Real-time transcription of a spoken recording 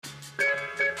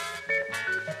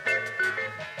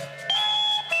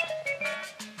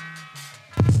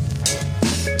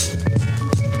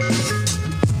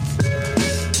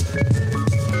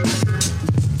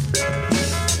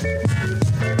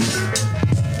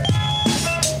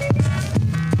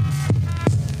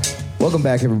Welcome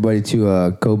back, everybody,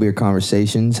 to Cold Beer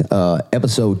Conversations,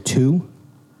 episode 2.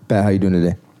 Pat, how you doing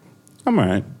today? I'm all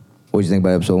right. What did you think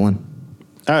about episode 1?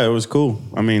 It was cool.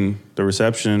 I mean, the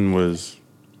reception was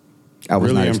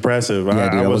really impressive. Yeah,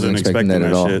 dude, I wasn't expecting that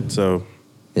at all. shit. So,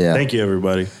 yeah, thank you,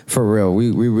 everybody. For real, we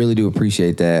really do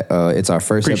appreciate that. It's our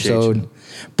first episode.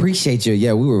 Appreciate you.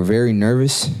 Yeah, we were very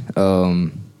nervous.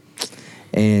 And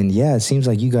yeah, it seems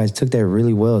like you guys took that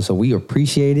really well. So we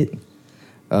appreciate it.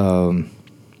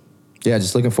 Yeah,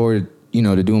 just looking forward,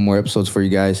 to doing more episodes for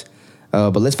you guys.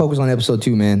 But let's focus on episode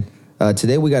 2, man.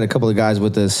 Today we got a couple of guys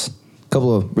with us, a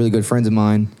couple of really good friends of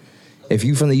mine. If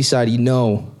you from the east side, you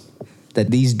know that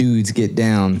these dudes get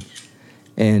down,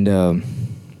 and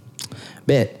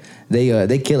bet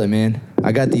they kill it, man.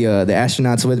 I got the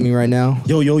astronauts with me right now.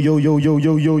 Yo.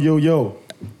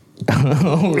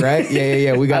 Right?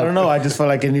 Yeah. We got. I don't know. I just felt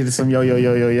like I needed some yo.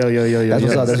 That's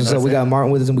what's up. We got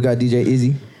Martin with us, and we got DJ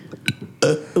Izzy.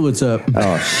 What's up?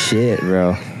 Oh shit,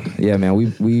 bro. Yeah, man.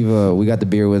 We got the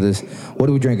beer with us. What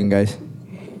are we drinking, guys?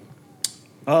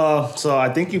 So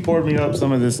I think you poured me up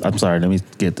some of this. I'm sorry. Let me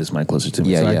get this mic closer to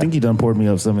me. I think you done poured me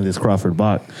up some of this Crawford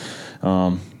Bock.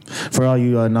 For all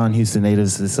you non-Houston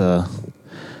natives, this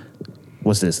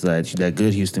what's this? That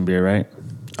good Houston beer, right?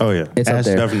 Oh yeah, It's up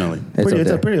there. Definitely.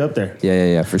 It's pretty up there.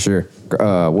 Yeah, for sure.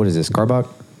 What is this? Carbach?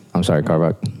 I'm sorry,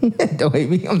 Carbach. Don't hate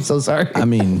me. I'm so sorry. I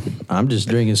mean, I'm just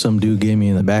drinking some dude gave me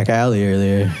in the back alley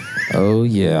earlier. Oh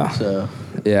yeah. So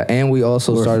yeah, and we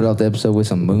also started off the episode with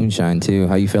some moonshine too.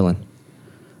 How you feeling?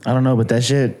 I don't know, but that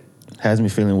shit has me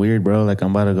feeling weird, bro. Like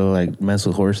I'm about to go mess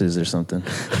with horses or something.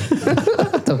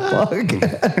 What the fuck?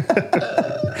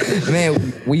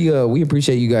 Man, we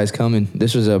appreciate you guys coming.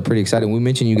 This was pretty exciting. We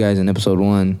mentioned you guys in episode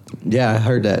 1. yeah, I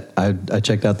heard that. I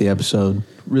checked out the episode.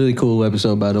 Really cool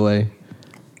episode, by the way.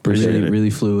 Appreciate it.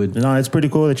 Really fluid. No, it's pretty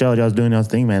cool that y'all's doing y'all's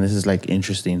thing, man. This is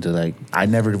interesting to I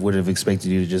never would have expected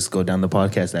you to just go down the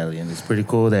podcast alley, and it's pretty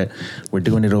cool that we're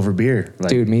doing it over beer.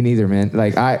 Dude, me neither, man.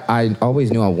 I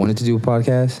always knew I wanted to do a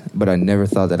podcast, but I never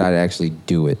thought that I'd actually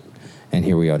do it. And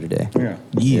here we are today.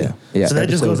 Yeah. So that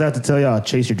just goes out to tell y'all,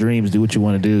 chase your dreams, do what you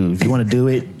want to do. If you want to do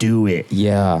it, do it.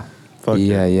 Yeah. Fuck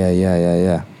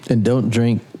Yeah. And don't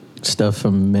drink stuff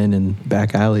from men in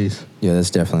back alleys. Yeah, that's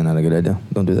definitely not a good idea.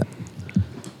 Don't do that.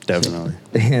 Definitely.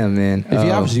 Yeah, man. If you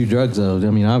obviously do drugs, though,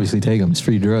 I mean, obviously take them. It's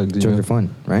free drugs. drugs are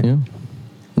fun, right? Yeah.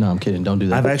 No, I'm kidding. Don't do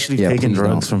that. I've actually Yeah, taken please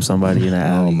drugs don't. from somebody in an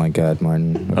alley. Oh my God,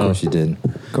 Martin. Of course you did.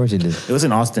 Of course you did. It was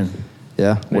in Austin.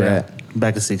 Yeah? Where at?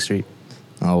 Back to 6th Street.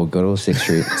 Oh, we'll go to 6th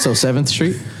Street. So 7th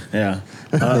Street? Yeah.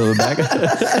 The back?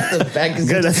 Back to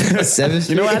Good. 7th Street?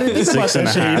 You know, I didn't think about 6 and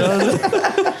that a shit. You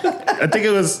know? I think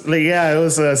it was it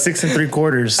was 6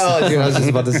 3/4. Oh, dude, I was just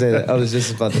about to say that.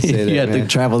 You had to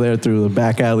travel there through the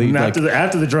back alley. And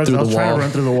after the drugs, through I was the trying wall. to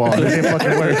run through the wall. It didn't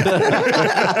fucking work.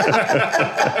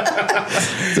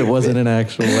 It wasn't an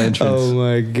actual entrance. Oh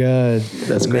my God.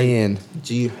 That's great. Man.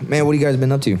 Gee, man, what have you guys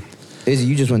been up to? Izzy,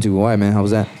 you just went to Hawaii, man. How was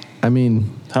that? I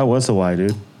mean, How was Hawaii,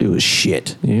 dude? it was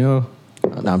shit. You know?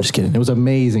 No, I'm just kidding. It was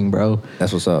amazing, bro.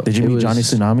 That's what's up. Did you It meet was- Johnny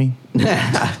Tsunami?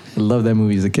 I love that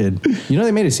movie as a kid. You know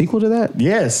they made a sequel to that?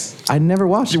 Yes. I never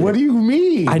watched it. What do you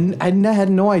mean? I had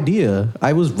no idea.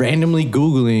 I was randomly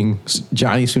Googling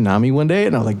Johnny Tsunami one day,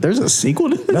 and I was like, there's a sequel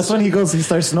to this? That's when he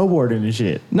starts snowboarding and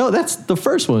shit. No, that's the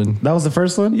first one. That was the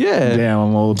first one? Yeah. Damn,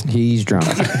 I'm old. He's drunk.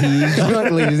 He's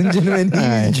drunk, ladies and gentlemen.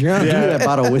 He's drunk. Give me that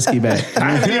bottle of whiskey back.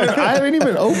 I haven't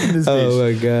even opened this bitch. Oh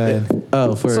my God.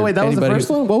 Oh, for So wait, that was the anybody first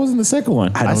one? What was in the second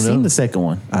one? I don't seen know. the second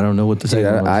one. I don't know what the Dude,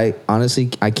 second one was. I honestly,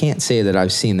 I can't say that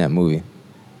I've seen that movie.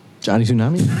 Johnny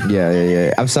Tsunami?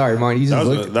 Yeah. I'm sorry, Martin. You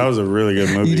just That was a really good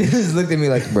you movie. just looked at me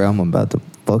like, bro, I'm about to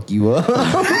fuck you up.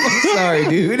 I'm sorry,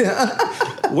 dude.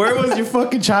 Where was your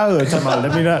fucking childhood? Time out.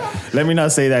 Let me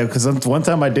not say that, because one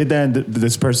time I did that, and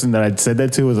this person that I said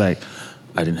that to was like,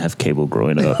 I didn't have cable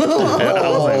growing up. And I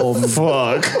was like,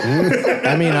 fuck.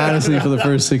 I mean, honestly, for the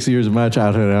first 6 years of my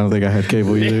childhood, I don't think I had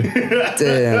cable either.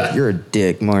 Damn, you're a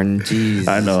dick, Martin. Jeez.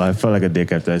 I know. I felt like a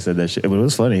dick after I said that shit, but it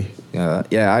was funny. Yeah,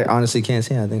 I honestly can't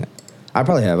say. I think I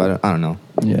probably have. I don't know.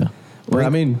 Yeah. But I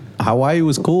mean, Hawaii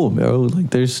was cool, bro.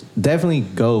 Like, there's definitely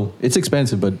go. It's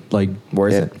expensive, but like,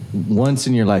 Worth it. Once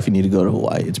in your life, you need to go to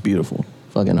Hawaii. It's beautiful.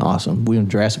 Fucking awesome. We went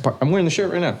to Jurassic Park. I'm wearing the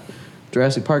shirt right now.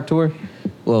 Jurassic Park tour.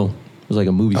 Well, it was like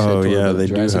a movie set Oh tour. yeah, but they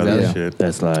do Jurassic have Valley. that shit.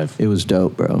 That's live. It was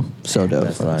dope, bro. So dope.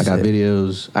 That's I got sick.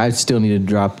 videos. I still need to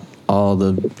drop all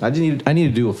the. I need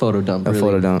to do a photo dump. A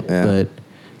photo dump, yeah. But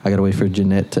I gotta wait for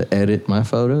Jeanette to edit my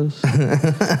photos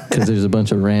because there's a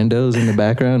bunch of randos in the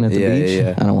background at the beach.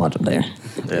 Yeah. I don't want them there.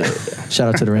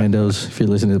 Shout out to the randos if you're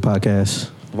listening to the podcast.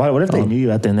 What if they knew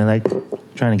you out there and they're like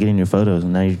trying to get in your photos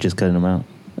and now you're just cutting them out?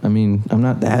 I mean, I'm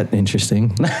not that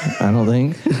interesting. I don't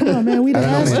think. Oh man, we the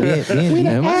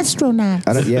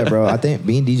astronauts. Yeah, bro. I think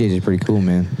being DJs is pretty cool,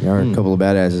 man. Y'all are a couple of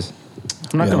badasses.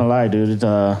 I'm not gonna lie, dude.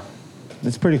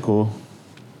 It's pretty cool.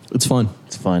 It's fun.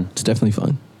 It's fun. It's definitely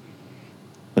fun.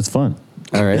 It's fun.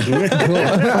 All right. All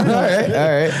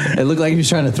right. It looked like he was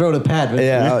trying to throw to Pat. But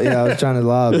I was trying to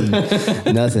lob and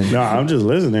nothing. No, I'm just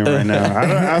listening right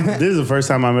now. This is the first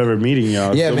time I'm ever meeting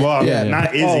y'all. Yeah, so,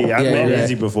 not Izzy. I've met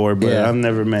Izzy before, but I've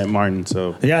never met Martin.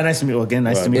 So nice to meet you again.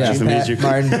 Nice to meet you. Nice to meet you,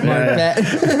 Martin.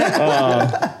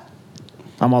 Pat.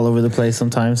 I'm all over the place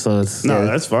sometimes, so it's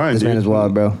that's fine. This man is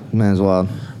wild, bro. This man is wild.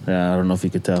 Yeah, I don't know if you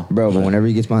could tell, bro. But whenever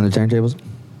he gets behind the turntables,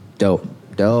 dope,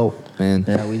 man.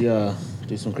 Yeah, we do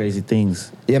some crazy things.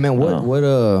 Yeah, man.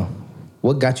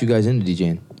 What got you guys into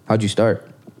DJing? How'd you start?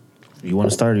 You want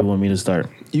to start or you want me to start?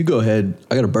 You go ahead.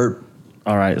 I got a burp.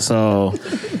 All right. So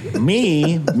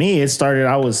me, it started,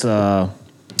 I was, I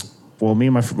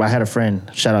had a friend,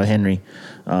 shout out Henry,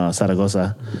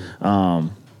 Zaragoza.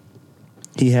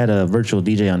 He had a virtual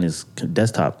DJ on his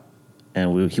desktop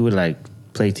and he would like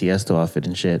play Tiesto off it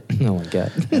and shit. Oh my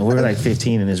God. And we were like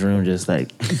 15 in his room just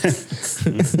like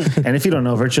and if you don't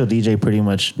know, virtual DJ pretty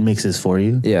much mixes for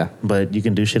you. Yeah. But you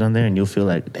can do shit on there and you'll feel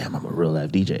like, damn, I'm a real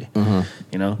live DJ.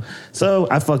 You know? So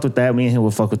I fucked with that. Me and him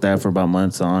would fuck with that for about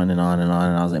months on and on and on.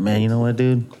 And I was like, man, you know what,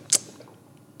 dude?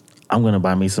 I'm gonna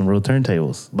buy me some real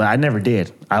turntables. But I never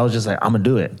did. I was just like, I'm gonna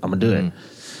do it.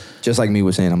 Just like me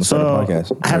was saying, I'm gonna start a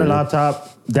podcast. I had a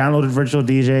laptop, downloaded virtual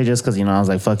DJ just because, I was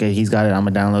like, fuck it, he's got it, I'm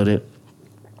gonna download it.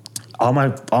 All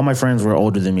my friends were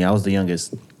older than me. I was the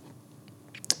youngest.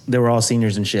 They were all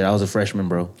seniors and shit. I was a freshman,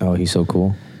 bro. Oh, he's so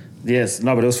cool. Yes.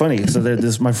 No, but it was funny. So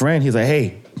my friend, he's like,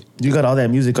 hey, you got all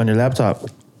that music on your laptop.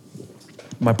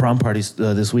 My prom party's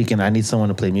this weekend. I need someone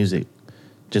to play music.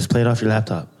 Just play it off your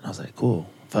laptop. And I was like, cool.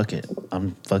 Fuck it.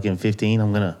 I'm fucking 15.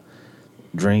 I'm going to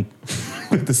drink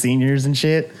with the seniors and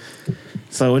shit.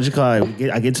 So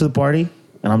I get to the party,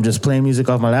 and I'm just playing music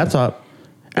off my laptop,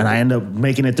 and I end up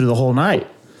making it through the whole night.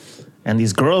 And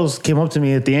these girls came up to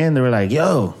me at the end. They were like,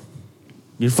 yo,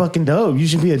 you're fucking dope. You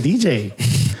should be a DJ.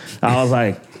 I was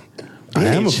like, I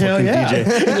am a fucking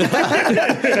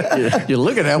DJ. You're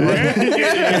looking at one.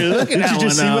 You're looking at one. Did you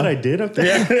just see what I did up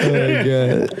there?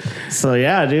 Oh, God. So,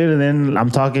 yeah, dude. And then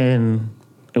I'm talking,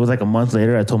 it was like a month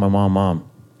later. I told my mom, I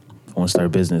want to start a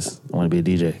business. I want to be a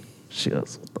DJ. She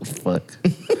goes, what the fuck?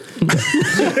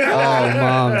 Oh,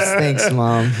 Mom. Thanks,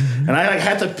 Mom. And I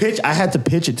had to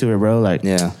pitch it to her, bro. Like,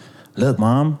 Yeah. Look,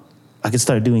 Mom, I could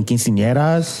start doing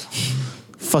quinceañeras,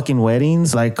 fucking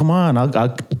weddings. Like, come on,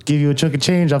 I'll give you a chunk of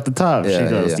change off the top. Yeah, she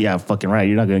goes, yeah, fucking right.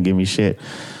 You're not going to give me shit.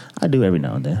 I do every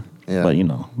now and then. Yeah. But,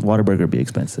 Whataburger be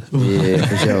expensive. Yeah,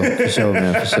 for sure,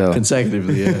 man, for sure.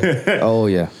 Consecutively, yeah. Oh,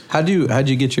 yeah. How'd you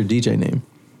get your DJ name?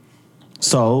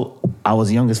 So, I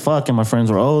was young as fuck, and my friends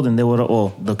were old, and they would,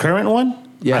 the current one?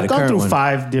 Yeah, I've gone through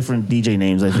 5 different DJ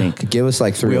names, I think. Give us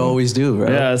like 3. We always do, bro.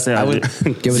 Yeah, I would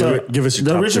give us your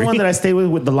the top original 3. one that I stayed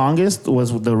with the longest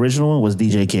was the original one was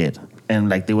DJ Kid. And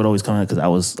like they would always come in because I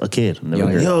was a kid. And they were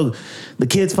like, yo, the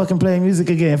kid's fucking playing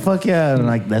music again. Fuck yeah. And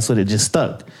like that's what it just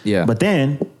stuck. Yeah. But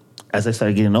then as I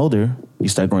started getting older, you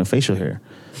start growing facial hair.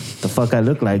 The fuck I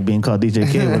look like being called DJ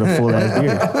Kid with a full ass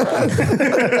beard.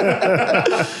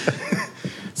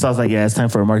 So I was like, yeah, it's time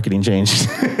for a marketing change.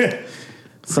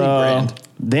 So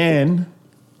then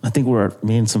I think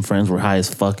me and some friends were high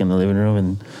as fuck in the living room,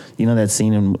 and you know that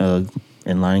scene in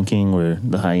Lion King where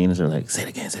the hyenas are like, say it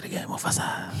again,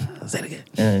 Mufasa, say it again,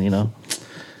 and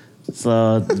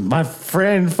so my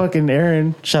friend fucking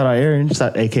Aaron, shout out Aaron,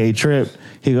 aka Trip,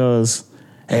 he goes,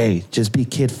 hey, just be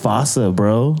Kid Fossa,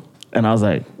 bro, and I was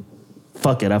like,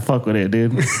 fuck it, I fuck with it,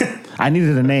 dude. I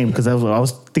needed a name because I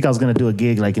was gonna do a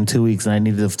gig like in 2 weeks, and I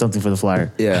needed something for the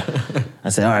flyer. Yeah. I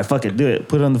said, all right, fuck it, do it.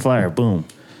 Put it on the flyer. Boom.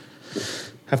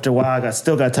 After a while, I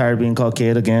still got tired of being called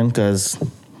Kid again because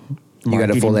you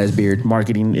got a full ass beard.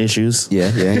 Marketing issues.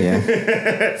 Yeah.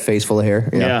 Face full of hair.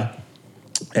 Yeah.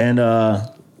 And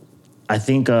I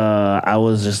think I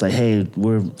was just like, hey,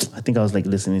 I think I was like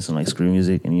listening to some like screw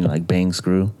music and like Bang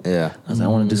Screw. Yeah. I was like, I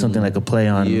want to do something like a play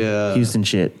on Houston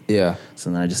shit. Yeah.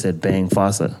 So then I just said Bang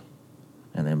Fossa.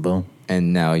 And then boom.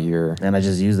 And now you're... And I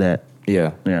just used that.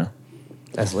 Yeah. Yeah.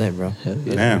 That's lit, bro.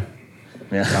 Damn.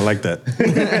 Yeah. I like that.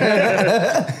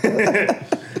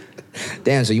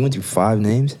 Damn, so you went through 5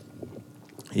 names?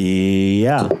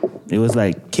 Yeah. It was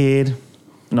like Kid.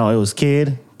 No, it was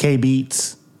Kid,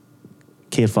 K-Beats,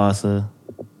 Kid Fossa,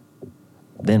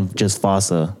 then just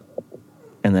Fossa.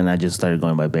 And then I just started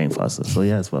going by Bang Fossa. So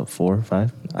yeah, it's about 4 or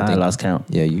 5. I lost count.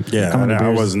 Yeah, I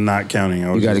was not counting.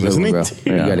 I was you got a good one, bro.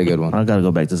 Yeah. You got a good one. I gotta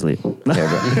go back to sleep. Yeah,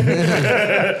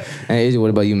 bro. Hey, Izzy, what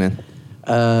about you, man?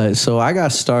 So I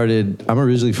got started. I'm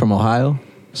originally from Ohio,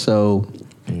 so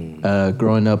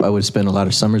growing up, I would spend a lot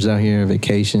of summers out here,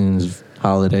 vacations,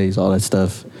 holidays, all that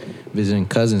stuff, visiting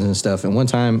cousins and stuff. And one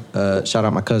time, shout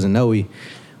out my cousin Noe,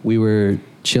 we were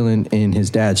chilling in his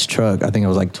dad's truck. I think I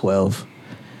was like 12.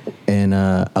 And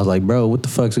I was like, bro, what the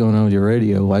fuck's going on with your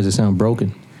radio? Why does it sound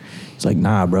broken? He's like,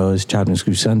 nah, bro, it's Chopped and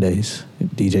Screw Sundays.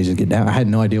 DJs just get down. I had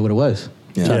no idea what it was.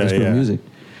 Chopped and Screw music.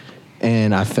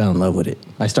 And I fell in love with it.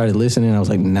 I started listening. I was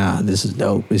like, nah, this is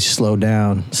dope. It's slowed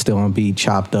down, still on beat,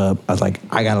 chopped up. I was like,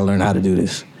 I got to learn how to do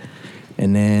this.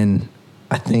 And then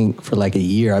I think for like a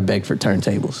year, I begged for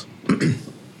turntables.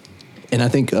 And I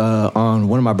think on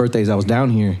one of my birthdays, I was down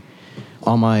here.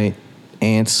 All my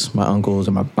aunts, my uncles,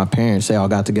 and my parents, they all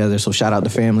got together. So shout out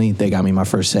to family. They got me my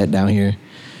first set down here.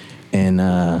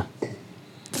 And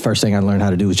first thing I learned how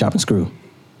to do was chop and screw.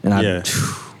 And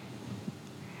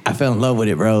I fell in love with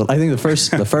it, bro. I think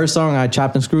the first song I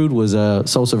chopped and screwed was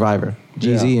Soul Survivor,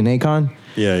 Jeezy and Akon.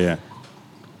 Yeah.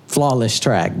 Flawless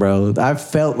track, bro. I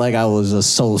felt like I was a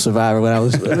soul survivor when I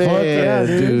was,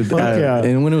 dude.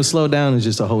 And when it was slowed down, it's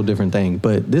just a whole different thing.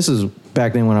 But this is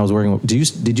back then when I was working with,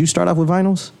 did you start off with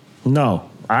vinyls? No,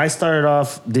 I started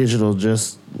off digital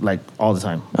just like all the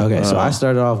time. Okay, so I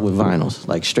started off with vinyls,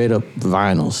 like straight up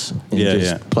vinyls,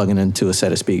 and plugging into a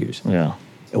set of speakers. Yeah.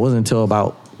 It wasn't until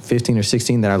about 15 or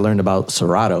 16 that I learned about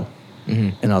Serato.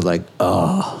 And I was like,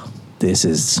 oh, this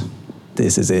is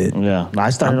it. Yeah,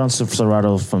 I started on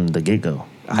Serato from the get-go.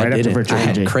 I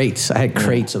had crates. I had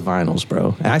crates of vinyls,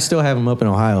 bro. And I still have them up in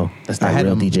Ohio. That's not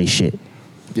real DJ shit.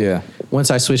 Yeah. Once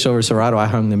I switched over to Serato, I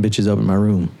hung them bitches up in my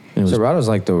room. Serato's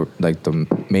like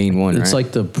the main one, It's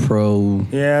like the pro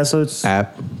so it's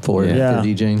app for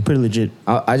DJing. Pretty legit.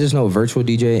 I just know Virtual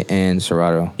DJ and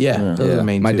Serato. Those are the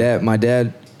main my two. My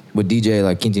dad would DJ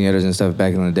like quinceañeras and stuff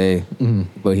back in the day,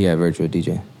 but he had Virtual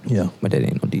DJ. Yeah. My dad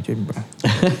ain't no DJ, bro.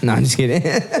 Nah, I'm just kidding.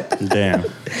 Damn.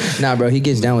 Nah, bro, he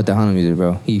gets down with the Hana music,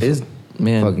 bro. He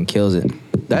fucking kills it.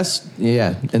 That's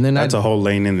and then that's a whole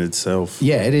lane in itself.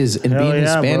 Yeah, it is. And being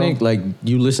Hispanic, bro. Like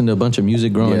you listen to a bunch of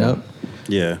music growing up.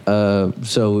 Yeah.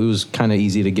 So it was kind of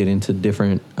easy to get into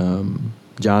different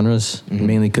genres,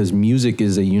 mainly because music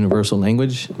is a universal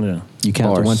language. Yeah. You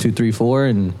count to 1, 2, 3, 4,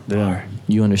 and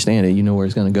you understand it. You know where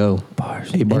it's gonna go.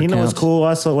 Bars. And you know what's cool?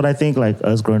 Also, what I think, like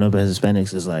us growing up as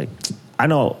Hispanics, is like, I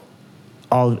know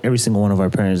every single one of our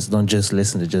parents don't just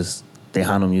listen to just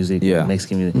Tejano music,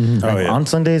 Mexican music. Like, on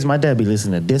Sundays, my dad be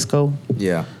listening to disco.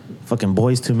 Yeah. Fucking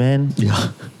Boys II Men.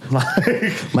 Yeah.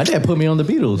 My dad put me on the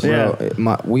Beatles.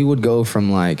 Yeah. We would go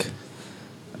from like,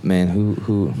 man,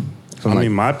 who I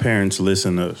mean, my parents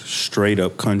listen to straight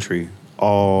up country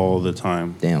all the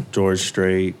time. Damn. George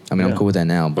Strait. I mean, I'm cool with that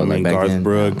now, but like back Garth then,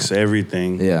 Brooks,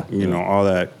 everything. Yeah. You know, all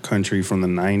that country from the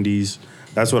 90s.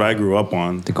 That's what I grew up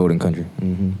on. The golden country.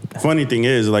 Funny thing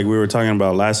is, like we were talking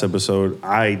about last episode,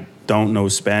 I don't know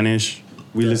Spanish.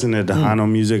 We listened to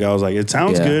Tejano music. I was like, it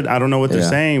sounds good. I don't know what they're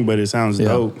saying, but it sounds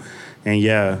dope. And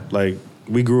like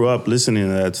we grew up listening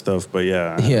to that stuff, but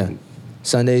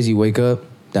Sundays you wake up,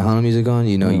 Tejano music on,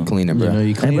 you know you clean it, bro. You know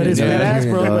you clean but it's badass,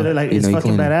 bro. But like it's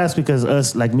fucking badass because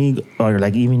us, like me, or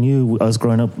like even you, us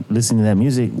growing up listening to that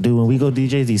music, dude. When we go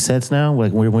DJ these sets now,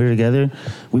 like when we're together,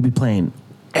 we be playing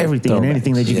everything and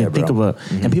anything that you can think about,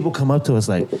 and people come up to us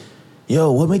like,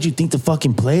 yo, what made you think to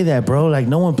fucking play that, bro? Like,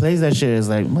 no one plays that shit. It's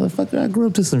like, motherfucker, I grew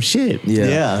up to some shit.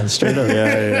 Yeah, straight up.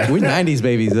 We're 90s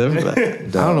babies. I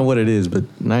don't know what it is, but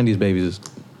 90s babies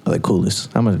are the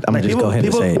coolest. I'm gonna just go ahead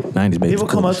and say it. 90s babies. People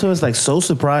come up to us like so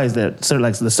surprised that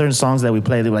certain songs that we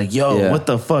play, they're like, yo, what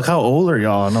the fuck? How old are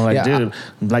y'all? And I'm like, dude,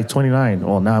 I'm like 29.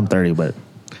 Well, now I'm 30, but...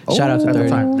 Shout out to at 30. the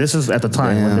time. This is at the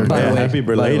time. When they're happy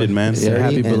belated, man. Yeah,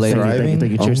 happy belated.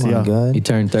 Thank you. Cheers to y'all. God. He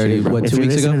turned 30, what, 2 weeks ago? If you're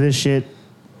listening to this shit,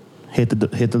 hit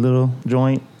the little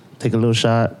joint, take a little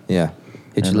shot. Yeah.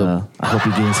 Hit your little... I hope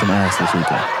you're getting some ass this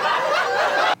weekend.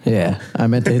 Yeah, I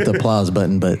meant to hit the applause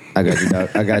button, but... I got you, dog.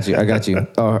 I got you.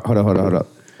 Oh, hold up.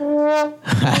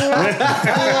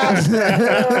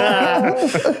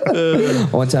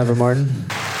 One time for Martin.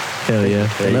 Hell yeah.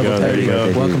 There you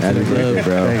go. Welcome to the club,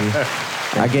 bro.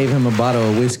 I gave him a bottle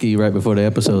of whiskey right before the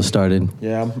episode started.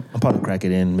 Yeah, I'm probably crack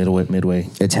it in midway.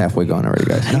 It's halfway gone already,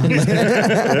 guys.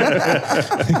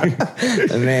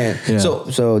 Man. Yeah.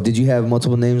 So did you have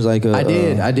multiple names like I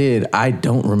did. I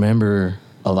don't remember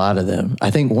a lot of them.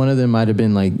 I think one of them might have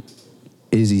been like,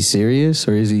 is he serious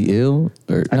or is he ill?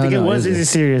 Or I think it was Is he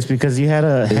serious because you had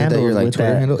a handle that your, like, with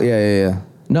Twitter that. handle? Yeah.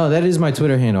 No, that is my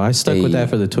Twitter handle. I stuck with that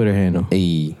for the Twitter handle.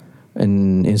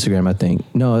 And Instagram, I think.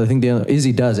 No, I think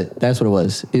Izzy does it. That's what it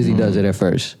was. Izzy does it at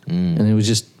first. And it was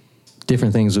just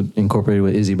different things incorporated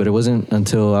with Izzy. But it wasn't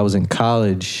until I was in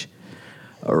college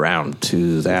around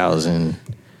 2000.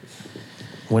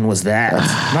 When was that?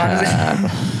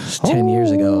 10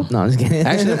 years ago. No, I'm just kidding.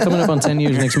 Actually, I'm coming up on 10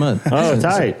 years next month. Oh,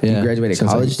 tight. Yeah. You graduated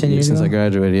college 10 years Since ago? I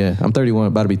graduated, yeah. I'm 31,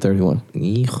 about to be 31.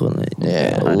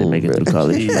 Yeah, I didn't make it through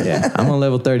college. Yeah, I'm on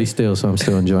level 30 still, so I'm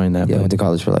still enjoying that. Yeah, I but went to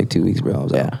college for like 2 weeks, bro. I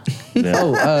was out.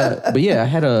 yeah. But yeah, I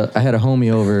had a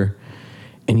homie over,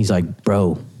 and he's like,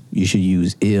 bro, you should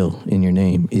use ill in your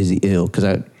name, Izzy Ill,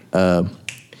 because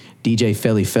DJ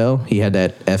Felly Fell, he had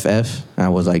that FF. I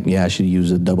was like, yeah, I should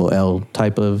use a double L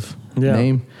type of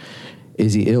name.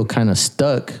 Izzy Ill kind of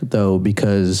stuck though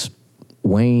because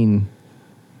Wayne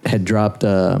had dropped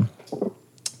the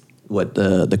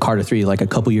Carter 3 like a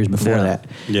couple years before that.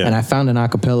 Yeah. And I found an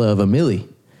acapella of a Millie.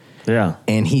 Yeah.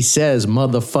 And he says,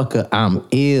 motherfucker, I'm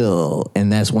ill.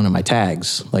 And that's one of my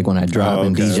tags, like when I drop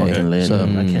and DJ. Fucking lit. So, I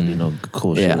can't do no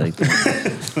cool shit like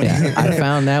that. yeah, I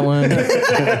found that one.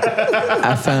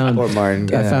 I found Or Martin,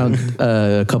 I yeah. found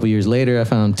a couple years later, I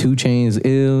found 2 Chainz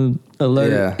ill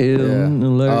alert,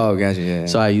 alert. Oh, gotcha. Yeah.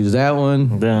 So I used that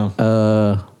one.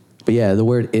 Yeah. But yeah, the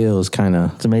word ill is kind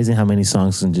of It's amazing how many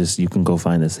songs you can go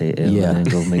find that say ill Yeah. and then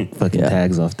go make fucking Yeah.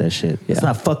 tags off that shit. Yeah. It's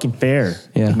not fucking fair.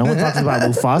 Yeah. No one talks about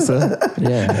Mufasa.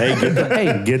 yeah.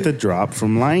 Hey, get the drop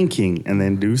from Lion King and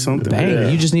then do something. Bang! with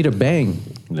it. You just need a bang.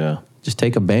 Yeah. Just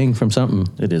take a bang from something.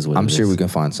 It is what I'm it sure is. we can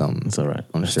find something. It's all right.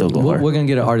 I'm I sure still we go can. hard. We're gonna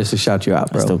get an artist to shout you out,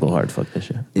 I bro. still go hard. Fuck that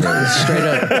shit. Straight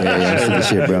up. Yeah, I'm still the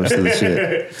shit, bro. I'm still the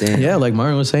shit. Damn. Yeah, like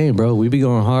Martin was saying, bro, we be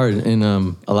going hard, and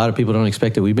a lot of people don't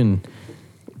expect it.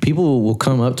 People will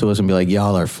come up to us and be like,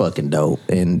 "Y'all are fucking dope,"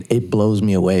 and it blows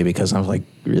me away because I'm like,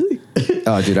 "Really?"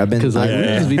 Oh, dude, I've been. Because like we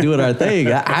just be doing our thing.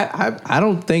 I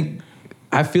don't think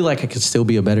I feel like I could still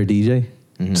be a better DJ.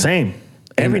 Same.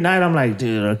 Every night I'm like,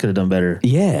 dude, I could have done better.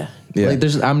 Yeah. Yeah. Like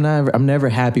I'm never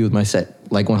happy with my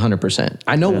set, like 100%.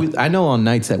 I know I know on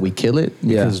nights that we kill it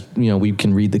because we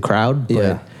can read the crowd, but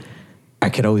Yeah. I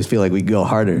could always feel like we go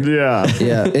harder. Yeah.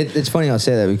 Yeah, it's funny I'll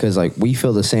say that because like we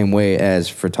feel the same way as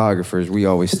photographers. We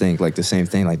always think like the same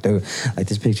thing, like dude, like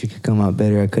this picture could come out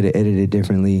better. I could have edited it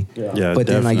differently. Yeah, but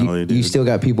then like definitely, you dude. still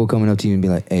got people coming up to you and be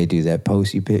like, "Hey, dude, that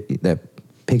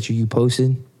picture you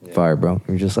posted, fire, bro."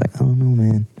 You're just like, "I don't know,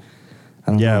 man."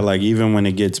 I don't Yeah, know. like even when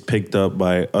it gets picked up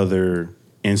by other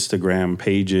Instagram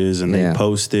pages and they Yeah.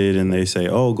 post it and they say,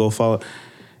 "Oh, go follow."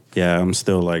 Yeah, I'm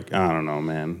still like, I don't know,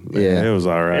 man. Yeah. It was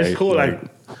all right. It's cool. Like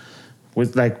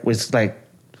what's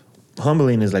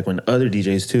humbling is like when other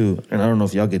DJs too, and I don't know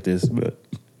if y'all get this, but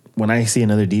when I see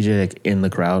another DJ like in the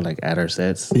crowd, like at our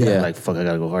sets, Yeah. I'm like, fuck, I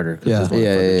gotta go harder. 'Cause Yeah. this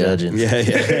motherfucker Yeah. judging.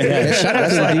 yeah. Shout out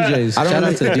to the DJs. I don't Shout out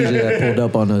really- to the DJ that pulled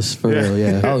up on us for real.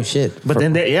 Yeah. Oh shit! But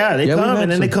then they Yeah, come we've had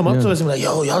and then they some- come up to yeah. us and be like,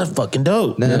 yo, y'all are fucking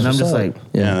dope. That's And I'm what's just up. like,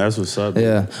 Yeah, that's what's up. dude.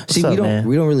 Yeah. See, up, we man?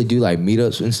 don't really do like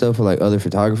meetups and stuff for like other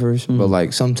photographers, but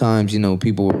like sometimes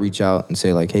people will reach out and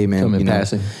say like, "Hey, man, Come in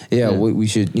passing. yeah, Yeah. we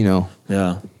should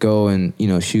yeah. go and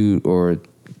shoot or."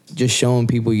 Just showing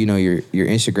people, your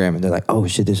Instagram, and they're like, "Oh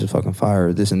shit, this is fucking fire,"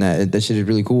 or this and that. That shit is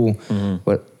really cool.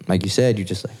 But like you said, you're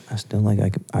just like, I still like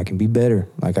I can be better.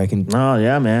 Like I can Oh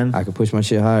yeah, man. I can push my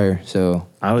shit higher. So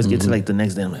I always get to like the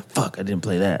next day, I'm like, fuck, I didn't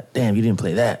play that. Damn, you didn't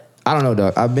play that. I don't know,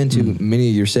 dog. I've been to many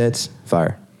of your sets.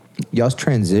 Fire, y'all's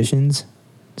transitions.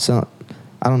 So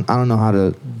I don't know how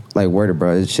to like word it,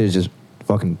 bro. This shit is just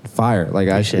fucking fire. Like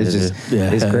That shit it's is just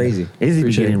just- it's crazy. Izzy be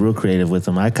Appreciate getting real creative with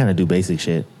them. I kind of do basic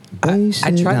shit. I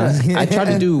try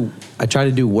to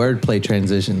do wordplay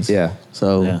transitions. Yeah.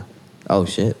 So Yeah. Oh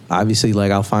shit. obviously,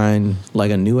 like I'll find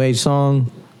like a new age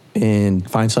song and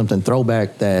find something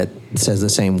throwback that says the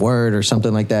same word or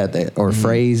something like that, or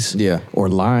phrase, Yeah. or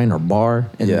line or bar,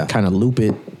 and Yeah. kind of loop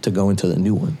it to go into the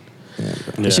new one.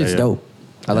 That shit's yeah. dope.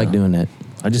 I like doing that.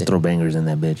 I just throw bangers in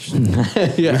that bitch.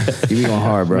 Yeah. You be going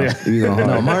hard, bro. You be going hard.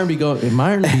 No, Martin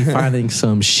be finding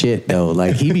some shit though.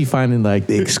 Like he be finding like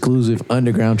the exclusive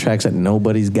underground tracks that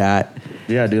nobody's got.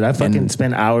 Yeah, dude, I fucking And-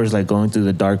 spend hours like going through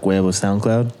the dark web of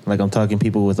SoundCloud. Like I'm talking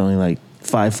people with only like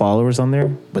 5 followers on there,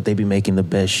 but they be making the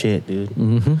best shit, dude.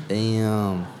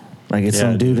 Damn. Like it's Yeah,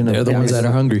 some dude in the They're the ones that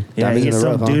are hungry. Yeah, Diamonds it's in the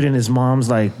some rough, huh? dude in his mom's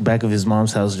like back of his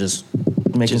mom's house just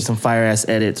making some fire ass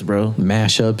edits, bro.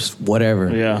 Mashups,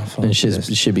 whatever. Yeah. And shit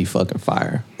Yes. should be fucking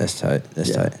fire. That's tight.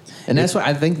 That's tight. And that's why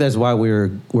I think that's why we're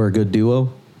a good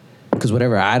duo. Because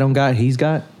whatever I don't got, he's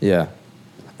got. Yeah.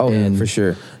 Oh, yeah, And for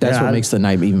sure. That's Yeah, what I- makes the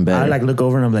night even better. I like look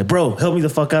over and I'm like, bro, help me the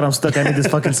fuck out. I'm stuck. I need this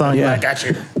fucking song. Yeah. Yeah, I got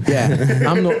you. Yeah,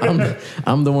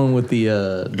 I'm the one with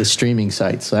the streaming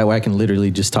site, so that way I can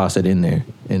literally just toss it in there,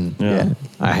 and Yeah.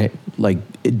 I like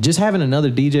just having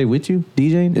another DJ with you,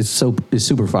 DJing is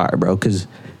super fire, bro. Because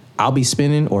I'll be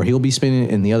spinning or he'll be spinning,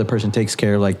 and the other person takes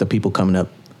care of like the people coming up,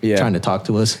 Yeah. trying to talk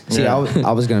to us. See, Yeah.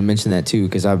 I was gonna mention that too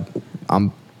because I'm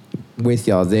with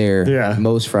y'all there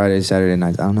most Fridays, Saturday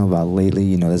nights. I don't know about lately.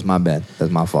 You know, that's my bad.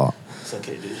 That's my fault. It's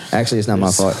okay, dude. Actually, it's not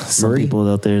my fault. Some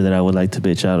people out there that I would like to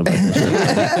bitch out about.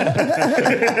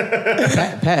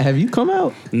 Pat, have you come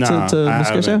out to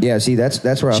Muskegon? Yeah, see,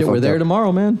 that's where we're there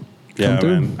tomorrow, man. Yeah,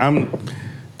 man.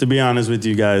 To be honest with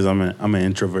you guys, I'm an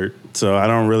introvert, so I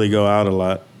don't really go out a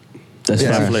lot. That's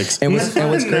Netflix. And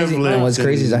what's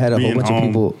crazy is I had a whole bunch of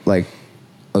people like.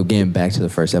 Again, back to the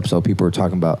first episode, people were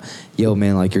talking about, yo,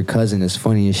 man, like your cousin is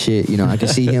funny as shit. You know, I can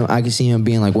see him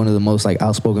being like one of the most like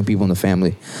outspoken people in the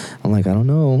family. I'm like, I don't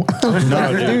know.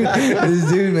 No, dude.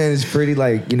 This dude, man, is pretty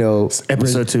like, you know.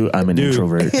 Episode 2, I'm an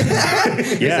introvert.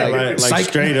 Yeah, like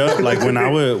straight up. Like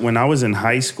when I was in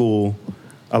high school,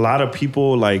 a lot of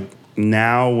people like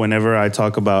now whenever I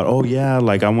talk about, oh yeah,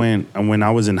 like when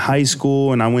I was in high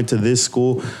school and I went to this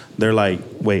school, they're like,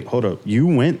 wait, hold up, you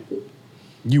went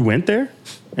there?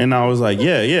 And I was like,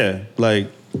 yeah. Like,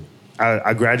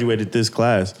 I graduated this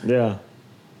class. Yeah.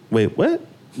 Wait, what?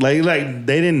 Like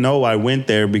they didn't know I went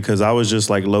there because I was just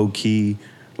like low key,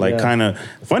 like kind of.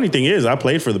 Funny thing is, I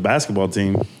played for the basketball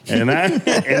team and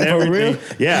everything.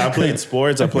 Yeah, I played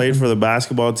sports. I played for the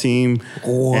basketball team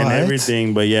and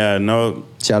everything. But yeah, no.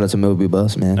 Shout out to Milby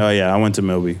Bus, man. Oh yeah, I went to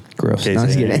Milby. Gross.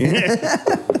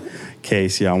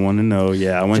 Case y'all want to know,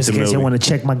 I went to Milby. Just in case you want to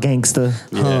check my gangster.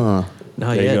 Yeah.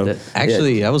 No, yeah.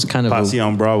 I was kind of Posse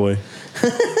on Broadway.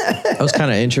 I was kind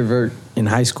of introvert in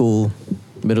high school,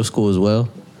 middle school as well.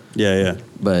 Yeah.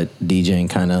 But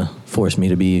DJing kind of forced me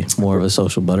to be more of a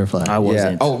social butterfly. I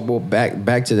wasn't. Yeah. Oh, well,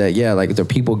 back to that. Yeah, like the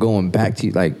people going back to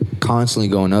you, like constantly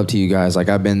going up to you guys. Like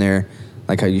I've been there.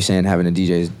 Like how you saying having a DJ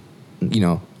is, you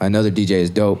know, another DJ is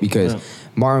dope because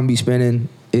Martin be spinning,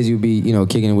 Izzy would be, you know,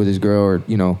 kicking it with his girl or,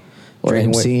 you know, or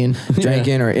MCing,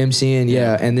 drinking or MCing.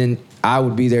 Yeah, and then I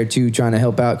would be there too, trying to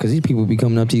help out because these people be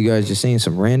coming up to you guys just saying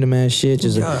some random ass shit,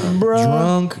 just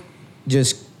drunk,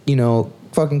 just, you know,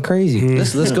 fucking crazy.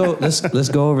 Let's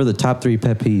go over the top 3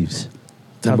 pet peeves.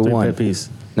 Number 1 pet peeves.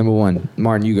 Number 1,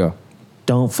 Martin, you go.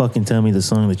 Don't fucking tell me the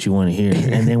song that you want to hear,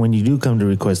 and then when you do come to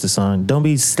request a song, don't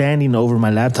be standing over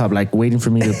my laptop like waiting for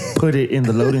me to put it in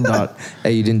the loading dock.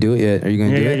 Hey, you didn't do it yet. Are you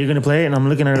gonna do it? Yeah, you're gonna play it, and I'm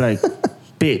looking at her like,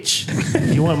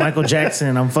 bitch, you want Michael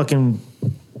Jackson?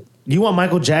 You want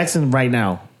Michael Jackson right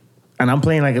now, and I'm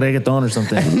playing like reggaeton or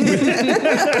something.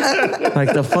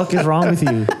 Like, the fuck is wrong with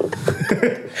you?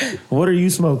 What are you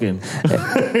smoking? All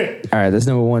right, that's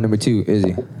number 1. Number 2,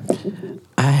 Izzy.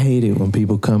 I hate it when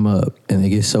people come up and they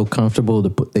get so comfortable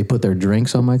they put their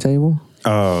drinks on my table.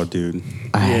 Oh, dude.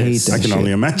 I hate that shit. I can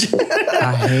only imagine.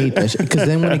 I hate that shit. Because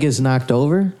then when it gets knocked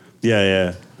over.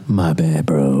 Yeah. My bad,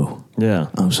 bro. Yeah.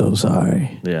 I'm so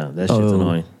sorry. Yeah, that shit's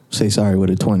annoying. Say sorry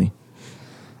with a 20.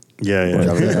 Yeah.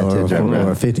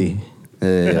 Or a 50.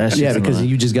 Yeah, because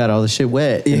you just got all the shit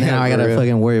wet. And now I got to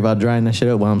fucking worry about drying that shit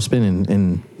up while I'm spinning.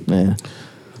 And, man.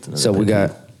 So we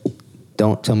got,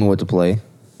 don't tell me what to play.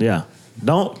 Yeah.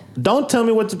 Don't tell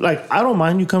me what to, like, I don't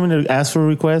mind you coming to ask for a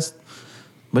request,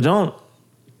 but don't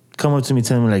come up to me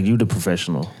telling me like you the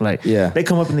professional. Like, they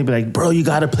come up and they be like, bro, you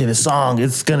gotta play the song.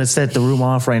 It's gonna set the room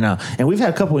off right now. And we've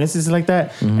had a couple instances like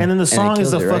that. Mm-hmm. And then the song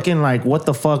is fucking like, what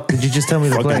the fuck did you just tell me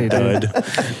to play, dude?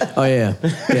 Oh yeah.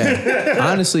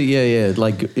 Honestly, yeah.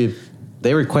 Like if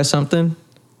they request something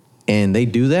and they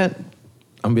do that,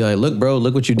 I'm gonna be like, look, bro,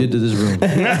 look what you did to this room.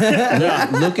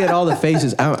 look at all the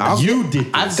faces. You did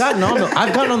this. I've gotten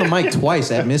on the mic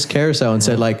twice at Miss Carousel and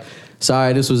said like,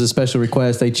 sorry, this was a special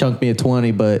request. They chunked me a 20,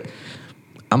 but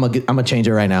I'm gonna change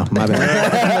it right now. My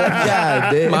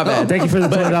bad. God, my bad. Thank you for the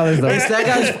 $20 though. It's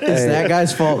that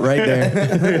guy's fault right there.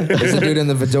 It's the dude in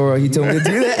the fedora. He told me to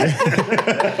do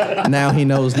that. Now he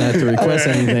knows not to request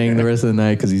anything the rest of the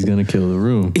night because he's gonna kill the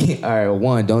room. All right,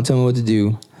 1, don't tell me what to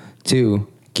do. 2,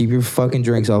 keep your fucking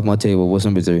drinks off my table. What's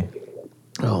number 3?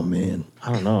 Oh man,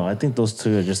 I don't know. I think those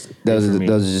 2 are just those are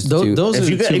just 2. Those are the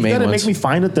 2 main ones. If you gotta make me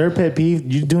find a third pet peeve,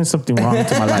 you're doing something wrong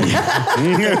to my life.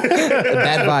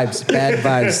 Bad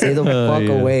vibes. Stay the fuck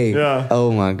away. Yeah.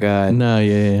 Oh my god. No,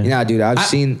 yeah. Nah, dude, I've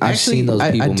seen those people.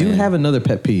 I do have another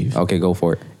pet peeve. Okay, go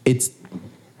for it. It's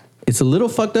a little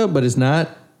fucked up, but it's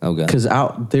not. Okay. Because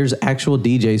there's actual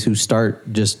DJs who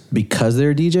start just because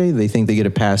they're a DJ, they think they get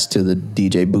a pass to the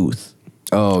DJ booth.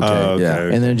 Oh, okay. Yeah.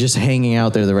 And they're just hanging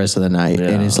out there the rest of the night.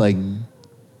 Yeah. And it's like,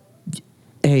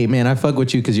 hey, man, I fuck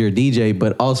with you because you're a DJ,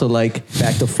 but also like,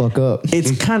 back the fuck up.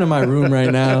 It's kind of my room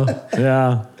right now.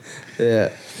 Yeah.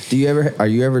 Are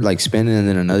you ever like spinning and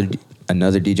then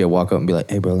another DJ walk up and be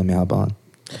like, hey, bro, let me hop on?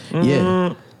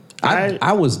 Yeah.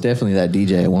 I was definitely that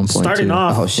DJ at one point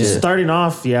Starting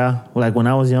off, yeah. Like when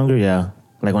I was younger, yeah.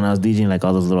 Like when I was DJing, like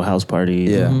all those little house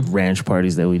parties, ranch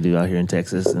parties that we do out here in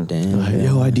Texas. And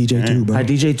Yo, I DJ too, bro. I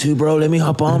DJ too, bro. Let me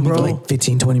hop on, bro. Like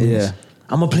 15, 20 minutes. Yeah.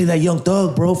 I'm gonna play that Young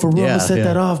Thug, bro. For real, set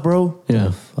that off, bro.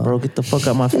 Yeah. Bro, get the fuck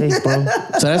out my face, bro.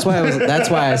 So that's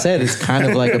why I said it's kind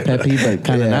of like a pet peeve, but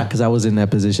kind of not, because I was in that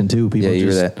position too. People you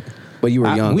were that. But you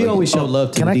were young. We always show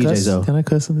love to the DJs, though. Can I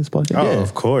cuss in this podcast? Oh,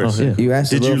 of course. Oh, yeah. You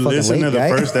asked. Did you listen to the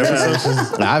first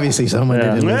episode? Obviously, someone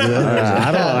didn't.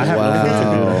 I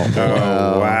have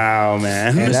Oh, wow,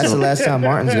 man. And that's the last time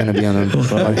Martin's gonna be on the.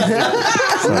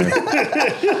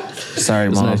 Sorry,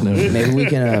 Mom. Nice. Maybe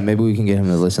we can get him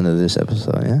to listen to this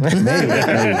episode. Yeah, maybe.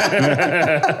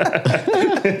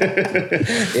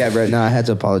 Yeah, bro. No, I had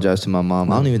to apologize to my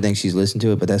mom. I don't even think she's listened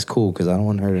to it, but that's cool because I don't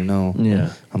want her to know.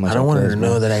 Yeah, how much I don't want her to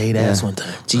know that I ate ass one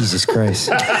time. Jesus Christ!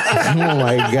 Oh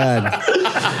my God!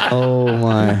 Oh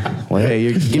my! Well,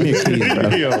 hey, give me a keys, bro.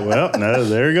 Well, no,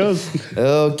 there it goes.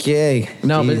 Okay.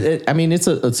 No, but it's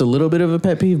a little bit of a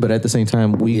pet peeve, but at the same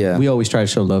time, we always try to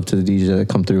show love to the DJs that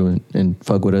come through and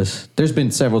fuck with us. There's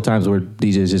been several times where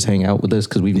DJs just hang out with us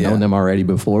because we've known them already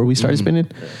before we started spinning.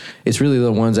 It's really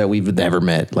the ones that we've never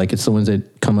met. Like, it's the ones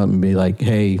that come up and be like,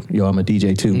 hey, yo, I'm a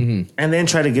DJ too. And then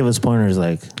try to give us pointers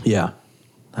like,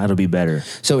 how to be better.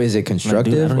 So is it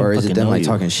constructive or is it them like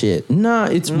talking shit? Nah,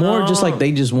 it's more just like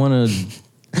they just want to.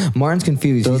 Martin's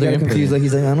confused. He's got confused. Like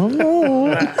he's like, I don't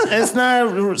know. It's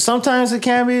not. Sometimes it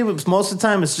can be, but most of the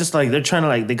time it's just like they're trying to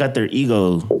like they got their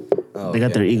ego. They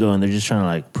got their ego and they're just trying to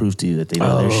like prove to you that they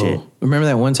know their shit. Remember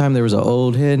that one time there was an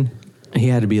old head? He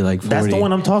had to be like 40. That's the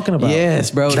one I'm talking about. Yes,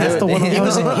 bro. That's the one I'm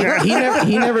talking about.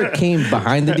 He never came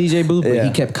behind the DJ booth, but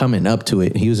he kept coming up to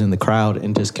it. He was in the crowd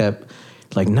and just kept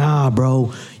like, nah,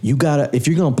 bro, you gotta, if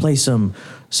you're gonna play some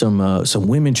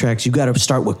women tracks, you gotta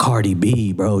start with Cardi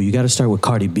B, bro. You gotta start with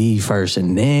Cardi B first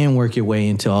and then work your way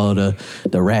into all the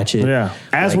ratchet. Yeah.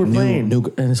 As we're playing.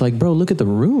 And it's like, bro, look at the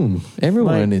room.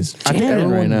 Everyone is jamming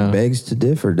right now. Begs to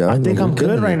differ, dog. I think I'm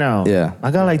good right now. Yeah.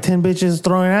 I got like 10 bitches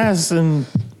throwing ass and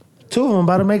 2 of them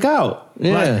about to make out.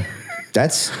 Yeah. Like,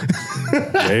 That's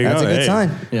There you a go. good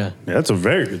sign. Yeah. That's a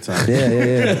very good sign.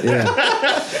 Yeah.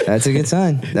 That's a good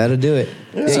sign. That'll do it.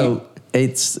 So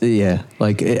it's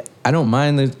I don't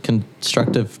mind the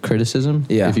constructive criticism,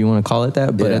 if you want to call it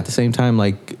that, but at the same time,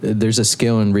 like, there's a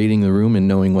skill in reading the room and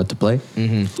knowing what to play.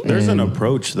 Mm-hmm. There's an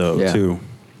approach though too.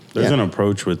 There's an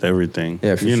approach with everything.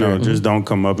 Yeah, for sure. Just don't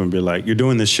come up and be like, "You're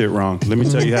doing this shit wrong. Let me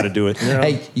tell you how to do it."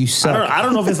 Hey, you suck. I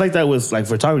don't know if it's like that with like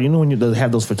photography. You know when you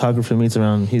have those photographer meets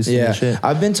around Houston and shit?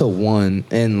 I've been to one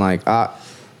and like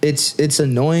it's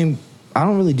annoying. I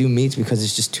don't really do meets because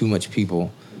it's just too much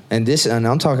people. And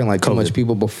I'm talking like too much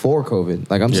people before COVID.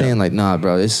 Like I'm saying like, nah,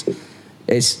 bro,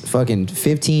 it's fucking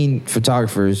 15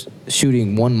 photographers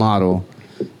shooting one model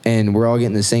and we're all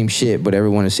getting the same shit, but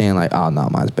everyone is saying like, oh, no,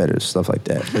 mine's better, stuff like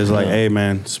that. It's like, hey,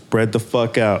 man, spread the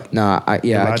fuck out. Nah, I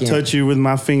can't touch you with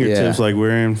my fingertips like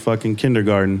we're in fucking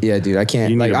kindergarten. Yeah, dude, I can't.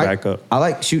 You need like, to back up. I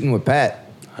like shooting with Pat.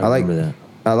 I remember that.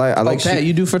 I like Pat,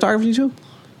 you do photography too?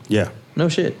 Yeah. No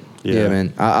shit. Yeah,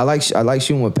 man. I like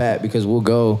shooting with Pat because we'll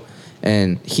go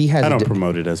and he has. I don't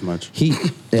promote it as much.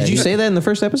 Did you say that in the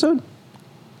first episode?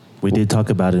 We did talk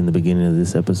about it in the beginning of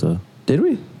this episode. Did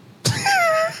we?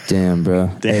 Damn, bro.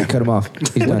 Hey, cut him off.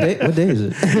 He's done. What day is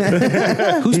it?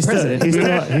 Who's president?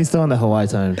 He's still on the Hawaii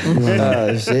time.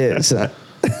 Oh, shit. So.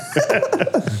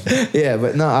 Yeah,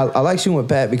 but no, I like shooting with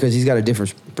Pat because he's got a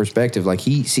different perspective. Like,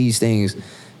 he sees things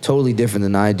totally different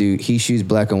than I do. He shoots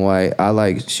black and white. I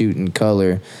like shooting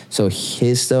color. So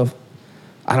his stuff,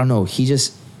 I don't know.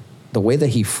 The way that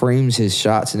he frames his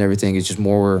shots and everything is just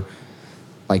more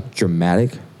like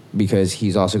dramatic because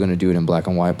he's also going to do it in black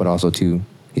and white, but also too,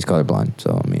 he's colorblind.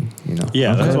 So, I mean, you know.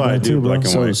 Yeah, that's why I do too, black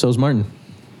and white. So's Martin.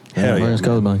 Hell yeah. Martin's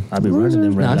colorblind. I'll be running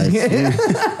them red lights.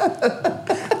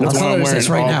 What color is this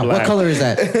right now? What color is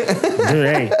that?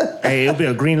 Dude, hey, it'll be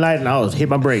a green light and I'll hit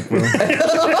my brake, bro.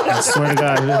 I swear to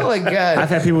God. Oh, my God. I've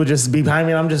had people just be behind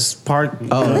me and I'm just parked.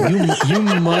 Oh, you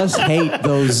must hate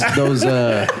those.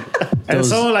 And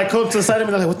someone like comes to the side of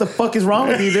me, they're like, "What the fuck is wrong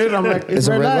with you, dude?" And I'm like, "It's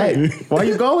a red light. Why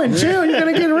you going? Chill. You're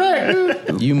gonna get wrecked,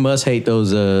 dude." You must hate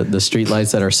those the street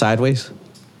lights that are sideways.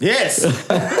 Yes.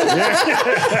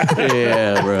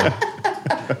 Yeah, bro.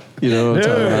 You know what I'm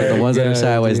talking about? The ones that are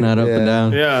sideways, not up and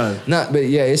down. Yeah. No, but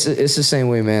yeah, it's the same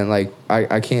way, man. Like,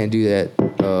 I can't do that.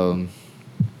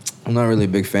 I'm not really a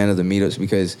big fan of the meetups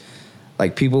because,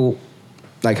 like, people,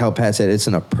 like how Pat said, it's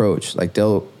an approach. Like,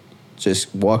 they'll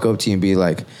just walk up to you and be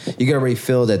like, you can already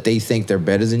feel that they think they're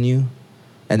better than you.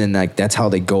 And then, like, that's how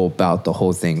they go about the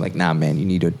whole thing. Like, nah, man, you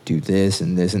need to do this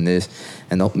and this and this.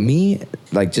 And me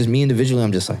individually,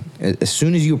 I'm just like, as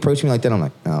soon as you approach me like that, I'm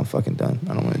like, nah, I'm fucking done.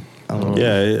 I don't want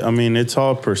Yeah, I mean, it's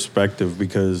all perspective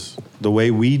because the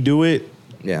way we do it,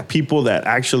 people that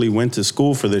actually went to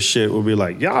school for this shit will be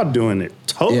like, y'all doing it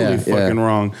totally fucking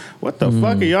wrong. What the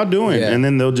fuck are y'all doing? Yeah. And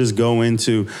then they'll just go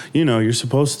into, you're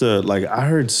supposed to, like, I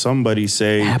heard somebody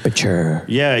say aperture.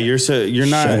 Yeah, you're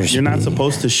not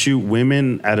supposed to shoot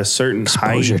women at a certain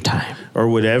exposure height time or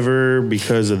whatever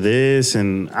because of this.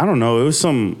 And I don't know, it was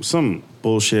some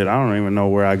bullshit. I don't even know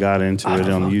where I got into it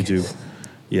on YouTube.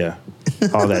 Yeah.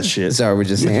 All that shit. Sorry, we're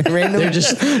just saying random. They're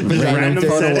just random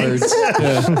words.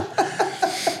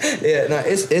 Yeah, no,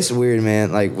 it's weird,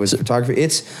 man. Like with photography,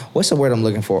 what's the word I'm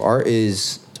looking for? Art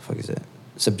is what the fuck is that?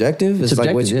 Subjective. It's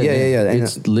subjective, like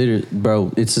It's literally,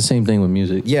 bro. It's the same thing with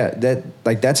music. Yeah,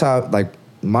 that's how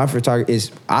my photography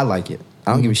is. I like it.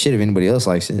 I don't give a shit if anybody else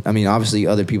likes it. I mean, obviously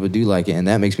other people do like it, and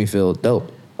that makes me feel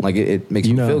dope. Like it makes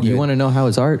me feel good. You want to know how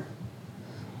it's art?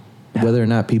 Whether or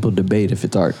not people debate if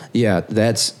it's art. Yeah,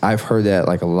 I've heard that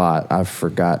like a lot. I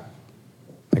forgot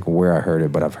like where I heard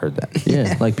it, but I've heard that.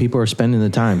 Yeah, like people are spending the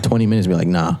time, 20 minutes, be like,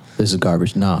 nah, this is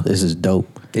garbage. Nah, this is dope.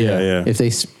 Yeah. If they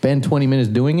spend 20 minutes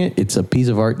doing it, it's a piece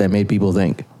of art that made people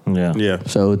think. Yeah.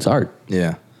 So it's art.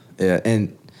 Yeah.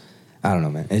 And I don't know,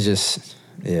 man. It's just,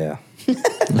 yeah.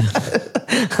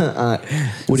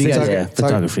 What do you guys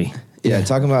photography.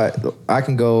 Talking about, I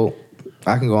can go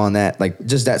on that, like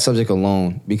just that subject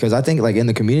alone, because I think like in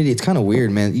the community, it's kind of weird,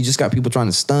 man. You just got people trying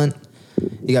to stunt.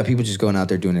 You got people just going out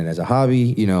there doing it as a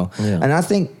hobby, And I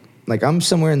think like I'm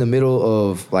somewhere in the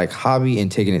middle of like hobby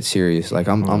and taking it serious. Like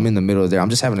I'm in the middle of there. I'm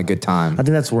just having a good time. I think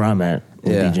that's where I'm at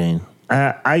with DJing.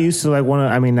 I used to like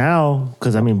now,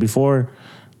 because before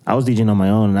I was DJing on my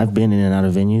own and I've been in and out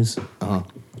of venues.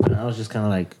 And I was just kind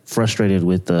of like frustrated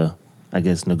with the, I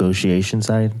guess, negotiation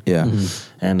side. Yeah.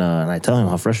 Mm-hmm. And I tell him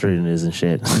how frustrating it is and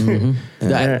shit.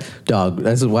 Dog,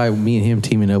 that's why me and him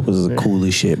teaming up was the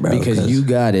coolest shit, bro. Because you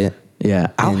got it.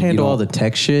 Yeah. I'll handle all the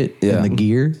tech shit and the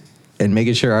gear and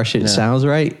making sure our shit sounds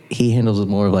right. He handles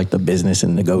more of like the business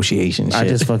and negotiation shit. I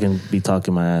just fucking be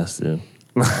talking my ass, dude.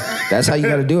 That's how you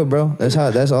got to do it, bro. That's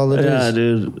all it is. Yeah,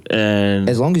 dude. And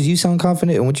as long as you sound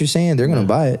confident in what you're saying, they're gonna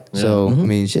buy it. Yeah. So I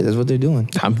mean, shit, that's what they're doing.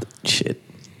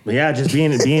 But yeah, just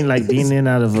being in and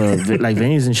out of like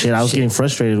venues and shit. I was getting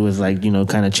frustrated with like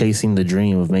kind of chasing the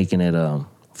dream of making it a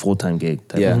full-time gig.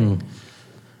 Type of thing.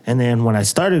 And then when I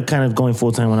started kind of going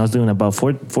full time, when I was doing about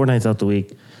four nights out the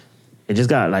week, it just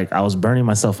got like I was burning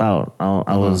myself out.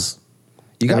 I was.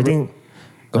 You got everything.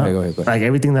 Go ahead. Like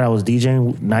everything that I was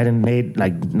DJing night in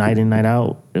night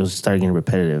out, it was starting getting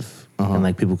repetitive, and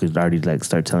like people could already like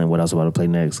start telling what I was about to play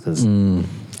next because you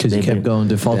kept going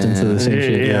defaulting to the same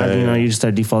shit. Yeah, you just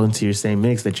start defaulting to your same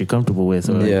mix that you're comfortable with,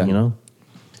 or,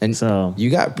 And so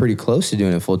you got pretty close to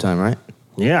doing it full time, right?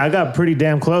 Yeah, I got pretty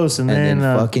damn close, and then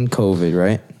fucking COVID,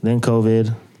 right? Then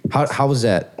COVID. How was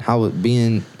that? How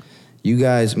being you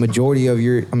guys? Majority of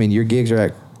your gigs are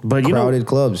at crowded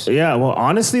clubs. Yeah, well,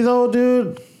 honestly though,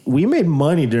 dude, we made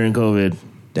money during COVID.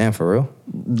 Damn, for real?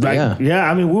 Like,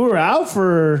 yeah, we were out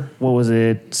for, what was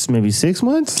it, maybe 6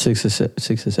 months? 6 to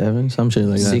 7, some shit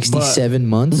like that. 67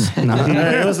 months?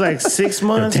 It was like 6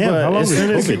 months. Damn, how long was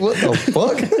COVID? What the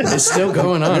fuck? It's still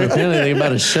going on. Apparently, they about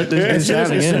to shut this bitch down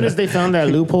again. As soon as they found that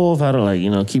loophole of how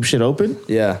to, keep shit open.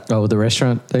 Yeah. Oh, the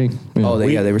restaurant thing? Yeah. Oh,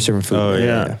 they were serving food. Oh,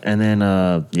 yeah. And then,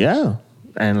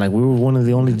 and like we were one of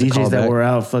the only DJs that were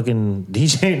out fucking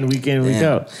DJing week in, week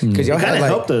out. Because y'all kind of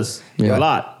helped us a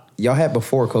lot. Y'all had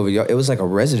before COVID. It was like a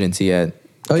residency at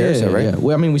Carousel, right? Yeah.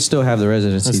 Well, we still have the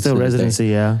residency. It's still residency,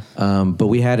 yeah. But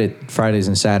we had it Fridays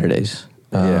and Saturdays.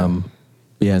 And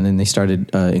then they started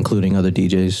including other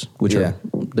DJs, which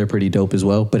they're pretty dope as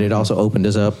well. But it also opened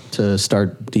us up to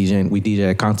start DJing. We DJed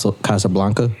at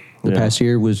Casablanca the past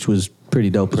year, which was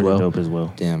pretty dope as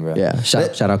well. Damn, bro. Yeah.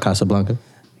 Shout out Casablanca.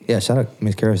 Yeah, shout out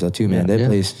Miss Carousel too, man. That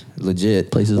place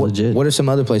legit. Place is legit. What are some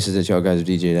other places that y'all guys have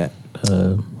DJ'd at?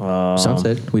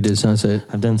 Sunset. We did Sunset.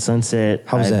 I've done Sunset.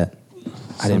 How was that?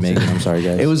 I didn't make it. I'm sorry,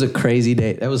 guys. It was a crazy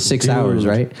day. That was 6 hours,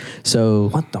 right? So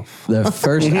what the fuck? The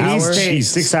first hour. He stayed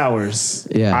 6 hours.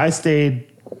 Yeah. I stayed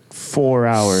 4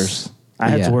 hours. I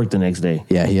had to work the next day.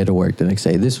 Yeah, he had to work the next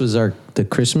day. This was the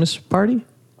Christmas party,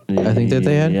 I think that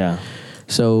they had. Yeah.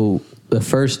 So the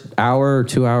first hour or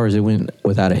 2 hours, it went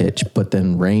without a hitch, but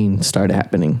then rain started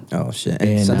happening. Oh shit!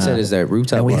 And Sunset is that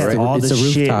rooftop, we had right? all the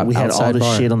shit. We had all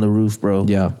the shit on the roof, bro.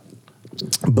 Yeah,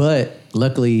 but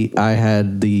luckily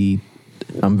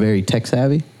I'm very tech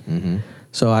savvy,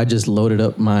 so I just loaded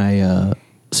up my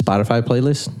Spotify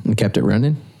playlist and kept it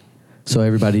running. So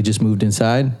everybody just moved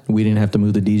inside. We didn't have to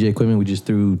move the DJ equipment. We just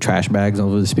threw trash bags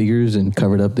over the speakers and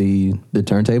covered up the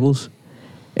turntables.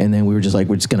 And then we were just like,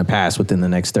 we're just going to pass within the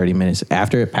next 30 minutes.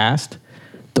 After it passed,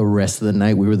 the rest of the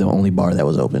night we were the only bar that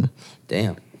was open.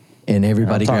 Damn. And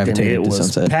everybody gravitated to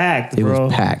Sunset. Packed, it bro.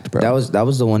 was packed, bro. That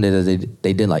was the one that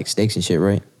they did like steaks and shit,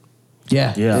 right?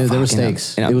 Yeah. There were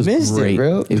steaks. And I it was missed great, it,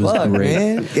 bro. It was great,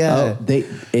 man. Yeah.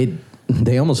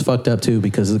 They almost fucked up too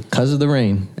because of the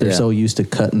rain. They're so used to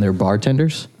cutting their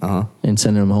bartenders and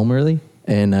sending them home early.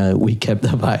 And we kept the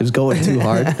vibes going too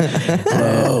hard.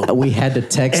 We had to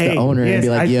text the owner and be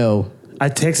like, "Yo." I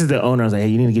texted the owner. I was like, "Hey,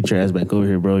 you need to get your ass back over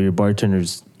here, bro. Your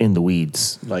bartender's in the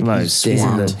weeds. Like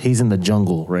he's in the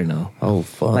jungle right now. Oh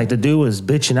fuck! Like the dude was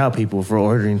bitching out people for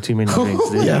ordering too many drinks.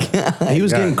 Dude. He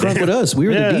was getting crunk with us. We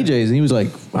were the DJs, and he was like,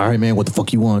 "All right, man, what the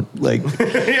fuck you want?" Like,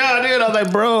 yeah, dude. I was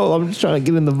like, "Bro, I'm just trying to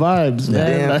get in the vibes,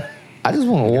 man." I just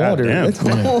want water. That's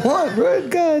what I want, bro.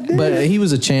 God damn. But he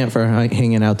was a champ for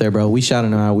hanging out there, bro. We shouted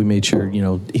him out. We made sure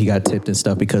he got tipped and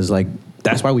stuff because like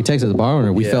that's why we texted the bar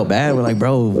owner. We felt bad. We're like,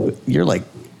 "Bro, you're like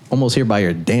almost here by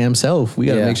your damn self. We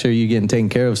got to make sure you're getting taken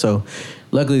care of." So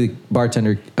luckily the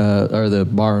bartender or the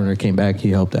bar owner came back.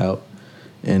 He helped out.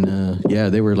 And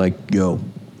they were like, "Yo,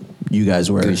 you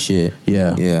guys were good shit."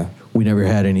 Yeah. We never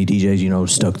had any DJs,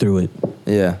 stuck through it.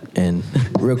 Yeah. And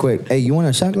real quick, hey, you want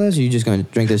a shot glass or you just going to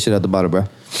drink that shit out the bottle, bro?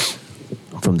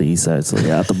 I'm from the east side, so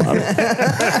yeah, out the bottom.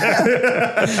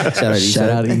 Shout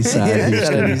out east side.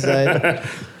 Shout out east side.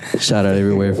 Shout out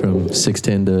everywhere from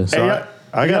 610 to... So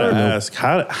I got to ask,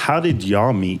 how did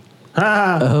y'all meet?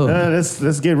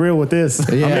 Let's get real with this.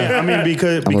 Yeah. I mean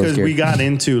because we got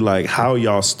into like how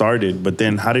y'all started, but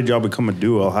then how did y'all become a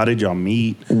duo? How did y'all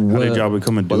meet? How did y'all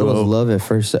become a duo? Well, it was love at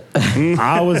first.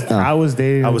 I was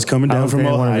dating. I was coming down from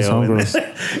one of his Ohio.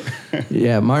 homegirls.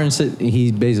 Yeah, Martin said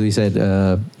he basically said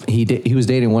he was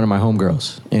dating one of my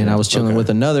homegirls, and I was chilling with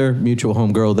another mutual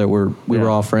homegirl that we were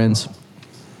all friends.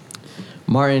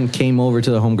 Martin came over to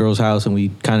the homegirl's house and we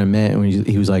kind of met and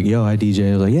he was like, "Yo, I DJ."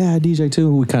 I was like, "Yeah, I DJ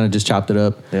too." We kind of just chopped it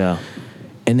up. Yeah.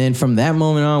 And then from that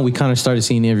moment on, we kind of started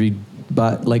seeing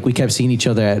but like we kept seeing each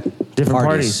other at different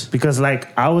parties because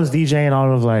like I was DJing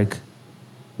all of like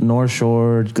North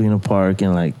Shore, Galena Park,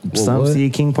 and like some CA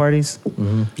King parties.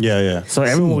 Mm-hmm. Yeah. So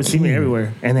everyone would see me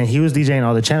everywhere, and then he was DJing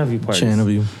all the Channel View parties. Channel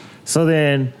View. So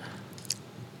then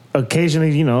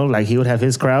occasionally, like he would have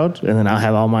his crowd, and then I'll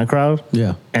have all my crowd.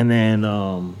 Yeah. And then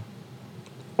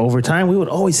over time, we would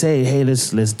always say, "Hey,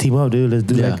 let's team up, dude.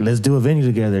 Let's do a venue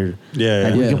together. Yeah.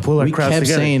 Like, we can pull our crowds together." We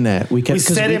kept saying that. We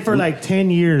said it for like 10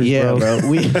 years, yeah, bro.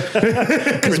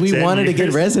 Because we wanted to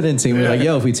get residency. We were like,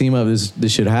 "Yo, if we team up,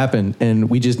 this should happen." And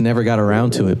we just never got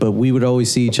around to it. But we would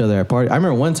always see each other at parties. I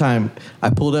remember one time I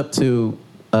pulled up to,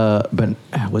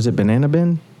 was it Banana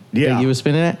Bin? Yeah. That you were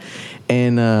spinning at?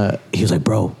 And he was like,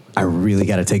 "Bro, I really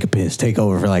got to take a piss. Take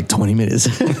over for like 20 minutes."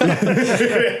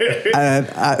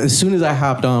 As soon as I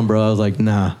hopped on, bro, I was like,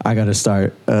 "Nah, I got to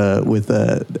start with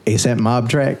ASAP Mob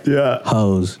track." Yeah.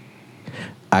 Hose.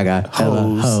 I got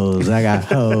hose. I got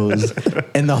hose.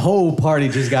 And the whole party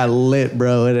just got lit,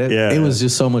 bro. And it was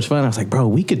just so much fun. I was like, "Bro,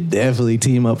 we could definitely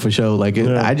team up for show." Like,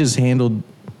 I just handled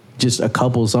just a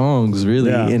couple songs,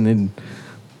 really, and then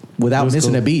without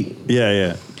missing a beat.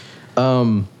 Yeah.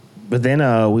 But then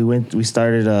we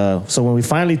started. So when we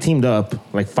finally teamed up,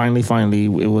 like finally,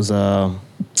 it was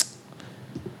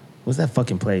what's that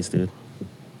fucking place, dude?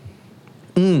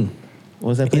 What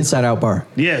was that place? Inside Out Bar.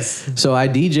 Yes. So I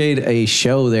DJ'd a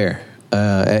show there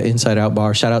at Inside Out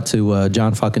Bar. Shout out to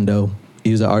John fucking Doe.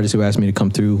 He was the artist who asked me to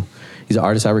come through. He's an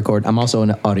artist I record. I'm also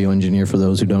an audio engineer for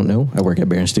those who don't know. I work at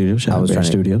Baron Studios. Shout out Baron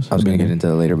Studios. I was going to get into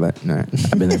that later, but no.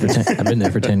 I've been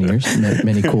there for 10 years. Met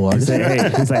many cool artists.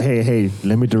 He's like, hey,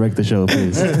 let me direct the show,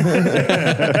 please.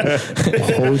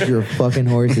 Hold your fucking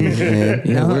horses, man.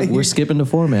 Yeah, we're skipping the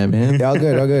format, man. Yeah, all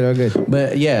good.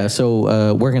 But yeah,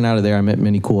 so working out of there, I met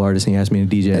many cool artists, and he asked me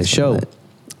to DJ a show.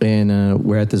 And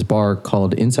we're at this bar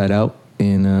called Inside Out,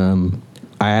 and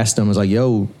I asked him, I was like,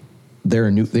 "Yo," they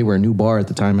were a new bar at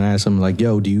the time, and I asked him like,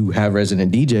 "Yo, do you have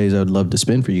resident DJs? I would love to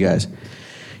spin for you guys."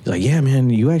 He's like, "Yeah,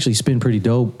 man, you actually spin pretty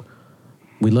dope.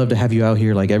 We'd love to have you out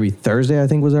here like every Thursday, I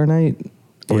think was our night,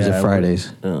 or was it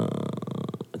Fridays?" I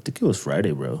think it was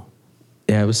Friday, bro.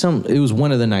 Yeah, it was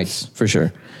one of the nights for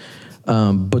sure.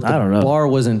 But I don't know. The bar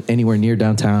wasn't anywhere near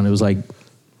downtown. It was like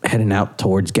heading out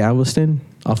towards Galveston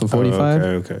off of 45.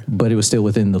 Okay. But it was still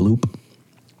within the loop.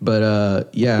 But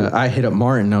I hit up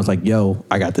Martin. I was like, "Yo,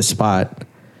 I got this spot.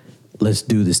 Let's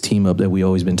do this team up that we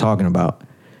always been talking about."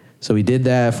 So we did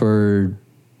that for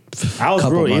I was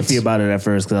real iffy about it at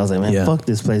first because I was like, "Man, fuck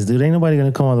this place, dude. Ain't nobody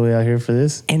gonna come all the way out here for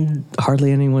this." And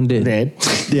hardly anyone did.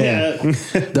 Yeah.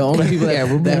 The only people that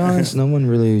We'll be honest, no one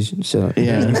really showed up.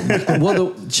 Yeah.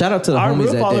 Well, shout out to the Our homies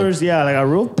real that followers, did. like our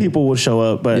real people would show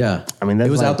up, but I mean, it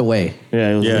was out the way.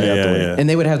 Yeah, it was really out the way. And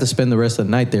they would have to spend the rest of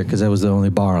the night there because that was the only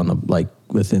bar on the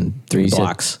within 3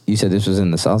 blocks. You said this was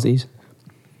in the southeast?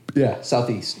 Yeah,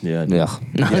 southeast. Yeah. No,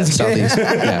 southeast.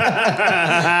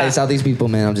 Yeah. Hey, southeast people,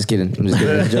 man. I'm just kidding.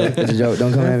 It's a joke.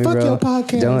 Don't come at me, bro. Fuck your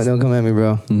podcast. Don't come at me,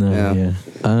 bro. No, yeah.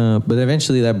 But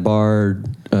eventually that bar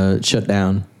shut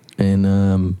down,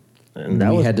 and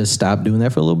we had to stop doing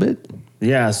that for a little bit.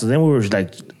 Yeah, so then we were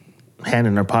like hand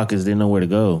in our pockets, didn't know where to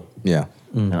go. Yeah.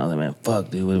 And I was like, man, fuck,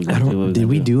 dude. What are we gonna do? Did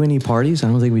we do any parties? I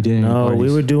don't think we did any parties. No,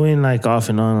 we were doing like off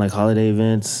and on, like holiday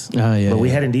events. Oh, yeah. But we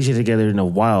hadn't DJ together in a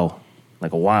while.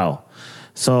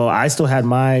 So I still had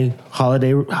my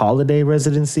holiday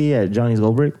residency at Johnny's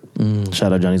Goldbrick.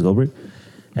 Shout out Johnny's Goldbrick.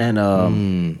 And I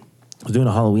was doing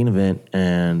a Halloween event,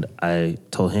 and I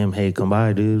told him, hey, come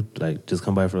by, dude. Like, just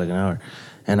come by for like an hour.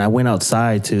 And I went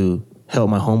outside to help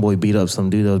my homeboy beat up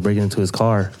some dude that was breaking into his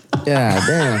car. Yeah,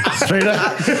 damn. Straight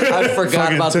up. I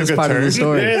forgot about this part of the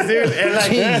story. Yes, dude. And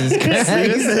like,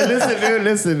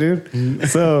 listen, dude.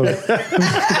 So, God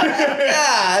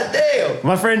damn.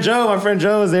 my friend Joe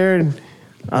was there, and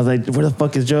I was like, where the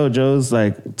fuck is Joe? Joe's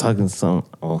like talking to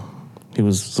he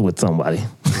was with somebody.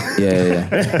 Yeah.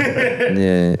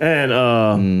 And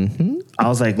I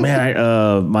was like,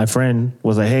 man, my friend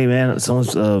was like, hey, man,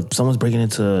 someone's breaking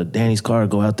into Danny's car.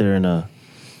 Go out there and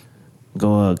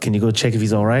can you go check if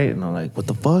he's all right? And I'm like, what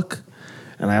the fuck?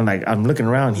 And I'm looking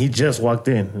around. He just walked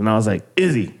in, and I was like,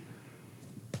 Izzy,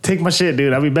 take my shit,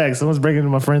 dude. I'll be back. Someone's breaking into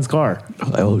my friend's car.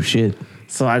 Oh shit.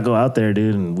 So I go out there,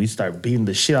 dude, and we start beating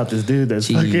the shit out this dude that's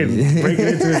fucking breaking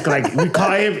into his, like, we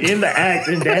caught him in the act,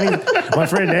 and my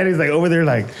friend Danny's like over there,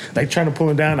 like trying to pull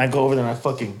him down. I go over there and I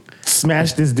fucking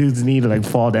smash this dude's knee to like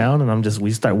fall down, and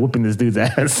we start whooping this dude's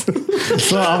ass.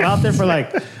 So I'm out there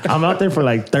for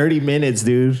like 30 minutes,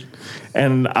 dude.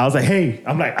 And I was like, hey,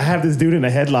 I have this dude in a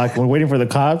headlock. We're waiting for the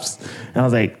cops. And I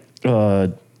was like,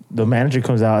 the manager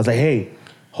comes out. I was like, hey,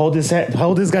 hold this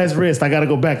guy's wrist. I gotta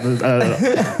go back. The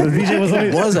DJ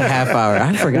was a half hour.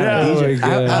 I forgot.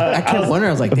 I kept wondering.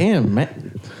 I was like, damn, man.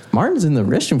 Martin's in the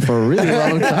restroom for a really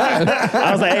long time.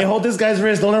 I was like, hey, hold this guy's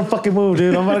wrist. Don't let him fucking move,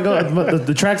 dude. I'm gonna go.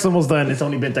 The track's almost done. It's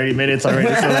only been 30 minutes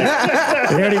already. So like,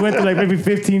 they already went through like maybe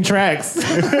 15 tracks.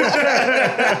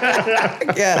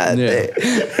 God,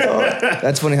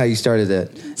 that's funny how you started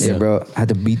that. Yeah, bro. I had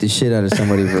to beat the shit out of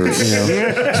somebody for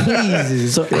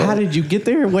Jesus. So how did you get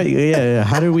there? Wait, yeah.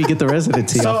 How did we get the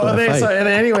residency?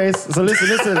 Anyways, so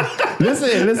listen.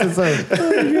 So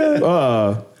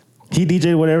he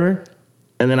DJ'd whatever.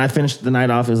 And then I finished the night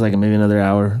off. It was like maybe another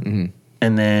hour. Mm-hmm.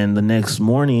 And then the next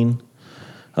morning...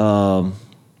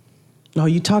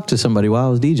 you talked to somebody while I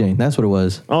was DJing. That's what it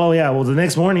was. Oh, yeah. Well, the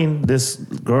next morning, this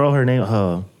girl, her name...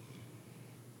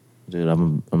 dude,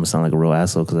 I'm going to sound like a real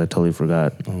asshole because I totally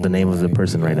forgot the name of the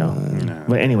person right now. No.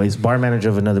 But anyways, bar manager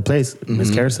of another place,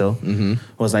 Miss Carousel,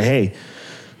 was like, hey,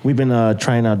 we've been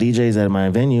trying out DJs at my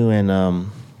venue, and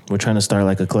we're trying to start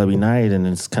like a clubby night, and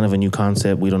it's kind of a new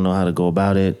concept. We don't know how to go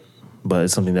about it. But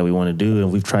it's something that we want to do,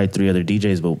 and we've tried 3 other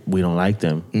DJs, but we don't like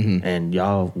them. Mm-hmm. And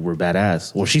y'all were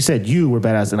badass. Well, she said you were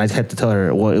badass, and I had to tell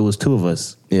her, well, it was 2 of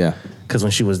us. Yeah. Because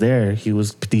when she was there, he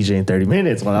was DJing 30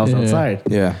 minutes while I was outside.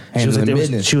 Yeah. She was like,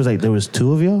 there was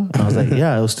 2 of y'all? And I was like,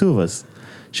 yeah, it was 2 of us.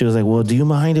 She was like, well, do you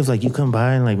mind if like you come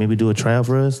by and like maybe do a tryout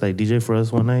for us, like DJ for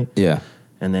us one night? Yeah.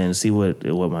 And then see what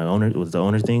the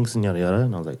owner thinks and yada yada.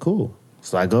 And I was like, cool.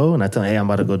 So I go and I tell him, hey, I'm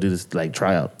about to go do this like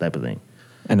tryout type of thing.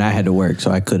 And I had to work, so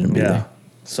I couldn't be there.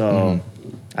 So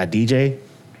I DJ,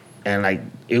 and like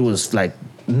it was like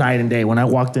night and day. When I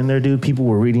walked in there, dude, people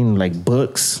were reading like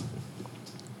books,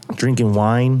 drinking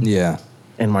wine. Yeah.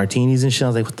 And martinis and shit. I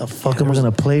was like, what the fuck am I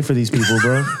gonna play for these people,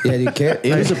 bro? Yeah, do you care?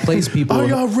 It was a place people... Are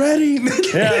y'all ready?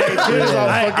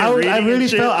 I really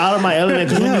felt out of my element.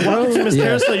 Because when you walk into Miss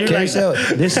Carousel, you're like,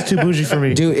 this is too bougie for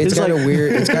me. Dude, it's got a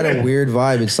weird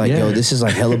vibe. It's like, yo, this is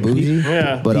like hella bougie.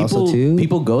 Yeah. But also too...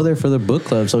 People go there for their book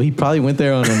club. So he probably went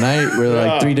there on a night where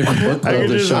like 3 different book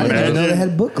clubs are showing. I didn't know they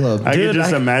had book club. I could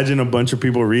just imagine a bunch of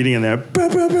people reading in there.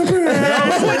 Listen,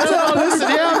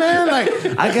 yeah, man. Like,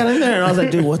 I got in there and I was like,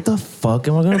 dude, what the fuck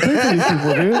am I gonna play for these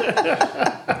people, dude?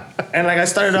 And like I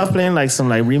started off playing like some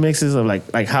like remixes of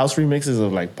like house remixes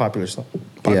of like popular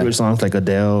songs like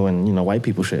Adele and white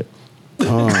people shit.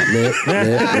 Lit.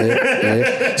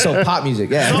 So pop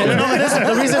music, yeah.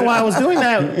 The reason why I was doing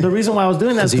that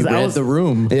is because I was the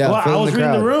room. Yeah, I was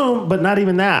reading the room, but not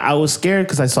even that. I was scared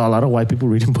because I saw a lot of white people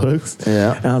reading books.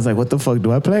 Yeah, and I was like, "What the fuck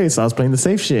do I play?" So I was playing the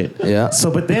safe shit. Yeah.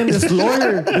 So, but then this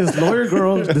lawyer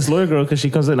girl, because she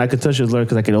comes in, I could tell she was a lawyer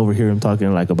because I could overhear him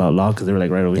talking like about law because they were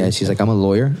like right over here. Yeah, she's like, "I'm a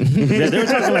lawyer." Yeah, they were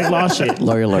talking like law shit.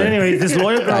 Lawyer. But anyway, this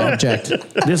lawyer girl. I object.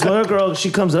 This lawyer girl,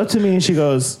 she comes up to me and she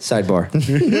goes, sidebar.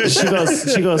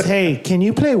 She goes, hey, can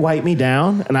you play Wipe Me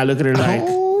Down? And I look at her like,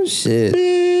 oh shit,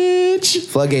 bitch.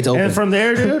 Floodgates open. And from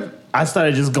there, dude, I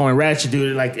started just going ratchet,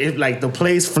 dude. Like the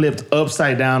place flipped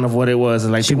upside down of what it was,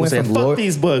 and like She people went said, from "Fuck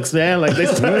these books, man!" Like they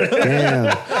started.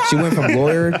 Damn. She went from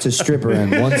lawyer to stripper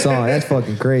in one song. That's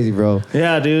fucking crazy, bro.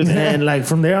 Yeah, dude. And like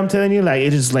from there, I'm telling you, like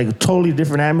it is like a totally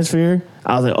different atmosphere.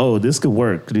 I was like, oh, this could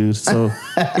work, dude. So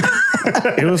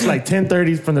it was like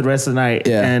 10:30 from the rest of the night.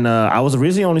 Yeah. And I was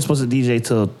originally only supposed to DJ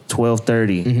till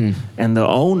 12:30. Mm-hmm. And the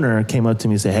owner came up to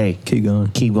me and said, hey, keep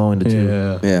going to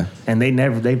 2. Yeah. And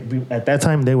at that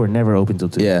time, they were never open till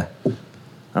 2. Yeah.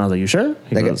 I was like, you sure?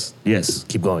 He That goes, yes,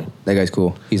 keep going. That guy's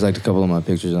cool. He's liked a couple of my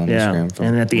pictures on Yeah. Instagram.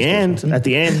 And at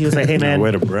the end, he was like, hey, man,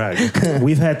 Way to brag.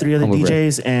 we've had 3 other Humble brag.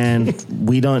 DJs and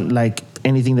we don't like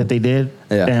anything that they did.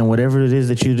 Yeah. And whatever it is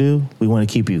that you do, we want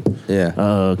to keep you.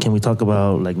 Yeah. Can we talk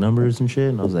about like numbers and shit?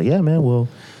 And I was like, yeah, man, well,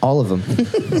 All of them.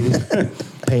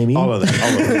 pay me. All of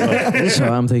them. So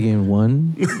I'm thinking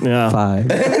 1, Yeah.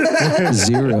 5,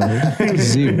 0,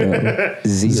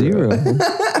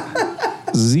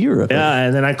 0. Yeah,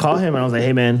 and then I called him and I was like,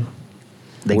 hey, man,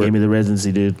 they gave me the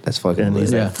residency, dude. That's fucking And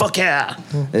he's lit. like, fuck yeah.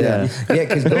 Yeah. Yeah,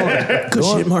 because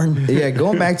going, shit, Martin. Yeah,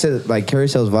 going back to like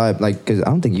Carousel's vibe, like, because I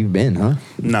don't think you've been, huh?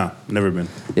 Nah, never been.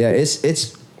 Yeah,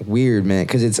 it's weird, man,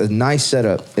 because it's a nice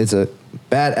setup. It's a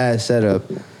badass setup,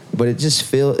 but it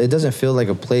doesn't feel like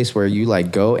a place where you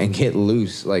like go and get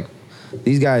loose. Like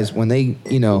these guys, when they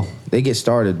they get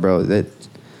started, bro,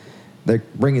 they're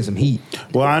bringing some heat.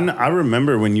 Well, I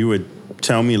remember when you would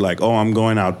tell me like, oh, I'm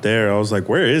going out there. I was like,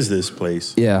 where is this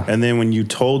place? Yeah. And then when you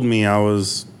told me, I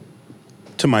was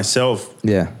to myself,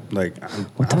 Yeah. like,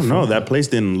 I don't know. That place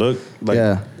didn't look like.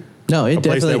 Yeah. No, it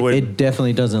place that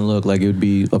definitely doesn't look like it would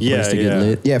be a place to get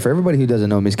lit. Yeah, for everybody who doesn't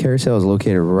know, Miss Carousel is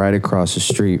located right across the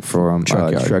street from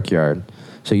Truck Yard.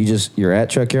 So you're at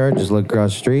Truck Yard, just look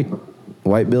across the street,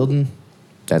 white building,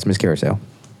 that's Miss Carousel.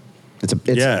 It's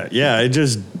It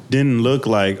just didn't look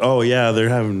like, oh yeah, they're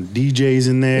having DJs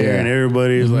in there and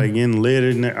everybody's like getting lit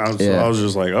in there. So I was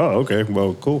just like, oh, okay,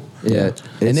 well, cool. Yeah.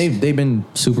 And they've been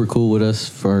super cool with us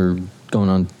for going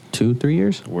on 2-3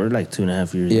 years. We're like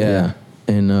 2.5 years. Yeah.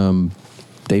 And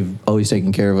they've always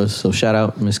taken care of us. So shout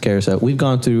out Miss Carousel. We've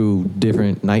gone through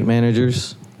different night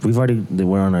managers. We're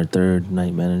on our 3rd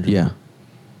night manager. Yeah.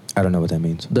 I don't know what that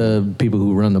means. The people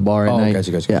who run the bar at night.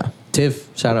 Gotcha. Yeah. Tiff.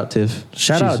 Shout out Tiff.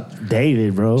 Shout out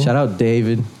David, bro. Shout out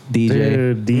David, DJ.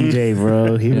 Dude, DJ,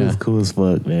 bro. He was cool as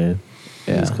fuck, man.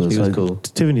 Yeah, he was cool.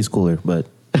 Tiffany's cooler, but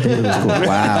David was cool.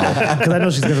 Wow. Because I know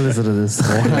she's going to listen to this.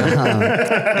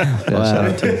 Yeah, shout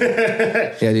out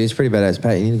Tiff. Yeah, dude, it's pretty badass.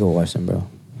 Pat, you need to go watch them, bro.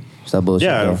 Stop bullshit.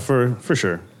 Yeah, bro. for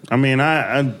sure. I mean,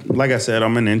 I like I said,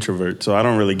 I'm an introvert, so I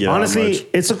don't really get Honestly, out much.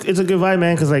 it's a good vibe,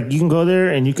 man, because like you can go there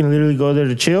and you can literally go there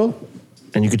to chill,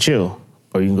 and you can chill.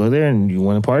 Or you can go there and you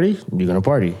want to party, you're going to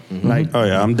party. Like, Oh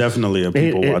yeah, I'm definitely a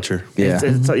people watcher. Yeah.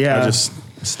 Yeah. I just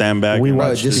stand back. We and Bro,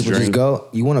 watch just drink. go.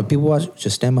 You want to people watch?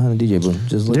 Just stand behind the DJ booth.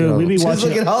 Just look Dude, at all we of be them. watching-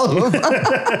 Just look at all of them.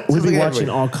 we be look at watching everybody.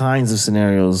 all kinds of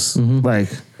scenarios. Like,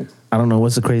 I don't know,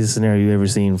 what's the craziest scenario you ever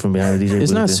seen from behind the DJ booth?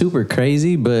 It's not super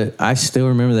crazy, but I still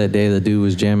remember that day the dude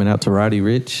was jamming out to Roddy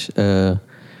Ricch. What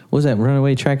was that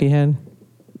runaway track he had?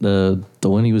 The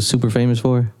one he was super famous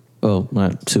for? Oh,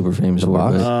 not super famous for,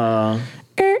 Box? but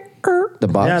The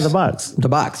box. Yeah, the box. The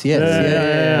Box. Yes.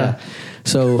 Yeah.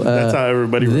 So That's how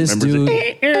everybody this remembers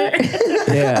dude,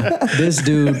 it. this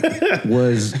dude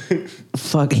was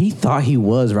he thought he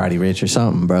was Roddy Ricch or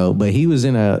something, bro. But he was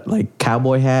in a like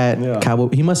cowboy hat. Yeah.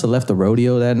 He must have left the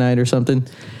rodeo that night or something.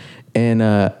 And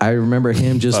I remember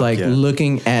him just Fuck like yeah.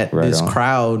 looking at Right this on.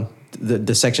 crowd,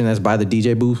 the section that's by the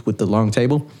DJ booth with the long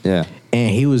table. Yeah. And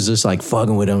he was just like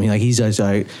fucking with him. He's just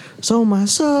like, so my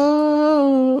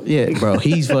soul. Yeah, bro.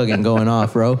 He's fucking going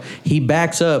off, bro. He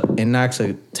backs up and knocks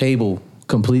a table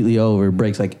completely over,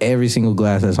 breaks like every single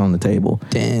glass that's on the table.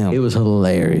 Damn. It was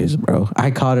hilarious, bro.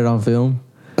 I caught it on film.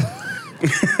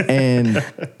 And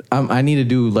I need to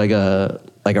do like a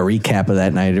recap of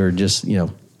that night, or just,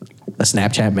 a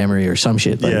Snapchat memory or some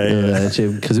shit like that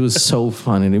shit, because it was so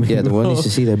funny to me. Yeah, the bro. world needs to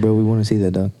see that, bro. We want to see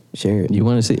that, dog. Share it. You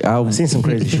want to see? I've seen some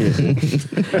crazy shit.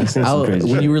 I've seen some crazy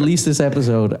When shit. you release this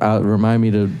episode, remind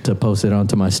me to post it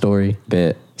onto my story,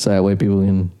 Bet. so that way people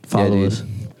can follow dude. us.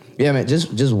 Yeah, man.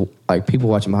 Just like people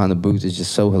watching behind the booth is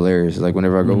just so hilarious. Like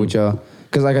whenever I go with y'all,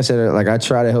 because like I said, like I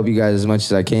try to help you guys as much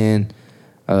as I can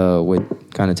with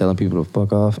kind of telling people to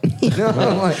fuck off. You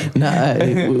know,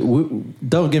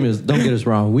 don't get us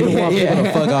wrong. We don't want people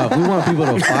to fuck off. We want people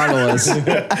to follow us.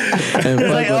 And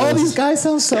like, oh, these guys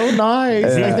sound so nice.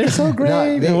 Like, they're so great. No,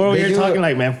 and we're here talking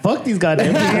like, man, fuck these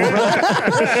goddamn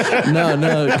people.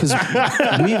 No, because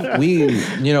we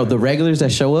the regulars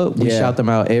that show up, we shout them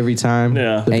out every time.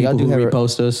 Yeah. The people who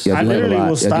repost us. I literally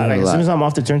will stop. Like, as soon as I'm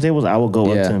off the turntables, I will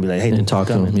go up to him and be like, hey, and talk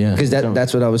to him. Yeah, because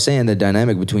that's what I was saying. The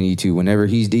dynamic between you two. Whenever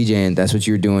he's DJing, that's what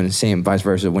you're doing. Same vice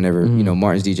versa. Whenever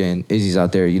Martin's DJing, Izzy's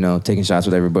out there, taking shots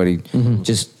with everybody,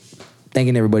 just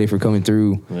thanking everybody for coming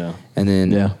through. Yeah, and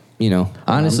then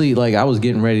honestly, like I was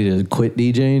getting ready to quit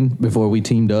DJing before we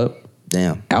teamed up.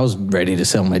 Damn, I was ready to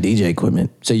sell my DJ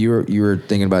equipment. So you were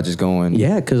thinking about just going?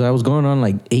 Yeah, because I was going on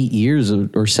like 8 years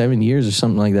or 7 years or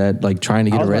something like that, like trying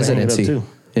to get a residency. Too.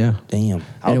 Yeah, damn.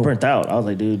 I was burnt out. I was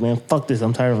like, dude, man, fuck this.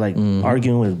 I'm tired of like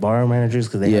arguing with bar managers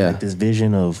because they have like this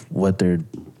vision of what their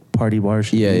party bar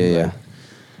should be. Yeah. Like,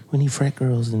 we need frat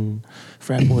girls and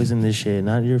frat boys in this shit,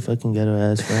 not your fucking ghetto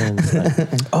ass friends.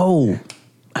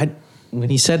 Like, when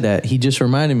he said that, he just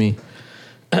reminded me.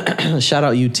 Shout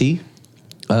out UT.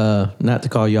 Not to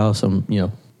call y'all some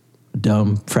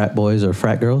dumb frat boys or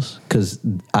frat girls, because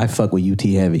I fuck with UT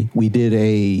heavy. We did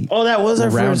that was our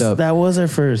roundup. That was our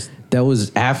first. That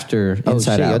was after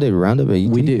Inside Out. Y'all did roundup at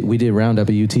UT? We did roundup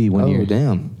at UT one year. Oh,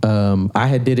 damn. I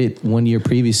had did it 1 year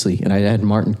previously, and I had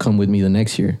Martin come with me the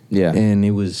next year. Yeah. And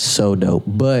it was so dope.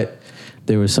 But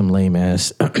there was some lame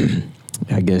ass,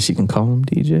 I guess you can call them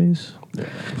DJs. Yeah.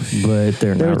 But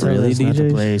they're not really DJs. Not to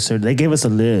play. So they gave us a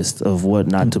list of what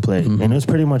not to play. And it was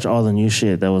pretty much all the new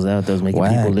shit that was out that was making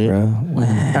people lit.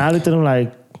 And I looked at them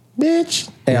like, bitch.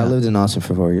 Hey, I lived in Austin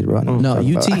for 4 years, bro. No,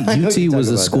 UT was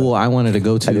a school I wanted to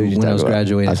go to when I was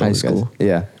graduating high school.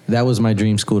 Yeah. That was my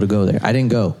dream school to go there. I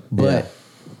didn't go, but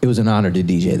it was an honor to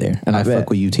DJ there. And I fuck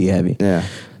with UT heavy. Yeah.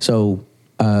 So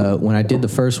when I did the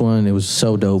first one, it was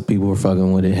so dope. People were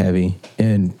fucking with it heavy.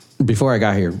 And before I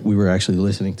got here, we were actually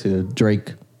listening to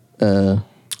Drake. In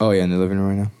the living room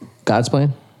right now. God's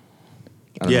Plan?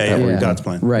 Yeah, God's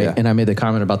Plan. Right. Yeah. And I made the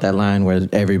comment about that line where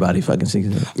everybody fucking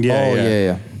sings it.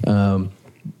 Yeah.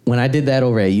 When I did that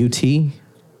over at UT,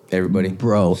 everybody.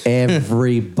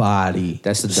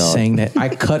 That's the dog. Saying that. I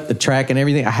cut the track and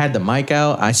everything. I had the mic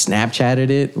out. I Snapchatted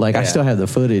it. Like, I still have the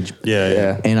footage.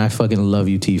 Yeah. And I fucking love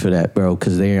UT for that, bro,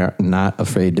 because they are not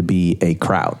afraid to be a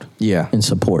crowd. Yeah. And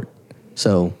support.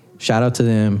 So, shout out to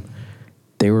them.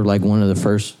 They were like one of the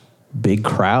first big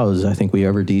crowds I think we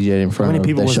ever DJ'd in front of. How many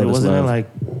people was it? Wasn't it like...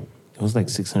 It was like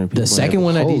 600 people. The second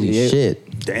one I did, holy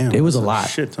shit. Damn. It was a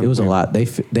lot. It was a lot.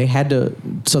 They had to.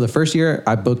 So the first year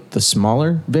I booked the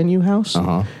smaller venue house,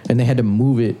 and they had to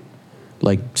move it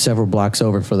like several blocks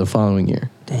over for the following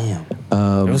year. Damn.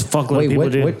 It was fucking people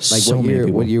did.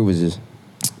 What year was this?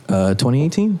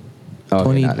 2018. Oh,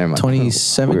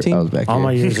 2017. I was back all here.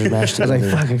 my years are mashed I was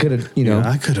together. like, fuck, I could have,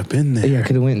 I could have been there. Yeah, I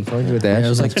could have went and fucked with that. It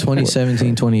was like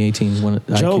 2017, 2018 when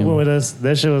Joe went with us.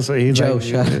 That shit was he's Joe.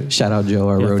 like, Shout out Joe,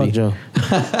 our roadie. Fuck Joe.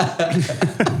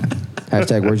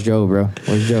 Hashtag, where's Joe, bro?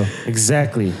 Where's Joe?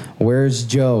 Exactly. Where's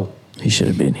Joe? He should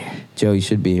have been here. Joe, you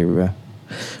should be here, bro.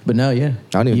 But no, yeah. I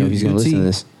don't even know if he's going to listen to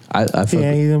this. I he's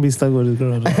going to be stuck with his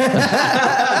girl.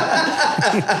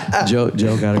 Joe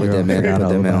got a girl. Put that man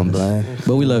on blast.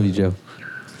 But we love you, Joe.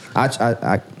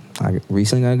 I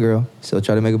recently got a girl. Still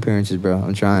try to make appearances, bro.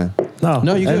 I'm trying.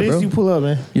 No, you at good, least bro. you pull up,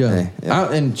 man. Yeah.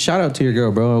 And shout out to your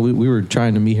girl, bro. We were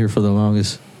trying to meet her for the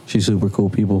longest. She's super cool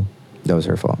people. That was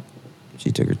her fault.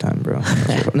 She took her time, bro.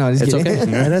 No, it's okay.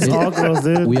 Man, that's all girls,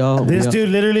 dude. This dude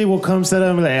literally will come set up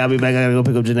and be like, hey, I'll be back. I gotta go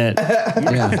pick up Jeanette.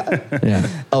 Yeah.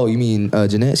 Oh, you mean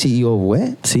Jeanette, CEO of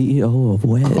Wet? CEO of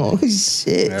Wet. Oh,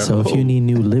 shit. So if you need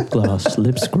new lip gloss,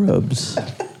 lip scrubs,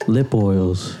 lip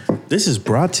oils. This is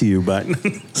brought to you by...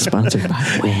 Sponsored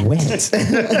by Wet.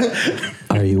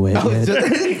 Are you wet yet?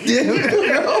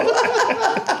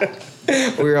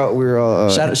 We're all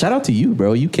shout out to you,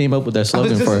 bro. You came up with that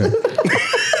slogan for her.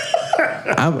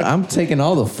 I'm taking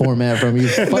all the format from you.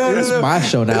 Fuck, this is my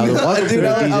show now. Welcome to the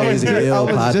DJs Ill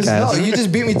podcast. You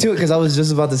just beat me to it because I was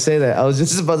just about to say that. I was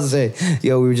just about to say,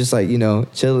 we were just like,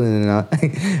 chilling,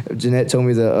 and Jeanette told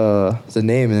me the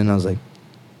name, and then I was like,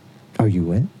 are you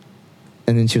wet?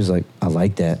 And then she was like, I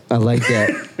like that. And I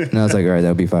was like, all right, that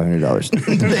would be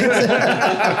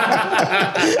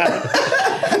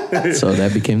 $500. So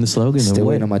that became the slogan. Still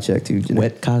waiting on my check too, Jeanette.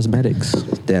 Wet Cosmetics.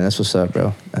 Damn, that's what's up,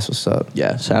 bro. That's what's up.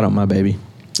 Yeah, shout out my baby.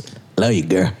 Love you,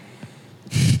 girl.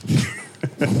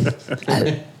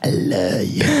 I love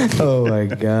you. Oh my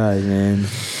god, man.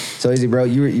 So Izzy, bro,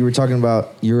 you were talking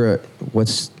about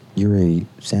You're a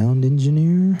sound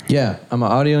engineer? Yeah, I'm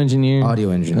an audio engineer. Audio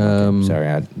engineer. Okay. Sorry.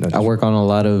 I work on a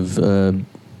lot of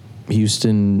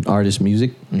Houston artist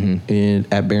music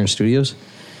at Barron Studios.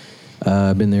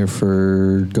 I've been there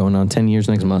for going on 10 years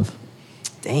next month.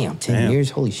 Damn, 10 years?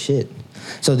 Holy shit.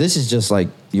 So this is just like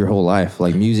your whole life.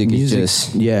 Like music is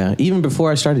just... Yeah. Even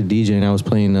before I started DJing, I was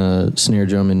playing snare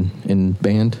drum in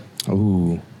band.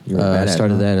 Ooh. I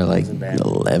started that at like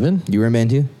 11. You were in band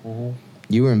too? Mm-hmm.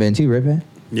 You were in band too, right, Pat?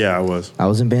 Yeah, I was. I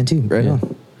was in band too, right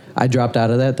on. I dropped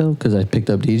out of that though because I picked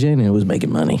up DJing and it was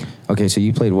making money. Okay, so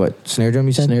you played what? Snare drum,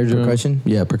 you said? Snare drum. Percussion?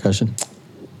 Yeah, percussion.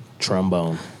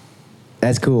 Trombone.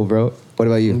 That's cool, bro. What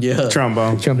about you? Yeah.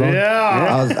 Trombone.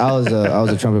 Yeah. I was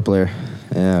a trumpet player.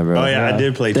 Yeah, bro. Oh yeah, I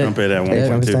did play trumpet at one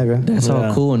point too. Bro. That's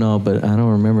all cool and all, but I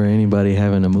don't remember anybody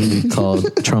having a movie called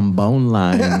Trombone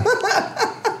Line.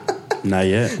 Not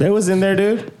yet. They was in there,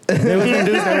 dude. They was in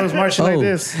dudes that was marching like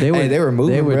this. They were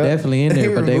moving. They were bro. definitely in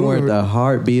there, but they weren't the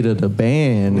heartbeat of the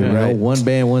band. You know, one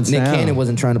band, one sound. Nick Cannon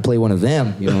wasn't trying to play one of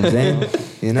them. You know what I'm saying?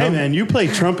 You know? Hey man, you play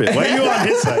trumpet. Why are you on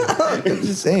his side? I'm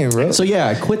just saying, bro. So yeah,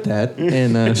 I quit that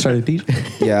and started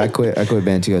DJing. Yeah, I quit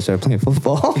band too. I started playing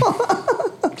football.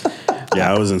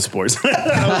 Yeah, I was in sports.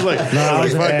 I was like,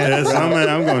 fuck this.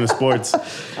 I'm going to sports.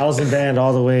 I was in band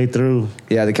all the way through.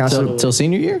 Yeah, the council Till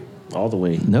senior year? All the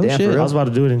way. No Damn, shit. for real? I was about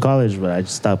to do it in college, but I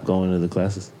just stopped going to the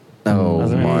classes. I Oh,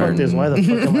 was like, fuck this. Why the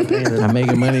fuck am I paying this? I'm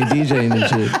making money DJing and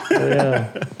shit.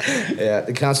 Yeah. Yeah,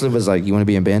 the counselor was like, "You want to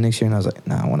be in band next year?" And I was like,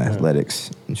 "Nah, I want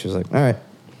athletics." And she was like, "All right."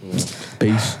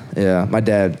 Peace. Yeah, my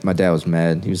dad was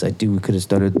mad. He was like, "Dude, we could have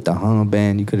started the Tejano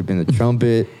band. You could have been the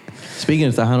trumpet." Speaking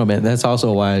of Tejano band, that's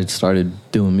also why I started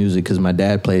doing music because my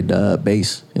dad played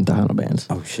bass in Tejano bands.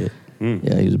 Oh shit!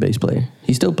 Yeah, he was a bass player.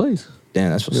 He still plays.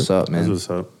 Damn, that's what's up, man. That's what's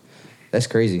up. That's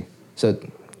crazy. So,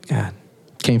 God,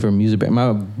 Came from a music band.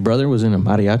 My brother was in a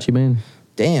mariachi band.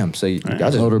 damn. So y'all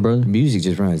just Older brother. music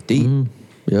just runs deep.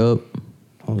 Yup,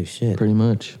 Holy shit! pretty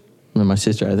much. And my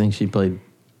sister, I think she played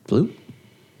flute.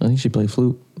 I think she played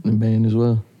flute in band as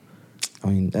well. I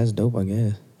mean, that's dope. I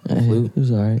guess. Flute. It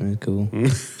was all right. That's cool.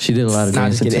 She did a lot of Nah,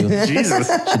 just dancing kidding. too. Jesus.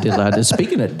 She did a lot of.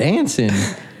 Speaking of dancing,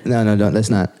 No, don't.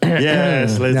 Let's not.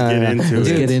 Yes, let's get into Let's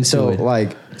it. get into so, it.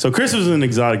 like, So Chris was an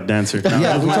exotic dancer.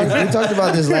 yeah, we talked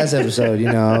about this last episode.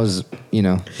 You know, I was, you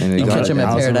know, and You catch him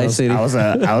at Paradise City. I was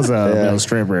a male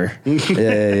stripper.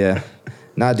 yeah.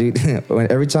 Nah, dude.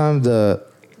 every time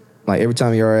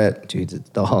you're at, dude, the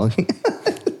dog.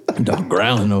 Dog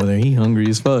growling over there. He hungry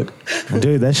as fuck.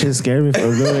 Dude, that shit scared me for a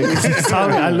little bit.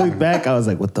 I looked back, I was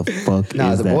like, what the fuck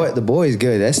Nah, is that? the boy's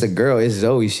good. That's the girl. It's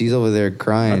Zoe. She's over there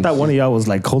crying. I thought one of y'all was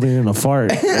like holding in a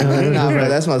fart. Nah, bro,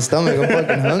 that's my stomach. I'm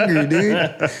fucking hungry,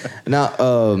 dude.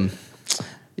 Now,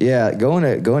 yeah, going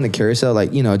to Carousel,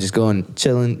 like, you know, just going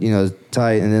chilling, you know,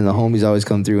 tight, and then the homies always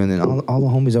come through, and then all the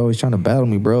homies are always trying to battle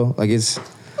me, bro. Like, it's.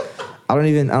 I don't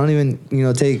even, you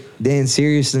know, take dance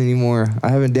seriously anymore. I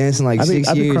haven't danced in like 6 years.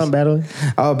 I've been crumb battling.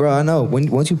 Oh, bro, I know.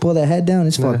 Once you pull that hat down,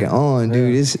 it's fucking on,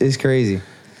 dude. It's crazy.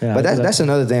 Yeah, but that's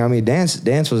another thing. I mean,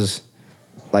 dance was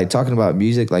like talking about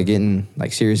music, like getting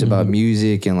like serious about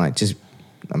music and like just,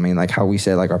 I mean, like how we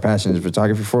said like our passion is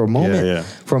photography. For a moment,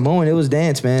 for a moment, it was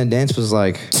dance, man. Dance was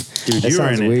like, dude, you were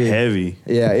in it heavy.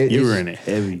 Yeah, you were in it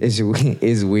heavy.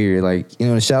 It's weird. Like, you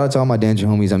know, shout out to all my dancer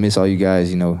homies. I miss all you guys.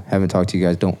 You know, haven't talked to you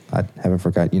guys. I haven't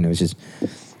forgot. You know, it's just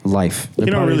life. You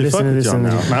don't really fuck with y'all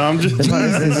now. No, I'm just fuck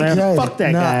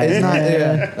that guy. It's not.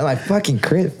 Yeah. I'm like fucking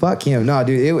Chris. Fuck him. No,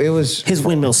 dude. It was. His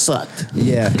windmill sucked.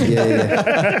 Yeah.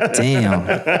 Damn.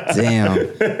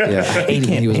 Yeah. I hated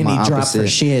when he was my opposite. For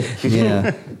shit.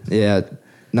 Yeah.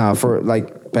 Nah, for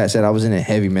like Pat said, I was in it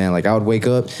heavy, man. Like I would wake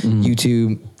up,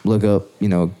 YouTube, look up, you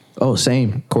know. Oh,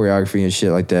 same. Choreography and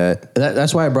shit like that.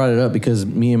 That's why I brought it up because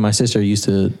me and my sister used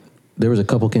to. There was a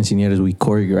couple quinceañeras we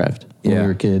choreographed when we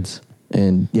were kids,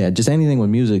 and yeah, just anything with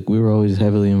music, we were always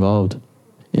heavily involved.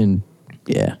 And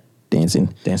yeah,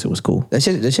 dancing was cool. That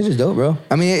shit is dope, bro.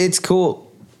 I mean, it's cool.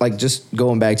 Like just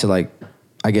going back to like,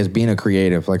 I guess being a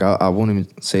creative. Like I won't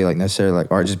even say like necessarily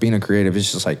like art. Just being a creative.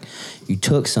 It's just like you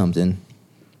took something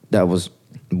that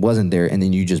wasn't there, and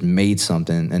then you just made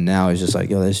something, and now it's just like,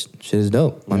 yo, this shit is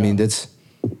dope. Yeah. I mean,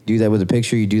 do that with a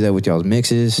picture, you do that with y'all's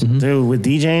mixes. Dude, with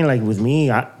DJing, like with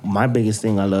me, my biggest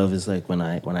thing I love is like when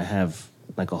I have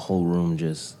like a whole room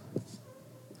just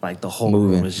like the whole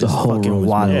room is just fucking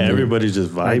wild. Yeah, everybody's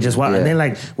just vibing. Like just wild. And then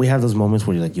like we have those moments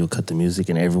where you'll cut the music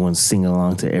and everyone's singing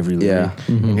along to every lyric.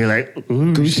 And you're like,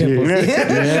 ooh, shit.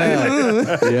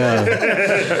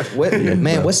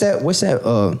 Man, what's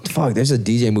that? Fuck, there's a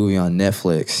DJ movie on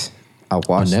Netflix. I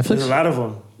watched Netflix? There's a lot of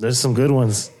them. There's some good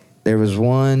ones. There was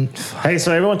one. Hey,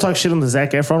 so everyone talks shit on the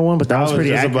Zac Efron one, but that was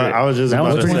pretty accurate. I was just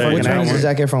about to say. Which one is the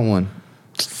Zac Efron one?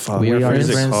 We Are Your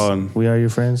Friends. Friends. We Are Your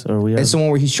Friends, or We Are. It's the one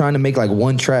where he's trying to make like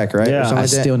one track, right? Yeah. Or something I like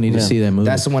that. still need to see that movie.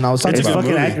 That's the one I was talking It's about.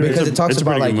 fucking accurate. Because it talks It's a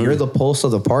about pretty like good you're movie. the pulse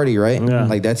of the party, right? Yeah.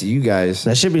 Like that's you guys.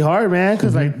 That should be hard, man.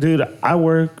 Because like, dude, I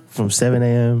work from 7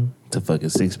 a.m. to fucking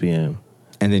 6 p.m.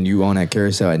 And then you on that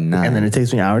carousel at 9. And then it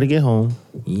takes me an hour to get home.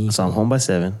 Yeah. So I'm home by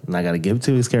 7. And I got to give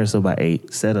to his carousel by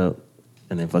 8, set up,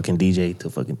 and then fucking DJ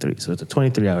till fucking 3. So it's a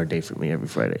 23-hour day for me every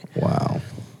Friday. Wow.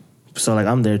 So like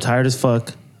I'm there tired as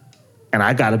fuck. And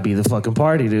I gotta be the fucking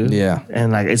party, dude. Yeah.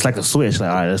 And like it's like a switch. Like,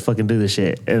 all right, let's fucking do this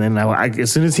shit. And then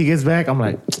as soon as he gets back, I'm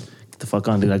like, get the fuck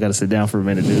on, dude. I gotta sit down for a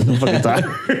minute, dude. I'm fucking tired.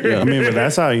 I mean, but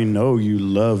that's how you know you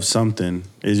love something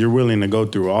is you're willing to go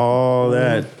through all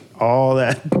that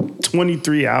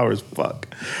 23 hours,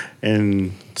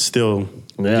 and still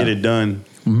get it done.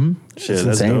 Mm-hmm. Shit, It's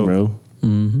that's insane, dope. bro.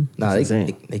 Nah,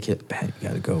 insane. they get Pat. You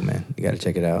gotta go, man. You gotta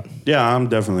check it out. Yeah, I'm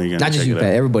definitely gonna. Not check just you, it Pat.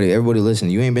 out. Everybody listen.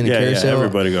 You ain't been to Yeah, carousel.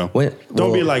 everybody go.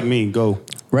 Don't be like me. Go.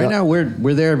 Right now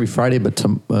we're there every Friday, but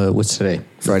what's today?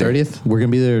 Friday. 30th. We're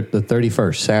gonna be there the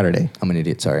 31st, Saturday. I'm an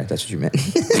idiot. Sorry, that's what you meant.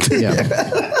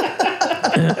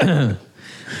 Yeah.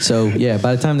 So yeah,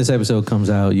 by the time this episode comes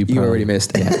out, you already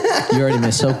missed. Yeah, you already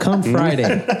missed. So come Friday.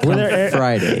 We're there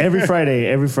Friday. Every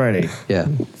Friday. Yeah.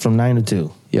 From 9 to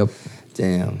 2. Yep.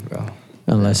 Damn, bro.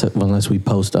 Unless we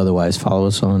post otherwise, follow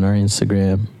us on our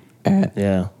Instagram at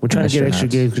Yeah. We're trying to get extra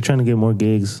Astronauts. gigs. We're trying to get more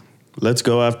gigs. Let's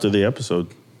go after the episode.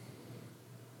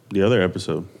 The other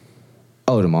episode.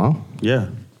 Oh, tomorrow. Yeah.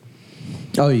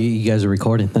 Oh, you guys are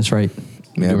recording. That's right.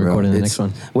 Yeah, You're bro. recording the It's- next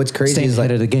one. What's crazy Staying is like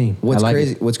ahead of the game. What's I like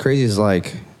crazy? it. What's crazy is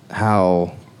like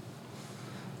how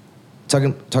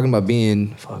talking about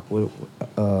being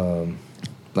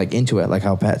like into it. Like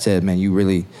how Pat said, man, you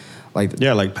really like.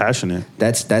 Yeah, like passionate.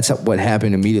 That's what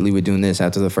happened immediately with doing this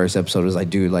after the first episode. It was like,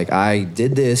 dude, like I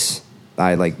did this.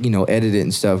 I edited it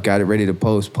and stuff, got it ready to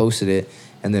posted it.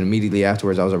 And then immediately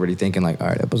afterwards, I was already thinking like, all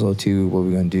right, episode 2, what are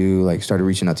we going to do? Like started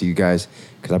reaching out to you guys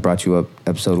because I brought you up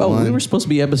episode 1. Oh, we were supposed to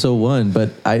be episode 1,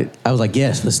 but I was like,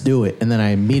 yes, let's do it. And then I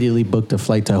immediately booked a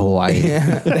flight to Hawaii.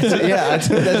 Yeah, I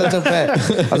told Pat.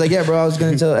 I was like, yeah, bro, I was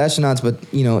going to tell astronauts, but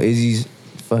Izzy's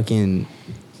fucking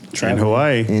In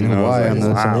Hawaii. In Hawaii, I was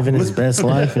like, wow. Living his best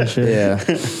life and shit.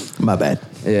 Yeah. My bad.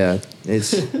 Yeah,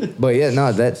 but yeah,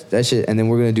 no, that shit. And then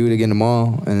we're gonna do it again tomorrow,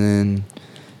 and then,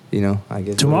 I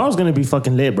guess Tomorrow's gonna be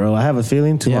fucking lit, bro. I have a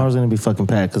feeling tomorrow's gonna be fucking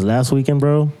packed. Cause last weekend,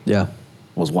 bro, Yeah.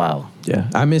 was wild. Yeah.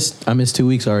 I missed 2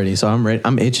 weeks already, so I'm ready.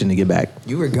 I'm itching to get back.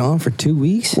 You were gone for 2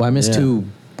 weeks. Well, I missed Yeah. 2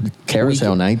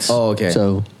 carousel nights. Oh, okay.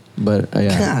 So, but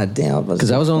yeah. God damn,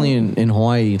 Because I was only in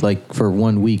Hawaii like for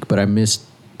 1 week, but I missed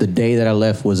the day that I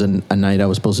left was a night I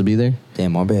was supposed to be there.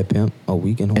 Damn, my bad, pimp. A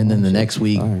week in Hawaii. And then the Shit. next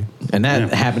week, All right. and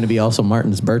that happened to be also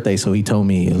Martin's birthday. So he told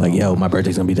me like, yo, my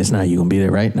birthday's going to be this night. You going to be there,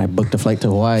 right? And I booked a flight to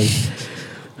Hawaii.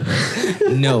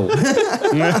 No,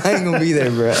 I ain't gonna be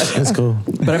there, bro. That's cool.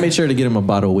 But I made sure to get him a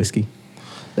bottle of whiskey.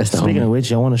 That's the Speaking homie. of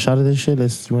which, y'all want a shot of this shit?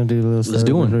 You want to do a little Let's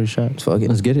do one. celebratory shot? Fuck it.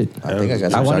 Let's get it. I think I got. I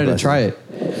some wanted shot to try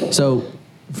glasses. it. So,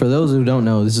 for those who don't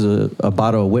know, this is a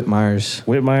bottle of Whitmire's.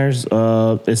 Whitmire's,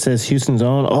 it says Houston's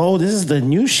own. Oh, this is the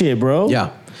new shit, bro.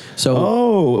 Yeah. So,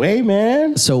 Oh, hey,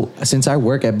 man. so since I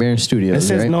work at Barron It Studios,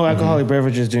 says right? no alcoholic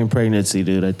beverages during pregnancy,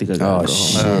 dude. I think I got Oh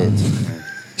alcohol. shit.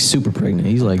 He's super pregnant.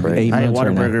 He's like 8 I ate months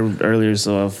right now. Whataburger earlier,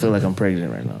 so I feel like I'm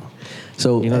pregnant right now.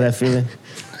 So You know that feeling?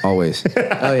 Always.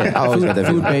 Oh yeah, I always got that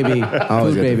food baby,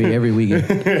 always food got that baby every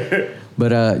weekend.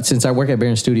 But since I work at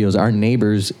Barron Studios, our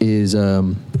neighbors is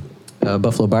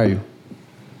Buffalo Bayou.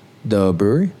 The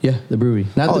brewery. Yeah, the brewery,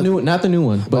 not the new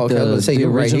one, but okay, I was gonna say, the you're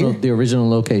right original, here? the original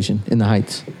location in the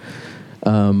Heights.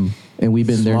 And we've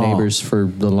been their Small. neighbors for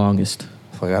the longest.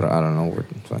 Fuck, I don't know.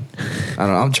 Fuck. I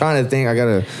don't know. I'm trying to think. I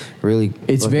gotta really.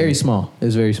 It's fucking- very small.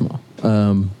 It's very small.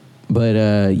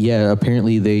 But yeah,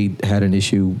 apparently they had an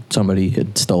issue. Somebody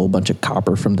had stole a bunch of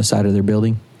copper from the side of their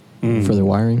building for their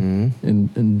wiring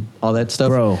and all that stuff.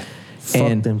 Bro, fuck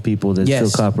And- them people that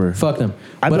Yes, steal copper. fuck them.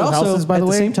 I But built also, houses, by at the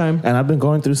way, same time, and I've been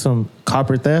going through some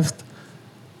copper theft,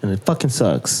 and it fucking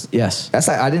sucks. yes. That's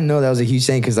like I didn't know that was a huge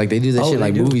thing because like they do that Oh, shit they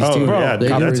like do. movies Oh, too. yeah, Bro, dude,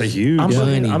 that's a coppers- huge.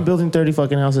 I'm building 30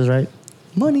 fucking houses, right?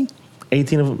 Money.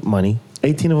 18 of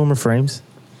them are frames.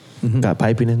 Got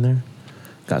piping in there.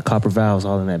 Got copper valves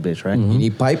all in that bitch, right? You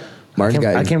need pipe. Martin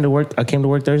got. I came to work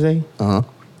Thursday. Uh huh.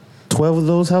 12 of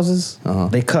those houses, Uh-huh.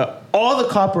 they cut all the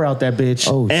copper out that bitch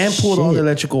Oh, and pulled all shit. the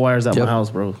electrical wires out Yep. my house,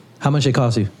 bro. How much it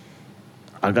cost you?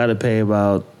 I got to pay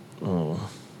about,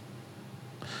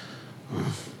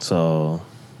 so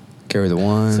Carry the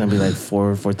one. it's going to be like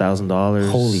 $4,000.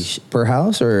 Holy shit. Per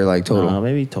house or like total?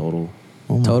 Maybe total.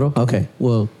 Total? Okay.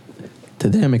 Well, to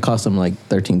them it cost them like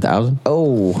 $13,000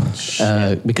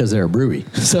 Oh. because they're a brewery.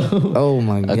 So Oh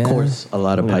my god. of course, a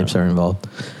lot of pipes are involved.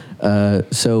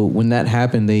 So when that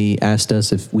happened, they asked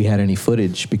us if we had any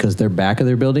footage because their back of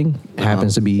their building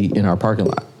happens to be in our parking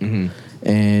lot. Mm-hmm.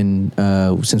 And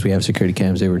since we have security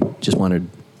cams, they were just wanted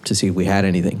to see if we had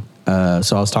anything.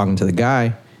 So I was talking to the guy,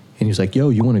 and he was like, "Yo,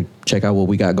 you want to check out what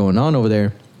we got going on over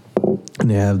there?" And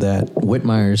they have that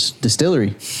Whitmeyer's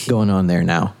distillery going on there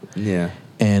now. Yeah.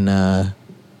 And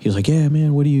he was like, "Yeah,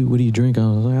 man, what do you drink?" I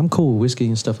was like, "I'm cool with whiskey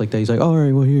and stuff like that." He's like, "All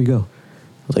right, well, here you go."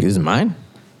 I was like, "This is mine?"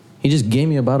 He just gave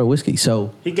me a bottle of whiskey.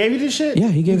 So he gave you this shit? Yeah,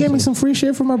 he gave me some free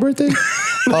shit for my birthday.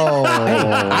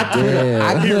 I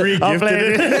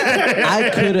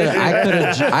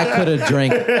could have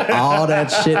drank all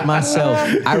that shit myself.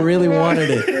 I really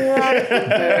wanted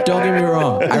it. Don't get me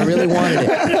wrong. I really wanted it.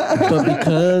 But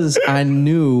because I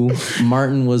knew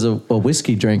Martin was a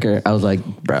whiskey drinker, I was like,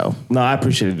 bro. No, I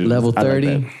appreciate it. Level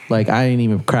 30, like I didn't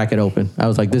even crack it open. I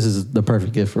was like, this is the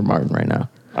perfect gift for Martin right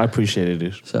now. I appreciated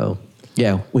it. So,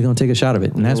 yeah, we're going to take a shot of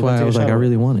it. And that's why I was like, I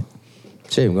really want it.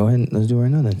 Shit, go ahead and let's do it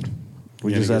right now then.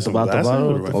 We just have to about the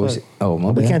bottle.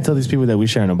 My bad. We can't tell these people that we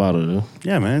sharing a bottle, though.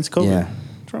 Yeah, man, it's COVID. Yeah.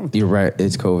 What's wrong with You're right.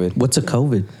 It's COVID. What's a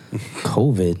COVID?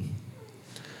 COVID.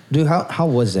 Dude, how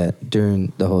was that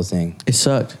during the whole thing? It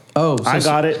sucked. Oh, I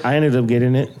got it. I ended up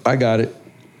getting it. I got it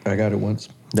once.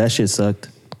 That shit sucked.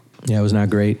 Yeah, it was not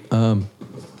great.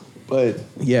 But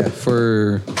yeah,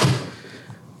 for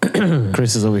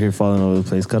Chris is over here falling over the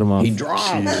place. Cut him off. He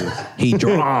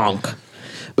drunk.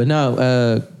 But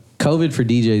no, COVID for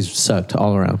DJs sucked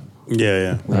all around.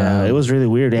 Yeah. It was really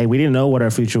weird. Hey, we didn't know what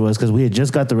our future was because we had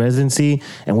just got the residency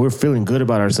and we were feeling good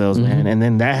about ourselves, man. And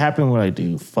then that happened. We're like,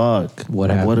 dude, fuck.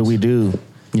 What do we do?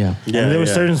 Yeah. And there were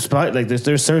certain spots, like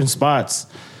there's certain spots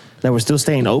that were still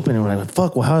staying open, and we're like,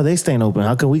 fuck. Well, how are they staying open?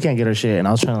 How come we can't get our shit? And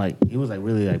I was trying to he was like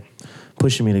really like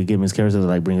pushing me to get Miss Carousel to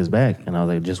like bring us back, and I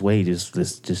was like, just wait,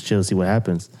 just chill, see what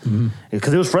happens.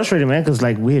 Because it was frustrating, man. Because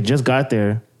like we had just got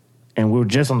there, and we were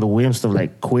just on the whims of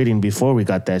like quitting before we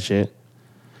got that shit.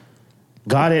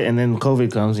 Got it, and then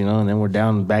COVID comes, and then we're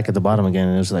down back at the bottom again,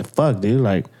 and it was like, fuck, dude,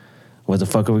 like, what the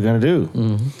fuck are we gonna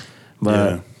do?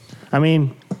 But I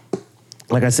mean,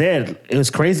 like I said, it was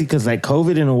crazy because like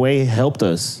COVID in a way helped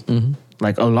us,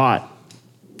 like a lot.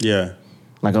 Yeah,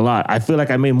 like a lot. I feel like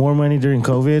I made more money during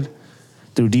COVID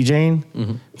through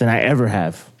DJing than I ever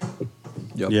have.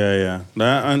 Yep. Yeah.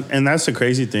 And that's the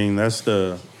crazy thing. That's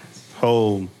the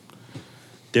whole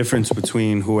difference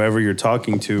between whoever you're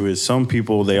talking to is some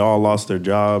people, they all lost their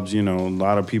jobs. A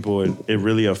lot of people, it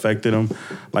really affected them.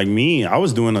 Like me, I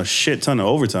was doing a shit ton of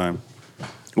overtime.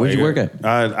 Where'd you work at?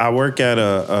 I work at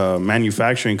a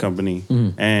manufacturing company.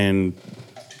 And,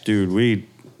 dude, we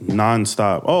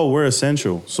nonstop. Oh, we're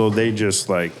essential. So they just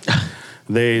like,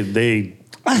 they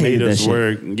made us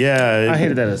work. Yeah. I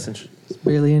hated that essential. It's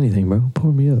barely anything, bro.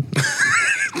 Pour me up.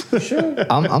 Sure.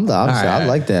 I'm the opposite. Right. I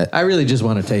like that. I really just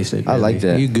want to taste it. I like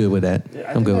that. You good with that?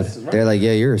 Yeah, I'm good with it. Right. They're like,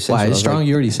 yeah, you're essential. Why, it's strong? Like,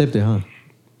 you already sipped it, huh?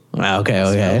 Okay.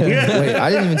 Wait, I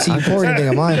didn't even see you pour anything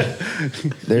on mine.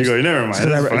 You go, never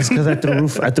mind. It's because I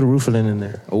threw Roofalin in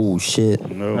there. Oh, shit.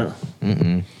 No.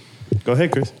 Go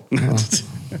ahead, Chris.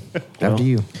 After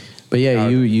you. But yeah,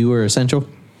 you were essential?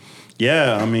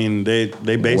 Yeah, I mean, they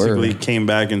basically came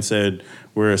back and said,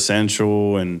 we're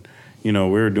essential, and, we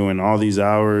were doing all these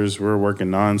hours. We were working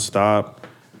nonstop.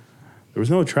 There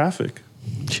was no traffic.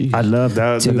 Jeez. I love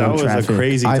that. Dude, that was a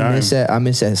crazy time. I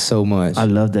miss that so much. I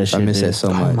love that shit. I miss that so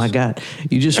much. Oh my God.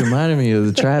 You just reminded me of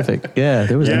the traffic. Yeah,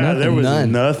 there was nothing. There was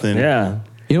nothing. Yeah.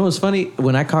 You know what's funny?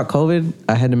 When I caught COVID,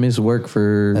 I had to miss work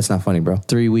for... That's not funny, bro.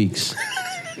 3 weeks.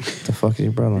 What the fuck is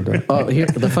your problem, bro? Oh, here,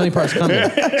 the funny part's coming.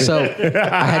 So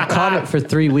I had caught it for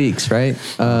 3 weeks, right?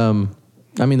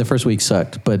 The first week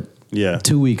sucked, but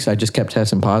 2 weeks I just kept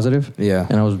testing positive. Yeah.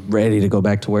 And I was ready to go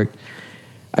back to work.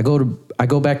 I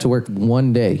go back to work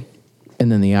one day,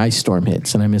 and then the ice storm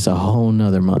hits, and I miss a whole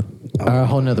nother month. A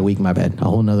whole nother week, my bad. A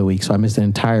whole nother week. So I missed an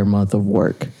entire month of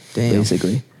work,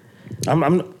 basically. I'm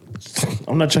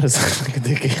not trying to sound like a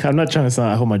dick. I'm not trying to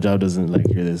sound. I hope my job doesn't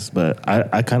hear this, but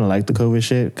I kind of like the COVID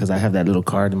shit because I have that little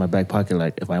card in my back pocket.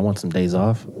 Like if I want some days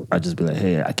off, I just be like,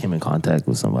 hey, I came in contact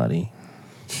with somebody.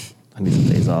 I need some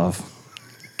days off.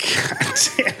 God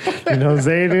damn. You know what I'm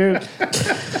saying, dude?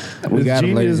 We got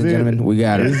him, ladies and gentlemen. We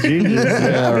got it. It's genius.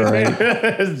 Yeah, all right.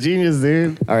 It's genius,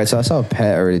 dude. All right, so I saw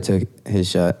Pat already took his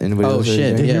shot. Oh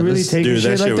shit! Did you really take your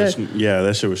shit like that?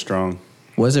 That shit was strong.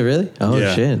 Was it really? Oh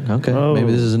shit! Okay,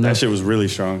 maybe this is enough. That shit was really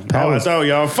strong. I thought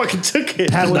y'all fucking took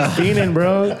it. Pat was fiending,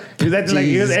 bro. He was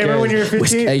remember when you were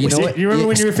 15? Hey, you know what? You remember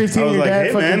when you were 15? Your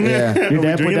dad your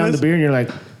dad put down the beer, and you're like,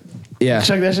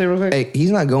 check that shit real quick. Hey, he's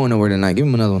not going nowhere tonight. Give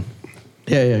him another one.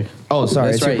 Yeah. Oh,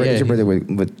 sorry. That's it's your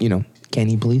birthday. But can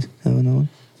he please have another one?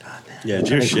 Yeah, it's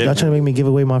your shit. Y'all trying to make me give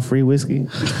away my free whiskey?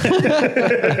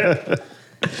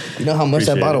 You know how much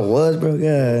that bottle was, bro?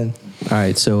 God. All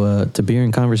right, so to beer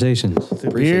and conversations.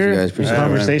 Appreciate you guys. Appreciate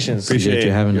conversations. Appreciate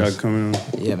you having us. Coming.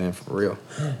 Yeah, man, for real.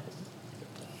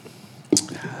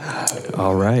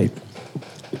 All right.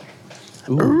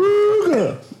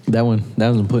 That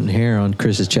one's putting hair on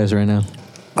Chris's chest right now.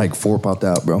 Like 4 popped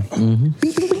out, bro.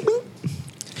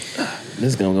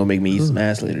 This is gonna make me eat some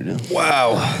ass later, dude.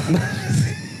 Wow.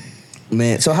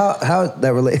 Man, so how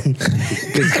that relate?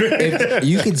 Because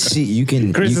you can see, you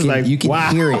can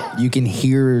wow. hear it. You can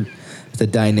hear the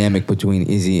dynamic between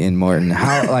Izzy and Martin.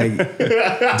 How, like,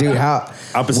 dude, how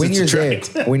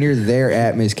when you're there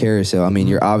at Miss Carousel? I mean,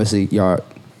 you're obviously your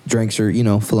drinks are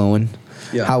flowing.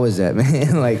 Yeah. How is that,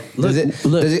 man? Like,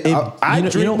 I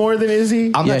drink more than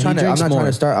Izzy. I'm not trying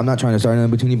to start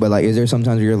nothing between you, but like, is there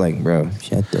sometimes where you're like, bro,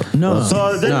 shut the no?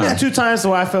 So there's been 2 times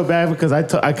where I felt bad because I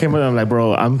came up and I'm like,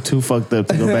 bro, I'm too fucked up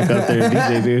to go back up there and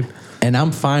DJ, dude. And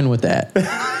I'm fine with that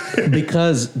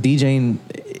because DJing,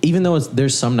 even though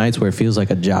there's some nights where it feels like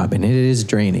a job and it is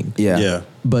draining. Yeah.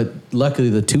 But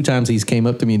luckily, the 2 times he's came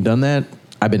up to me and done that,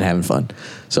 I've been having fun.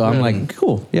 So I'm like,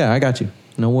 cool, yeah, I got you.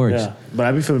 No worries. Yeah, but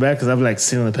I be feeling bad because I'm like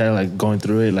sitting on the pad, like going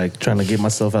through it, like trying to get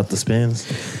myself out the spins.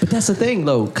 But that's the thing,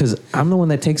 though, because I'm the one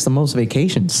that takes the most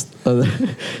vacations. So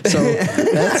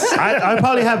that's I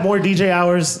probably have more DJ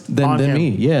hours than me.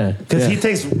 Yeah, because he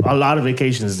takes a lot of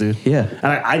vacations, dude. Yeah, and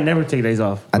I never take days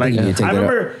off. I think you need to take I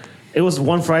remember. It was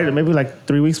one Friday, maybe like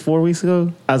 4 weeks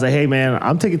ago. I was like, hey, man,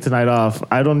 I'm taking tonight off.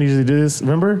 I don't usually do this.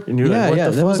 Remember? And you're like, what the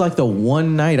fuck? That was like the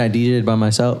one night I DJ'd by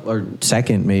myself, or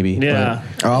second maybe. Yeah.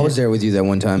 I was there with you that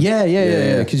one time. Yeah.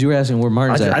 Because you were asking where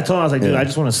Martin's at. I told him, I was like, dude, I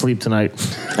just want to sleep tonight.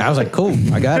 I was like, cool,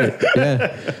 I got it.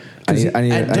 Yeah. I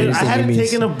hadn't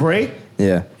taken a break.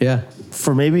 Yeah.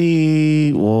 For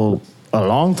maybe, a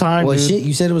long time. Well, shit,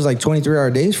 you said it was like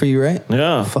 23-hour days for you, right?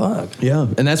 Yeah. Fuck. Yeah.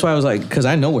 And that's why I was like, because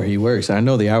I know where he works. I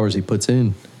know the hours he puts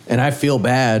in. And I feel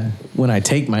bad when I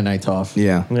take my nights off.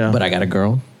 Yeah. But I got a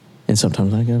girl. And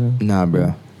sometimes I got to Nah,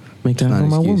 bro. make time for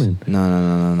my woman.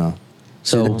 No.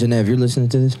 So, Janae, if you're listening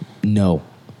to this, no.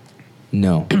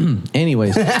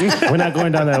 Anyways. We're not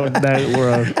going down that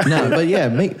world. No, but yeah,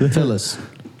 fellas,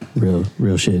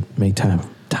 real shit. Make time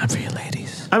for your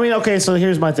ladies. I mean, okay, so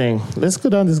here's my thing. Let's go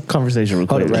down this conversation real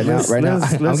quick. Right now,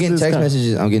 I'm getting text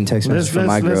messages. I'm getting text messages from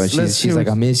my girl. And she's like,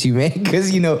 I miss you, man,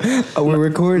 because we're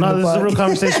recording. No, this is a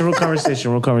real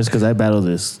conversation, because I battle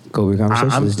this. Go real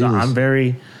conversation. Let's do this. I'm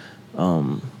very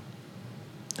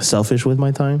selfish with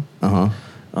my time.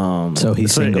 So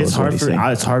he's single.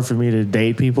 It's hard for me to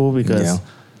date people because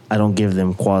I don't give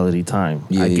them quality time.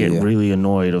 I get really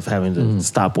annoyed of having to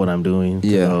stop what I'm doing.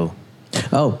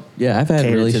 Oh, yeah, I've had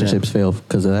relationships fail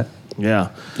because of that.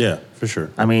 Yeah, for sure.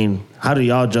 I mean, how do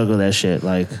y'all juggle that shit?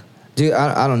 Like, dude,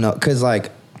 I don't know, because like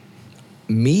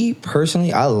me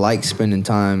personally, I like spending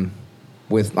time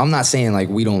with. I'm not saying like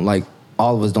we don't like.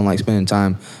 All of us don't like spending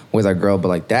time with our girl, but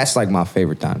like that's like my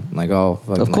favorite time. Like,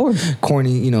 fucking, of course, like,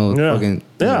 corny, fucking.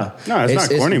 Yeah, no, it's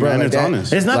not corny, bro, man. Like it's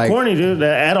honest. It's not like, corny, dude,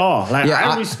 at all. Like,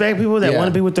 I respect people that want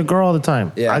to be with their girl all the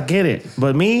time. Yeah, I get it,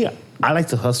 but me, I like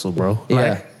to hustle, bro.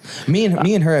 Like, me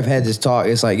and her have had this talk.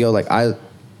 It's like, yo, like I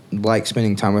like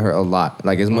spending time with her a lot,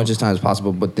 like as much as time as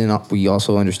possible. But then we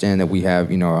also understand that we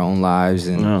have, our own lives,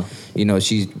 and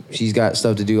she's got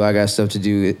stuff to do. I got stuff to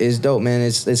do. It's dope, man.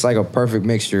 It's like a perfect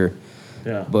mixture.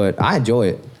 Yeah. But I enjoy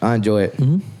it.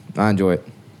 Mm-hmm. I enjoy it.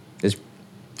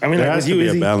 I mean, there has to be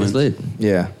a balance. It's lit.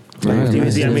 Yeah.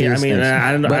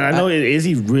 I know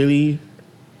Izzy really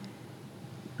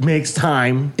makes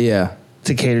time. Yeah.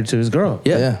 To cater to his girl.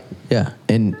 Yeah.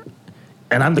 And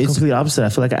I'm the complete opposite. I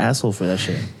feel like an asshole for that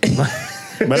shit.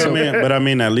 But I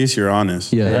mean, at least you're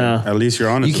honest. Yeah. At least you're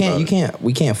honest.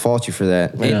 We can't fault you for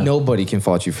that. Yeah. Nobody can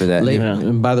fault you for that.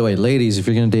 And by the way, ladies, if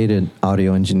you're gonna date an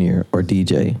audio engineer or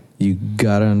DJ, you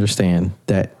gotta understand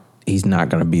that he's not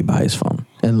gonna be by his phone.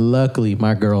 And luckily,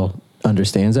 my girl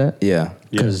understands that. Yeah.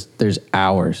 Because there's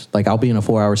hours. Like, I'll be in a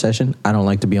 4-hour session. I don't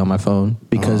like to be on my phone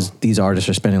because these artists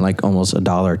are spending like almost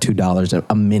 $1 or $2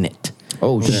 a minute.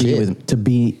 Oh, shit. To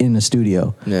be in the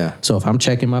studio. Yeah. So if I'm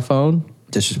checking my phone.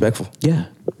 Disrespectful. Yeah,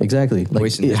 exactly.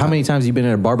 Like, how many times have you been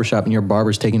at a barbershop and your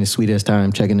barber's taking his sweet-ass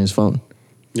time checking his phone?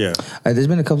 Yeah. There's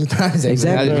been a couple of times.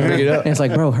 Exactly. I pick it up. And it's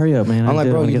like, bro, hurry up, man. I'm like,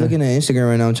 bro, you're looking at Instagram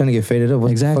right now. I'm trying to get faded up.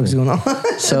 What the fuck is going on?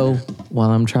 So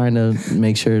while I'm trying to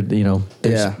make sure, they're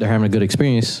having a good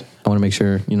experience, I want to make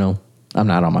sure, I'm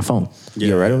not on my phone.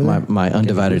 Yeah, right over there? My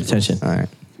undivided attention. All right.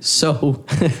 So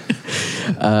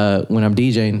when I'm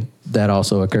DJing, that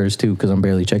also occurs too because I'm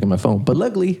barely checking my phone. But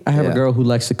luckily, I have a girl who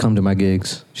likes to come to my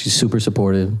gigs. She's super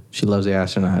supportive. She loves the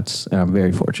astronauts, and I'm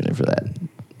very fortunate for that.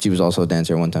 she was also a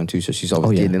dancer at one time too, so she's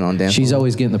always getting in on dance. She's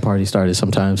always getting the party started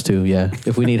sometimes too. Yeah,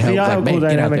 if we need help, y'all like, have a cool get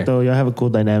out dynamic there. though. Y'all have a cool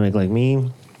dynamic. Like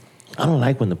me, I don't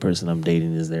like when the person I'm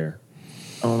dating is there.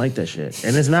 I don't like that shit.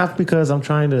 And it's not because I'm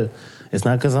trying to. It's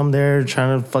not because I'm there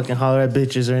trying to fucking holler at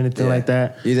bitches or anything like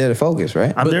that. You're there to focus,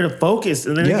 right? I'm there to focus,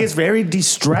 and then it gets very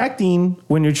distracting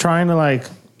when you're trying to like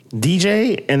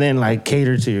DJ and then like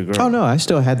cater to your girl. Oh no, I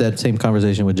still had that same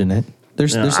conversation with Jeanette.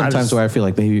 There's some times where I feel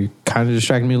like maybe you're kind of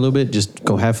distracting me a little bit. Just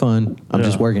go have fun. I'm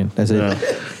just working. That's it.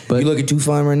 But you looking too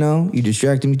fine right now. You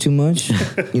distracting me too much. You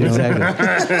know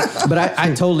exactly. But I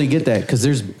totally get that because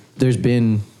there's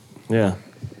been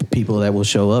people that will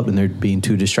show up and they're being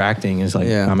too distracting. It's like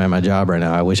I'm at my job right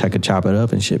now. I wish I could chop it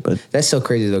up and shit. But that's so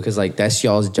crazy though, because like that's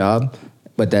y'all's job.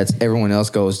 But that's everyone else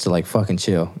goes to like fucking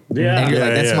chill. Yeah. And you're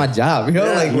like, that's my job. You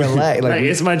know, like relax. Like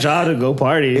it's my job to go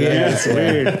party. Yeah. It's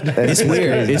weird. It's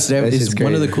weird. It's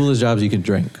one of the coolest jobs you can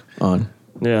drink on.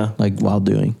 Yeah. Like while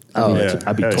doing.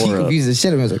 I'd be He tore up. confused the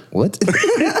shit. I was like, what?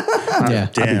 Yeah.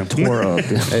 Damn. I'd be tore up.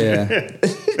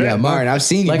 Yeah, Martin, I've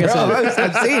seen you, Like I bro. said,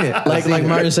 I've seen it. Like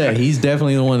Martin said, he's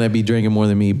definitely the one that be drinking more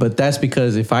than me. But that's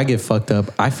because if I get fucked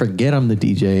up, I forget I'm the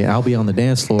DJ. I'll be on the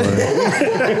dance floor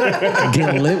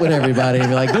getting lit with everybody and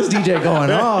be like, this DJ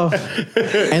going off.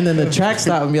 And then the track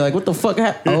stop and be like, what the fuck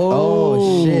happened?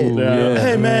 Oh, shit. Yeah.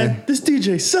 Hey man, this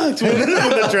DJ sucks. When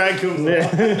the track comes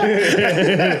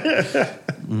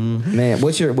in. Man,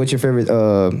 what's your favorite?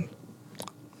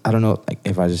 I don't know. Like,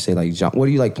 if I just say like, what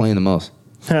do you like playing the most?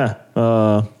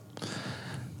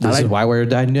 This is why we're a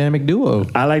dynamic duo.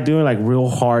 I like doing like real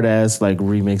hard ass like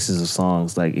remixes of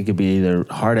songs. Like it could be either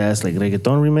hard ass like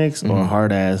reggaeton remix or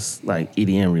hard ass like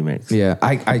EDM remix. Yeah,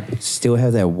 I still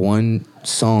have that one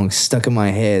song stuck in my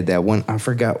head. That one, I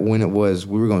forgot when it was.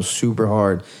 We were going super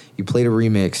hard. You played a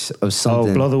remix of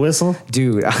something. Oh, Blow the Whistle?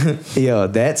 Dude, yo,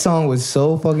 that song was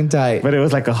so fucking tight. But it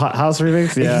was like a house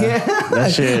remix? Yeah.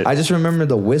 That shit. I just remember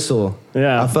the whistle.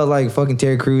 Yeah. I felt like fucking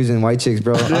Terry Crews and White Chicks,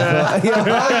 bro. Yeah.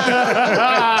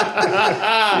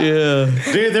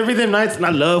 Dude, there be them nights, and I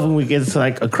love when we get to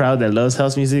like a crowd that loves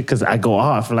house music because I go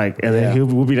off, like, and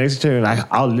then we'll be next to each other, and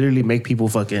I'll literally make people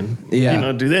fucking,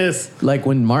 do this. Like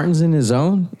when Martin's in his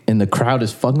zone and the crowd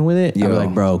is fucking with it, I'm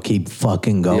like, bro, keep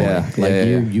fucking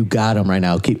going. You got him right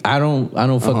now. I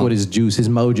don't fuck with his juice, his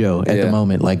mojo at the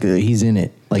moment. Like he's in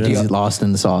it. Like he's lost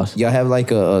in the sauce. Y'all have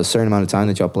like a certain amount of time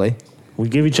that y'all play? We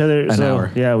give each other an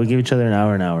hour. Yeah, we give each other an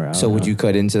hour. So would you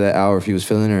cut into that hour if he was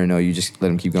feeling it, or no? You just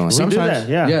let him keep going. We do that,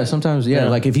 Yeah, sometimes, yeah.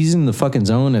 Like if he's in the fucking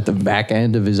zone at the back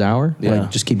end of his hour, like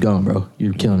just keep going, bro.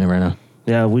 You're killing it right now.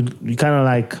 Yeah, we kind of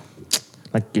like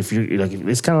if you're like,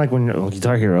 it's kind of like when you're on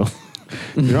Guitar Hero.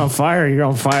 You're on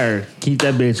fire. Keep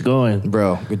that bitch going,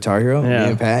 bro. Guitar Hero. Yeah. Me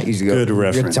and Pat used to go. Good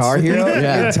reference. Guitar Hero.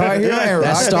 Guitar Hero. And That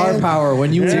Rock star Band? power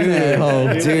when you do that,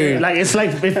 ho. Dude. Like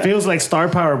it feels like star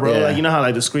power, bro. Yeah. Like you know how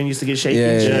like the screen used to get shaky. Yeah,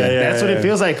 and shit? yeah, That's what it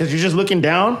feels like because you're just looking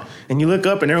down and you look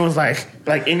up and everyone's like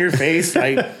in your face,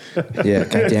 like Yeah,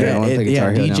 goddamn it. I want to play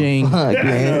Guitar Hero DJing, now. Fuck,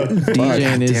 man.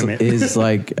 DJing is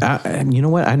like, you know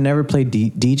what? I never played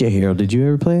DJ Hero. Did you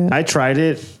ever play it? I tried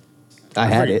it. I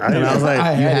had it. And I was like,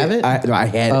 I You had have it? it? I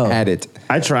had it.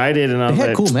 I tried it and I They was had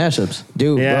like, cool mashups.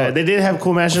 Dude, yeah, bro. they did have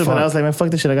cool mashups, but I was like, man,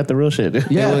 fuck this shit. I got the real shit. Dude.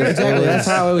 Yeah, exactly. That's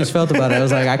how I always felt about it. I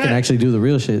was like, I can actually do the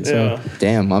real shit. So,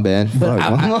 Damn, my bad. but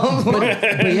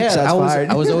yeah, Shots fired.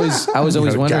 I was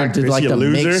always wondering, did like you the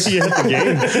loser? mix. You hit the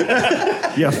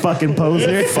game. You fucking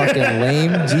poser. Fucking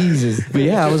lame. Jesus. But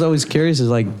yeah, I was always curious. Is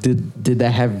like, did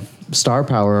that have star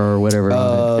power or whatever?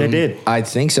 on it? They did. I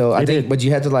think so. I think, did. but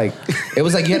you had to like, it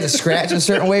was like you had to scratch a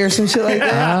certain way or some shit like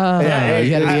that.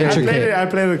 You had to be I intricate.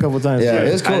 played it a couple times. Yeah,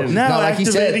 it was cool. Now like he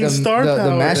said, activating the star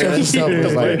power. mashup and stuff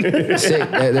was like sick.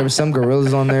 There was some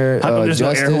gorillas on there. How come there's no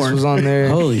air Justice horn? was on there.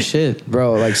 Holy shit,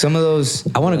 Bro, like some of those.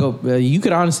 I want to go. You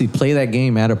could honestly play that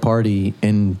game at a party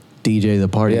and DJ the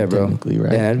party. Yeah, bro. Technically,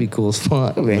 right? Yeah, that'd be cool as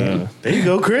fuck, man. There you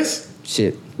go, Chris.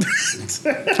 Shit.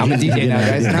 I'm a DJ now,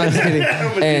 guys. No, I'm just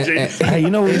kidding. Hey, you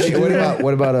know what we should do?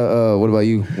 What about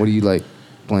you? What do you like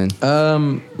playing?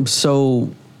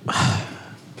 So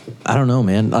I don't know,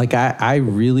 man. Like I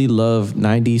really love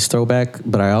 90s throwback,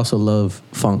 but I also love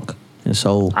funk and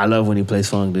soul. I love when he plays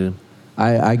funk, dude.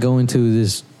 I go into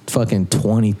this fucking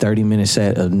 20-30 minute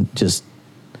set of just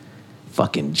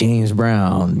fucking James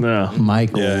Brown, Yeah.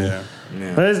 Michael, Yeah.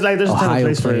 But it's like there's a ton of Ohio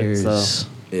place for it. players. So.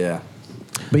 Yeah.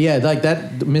 But yeah, like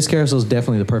that, Miss Carousel is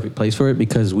definitely the perfect place for it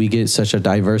because we get such a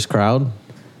diverse crowd.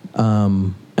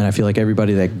 And I feel like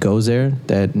everybody that goes there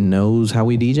that knows how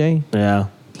we DJ, Yeah.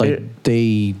 like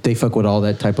they fuck with all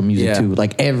that type of music Yeah. too.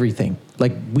 Like everything.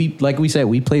 Like we said,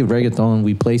 we play reggaeton,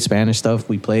 we play Spanish stuff,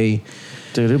 we play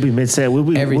Dude, it'll be mid set. We'll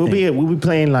be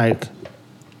playing like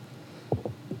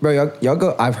bro, y'all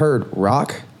go. I've heard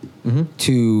rock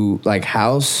to like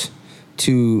house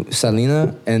to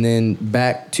Selena, and then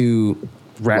back to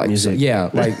rap music. Yeah,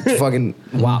 like fucking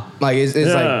wow. Like it's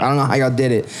like I don't know how y'all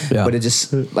did it, but it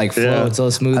just like flowed so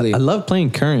smoothly. I love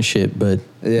playing current shit, but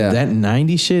that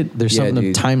 90s shit, there's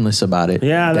something timeless about it.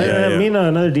 Yeah, me and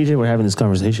another DJ were having this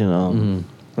conversation.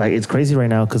 Like it's crazy right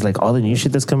now because like all the new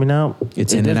shit that's coming out,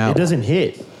 it's in and out. It doesn't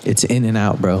hit. It's in and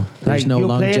out, bro. There's like, no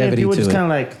longevity people to just it. kind of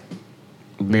like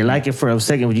they like it for a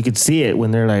second, but you could see it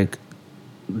when they're like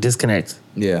disconnect.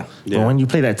 Yeah. But when you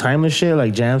play that timeless shit,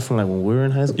 like jams from like when we were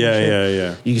in high school,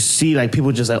 you see like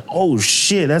people just like, oh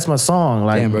shit, that's my song.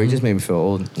 Like, damn, bro, you just made me feel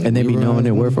old. And they be knowing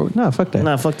it word for word. Nah, fuck that.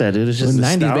 Nah, fuck that, dude. It's just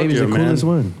 90s baby's the coolest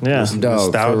one. Yeah,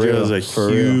 nostalgia is a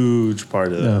huge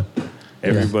part of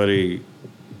that.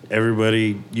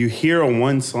 Everybody, you hear a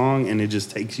one song and it just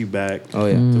takes you back. Oh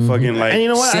yeah, to fucking like. And you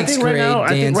know what? I think right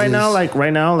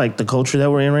now, like the culture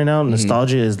that we're in right now,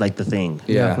 nostalgia is like the thing.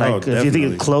 Yeah. Like if you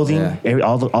think of clothing,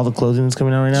 all the clothing that's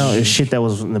coming out right now is shit that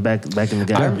was in the back in the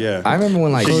day. I remember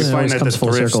when like you find at the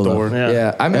thrift store.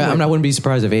 Yeah, I wouldn't be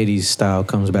surprised if 80s style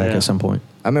comes back at some point.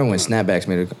 I remember when snapbacks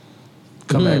made a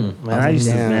comeback. Man, I used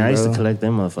to collect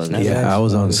them motherfuckers. Yeah, I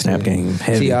was on Snap Game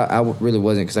heavy. See, I really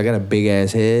wasn't because I got a big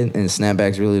ass head and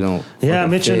snapbacks really don't. Yeah,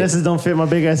 Mitchell Nesses don't fit my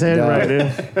big ass head right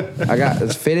there. I got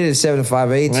it's fitted at 7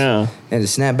 5/8. Yeah, and the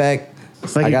snapback.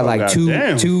 Like I got like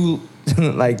two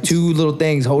like two little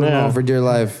things holding on for dear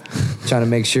life, trying to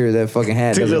make sure that fucking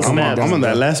hat doesn't. I'm on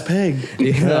that last peg.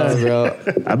 Yeah, bro.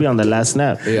 I'll be on the last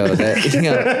snap. Yo, that shit,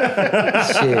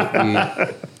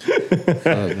 dude.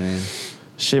 Fuck, man.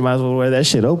 Shit, might as well wear that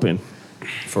shit open.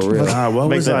 For real. What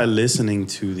was I listening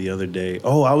to the other day?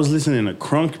 Oh, I was listening to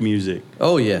crunk music.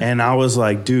 Oh, yeah. And I was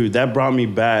like, dude, that brought me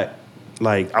back.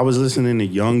 Like, I was listening to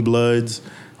Young Bloods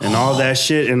and all that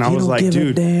shit. And I was like,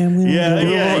 dude. Yeah,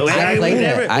 exactly.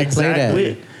 I played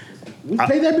that. You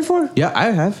played that before? Yeah, I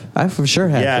have. I for sure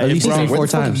have. Yeah, at least where 4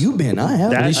 times. Have you been? I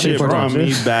have. That shit brought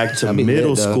me back to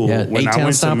middle school. Yeah, when I 8-Town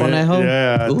went Stomp to on that hoe?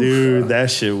 Yeah, Oof. dude, that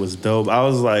shit was dope. I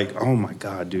was like, oh my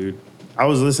God, dude. I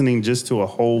was listening just to a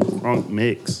whole crunk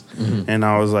mix. And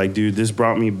I was like, dude, this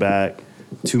brought me back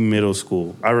to middle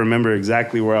school. I remember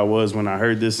exactly where I was when I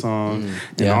heard this song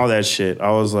and all that shit. I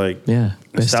was like,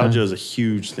 nostalgia is a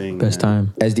huge thing. Best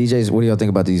time. As DJs, what do y'all think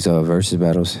about these versus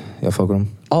battles? Y'all fuck with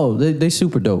them? Oh, they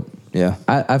super dope. Yeah.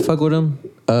 I fuck with them.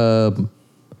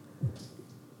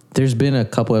 There's been a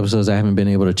couple episodes I haven't been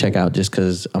able to check out just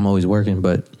because I'm always working,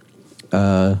 but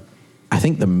I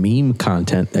think the meme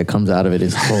content that comes out of it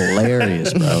is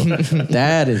hilarious, bro.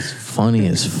 That is funny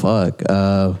as fuck.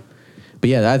 But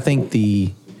yeah, I think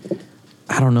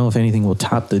I don't know if anything will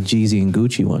top the Jeezy and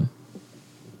Gucci one.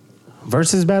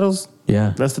 Versus battles?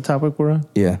 Yeah. That's the topic we're on?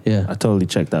 Yeah. I totally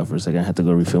checked out for a second. I had to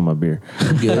go refill my beer.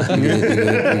 You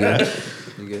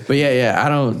good. But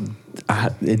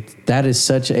that is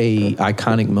such a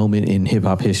iconic moment in hip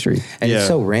hop history. And it's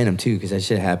so random too, because that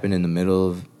shit happened in the middle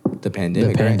of the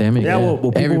pandemic. Yeah,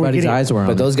 well, everybody's eyes were on it.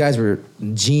 But those guys were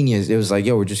genius. It was like,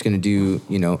 yo, we're just gonna do,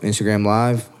 Instagram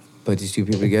Live, put these two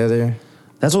people together.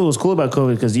 That's what was cool about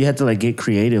COVID, because you had to like get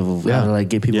creative of how to like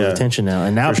get people's attention now,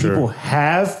 and now people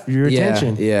have your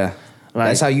attention. Yeah, like,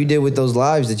 that's how you did with those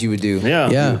lives that you would do.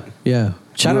 Yeah.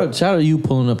 Shout out to you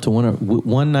pulling up to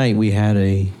one night we had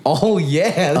a that's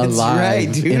live right,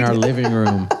 dude. in our living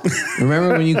room.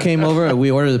 Remember when you came over?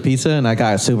 We ordered the pizza and I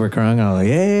got super crunk. I was like,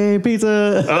 "Hey,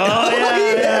 pizza!" Oh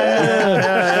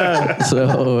yeah.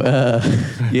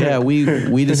 So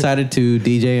we decided to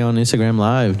DJ on Instagram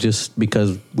Live just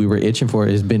because we were itching for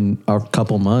it. It's been a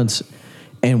couple months,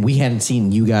 and we hadn't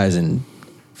seen you guys in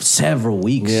several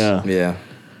weeks. Yeah.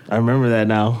 I remember that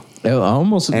now.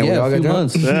 Almost and a few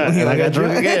months. And I got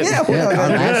drunk again.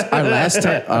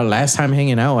 Our last time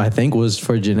hanging out, I think, was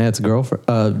for Jeanette's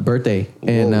birthday.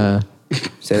 And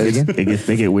say that again. They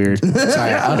get weird.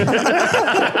 Sorry,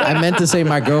 I meant to say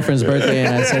my girlfriend's birthday,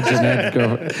 and I said Jeanette's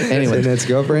girlfriend. Anyway, Jeanette's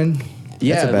girlfriend.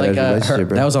 Yeah,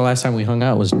 that was the last time we hung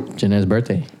out. Was Jeanette's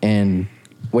birthday, and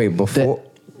wait before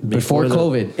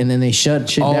COVID, and then they shut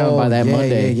shit down by that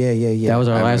Monday. Yeah. That was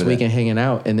our last weekend hanging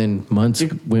out, and then months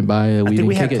went by. I think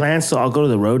we had plans, so I'll go to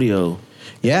the rodeo.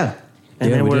 Yeah,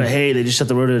 and then we're like, hey, they just shut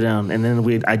the rodeo down, and then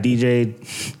I DJ'd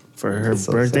for her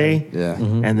birthday. Yeah,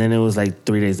 and then it was like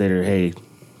 3 days later, hey,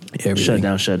 shut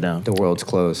down. The world's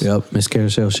closed. Yep, Miss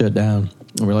Carousel shut down,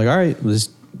 and we're like, all right, this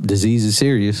disease is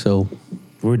serious, so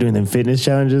we're doing them fitness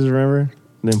challenges. Remember?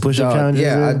 Then push-up challenges.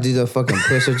 Yeah, I did the fucking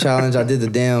push-up challenge. I did the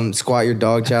damn squat your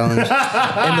dog challenge.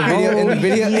 In the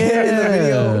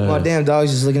video, my damn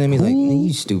dog's just looking at me like,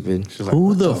 you stupid.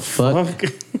 Who the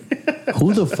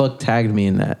fuck tagged me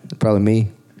in that? Probably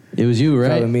me. It was you, right?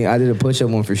 Probably me. I did a push-up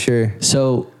one for sure.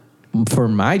 So for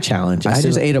my challenge, I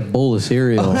just ate a bowl of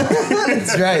cereal.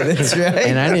 That's right.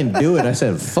 And I didn't do it. I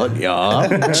said, fuck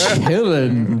y'all. I'm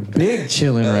chilling. Big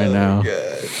chilling right now.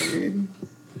 God, dude.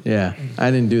 Yeah,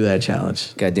 I didn't do that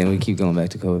challenge. God damn, we keep going back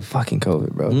to COVID. Fucking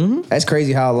COVID, bro. Mm-hmm. That's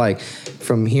crazy how, like,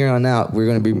 from here on out, we're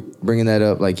going to be bringing that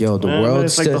up. Like, yo, the world.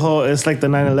 It's like it's like the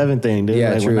 9/11 thing, dude.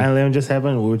 Yeah, like true. When 9/11 just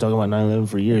happened, we were talking about 9/11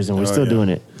 for years, and we're still doing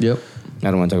it. Yep.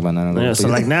 I don't want to talk about 9/11. Yeah, so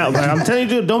like now, like, I'm telling you,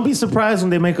 dude, don't be surprised when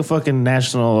they make a fucking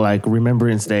national like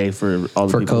remembrance day for all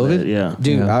the people COVID. Yeah,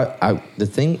 dude. Yeah. I the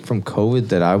thing from COVID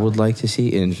that I would like to see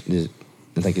is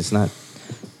like it's not.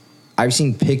 I've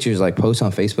seen pictures like posts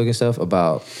on Facebook and stuff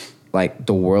about like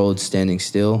the world standing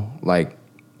still, like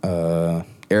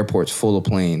airports full of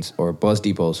planes or bus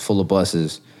depots full of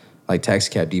buses, like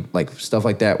taxi cab like stuff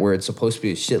like that, where it's supposed to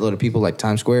be a shitload of people, like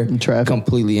Times Square,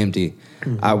 completely empty.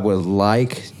 Mm-hmm. I would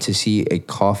like to see a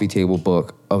coffee table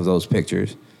book of those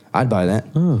pictures. I'd buy that.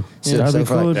 Oh, that'd be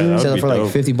cool, dude. Sell it for like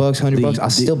 $50, $100. I'll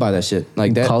still buy that shit.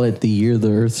 Like that. Call it the year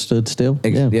the Earth stood still.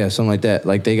 Yeah, something like that.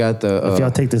 Like they got the. If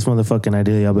y'all take this motherfucking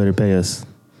idea, y'all better pay us.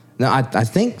 No, I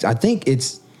think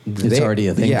it's already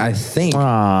a thing. Yeah, I think,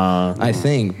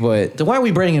 but then why are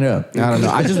we bringing it up? I don't know.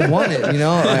 I just want it. You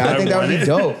know, like, I think that would be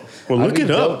dope. Well, look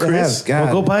it up, Chris.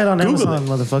 Well, go buy it on Amazon,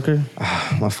 motherfucker.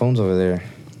 My phone's over there.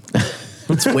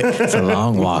 It's a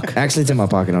long walk. Actually, it's in my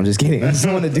pocket. I'm just kidding. I just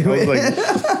want to do it. Like,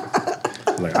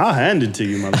 I'll hand it to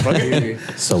you, motherfucker.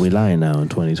 So we lying now in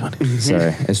 2020.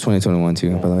 Sorry, it's 2021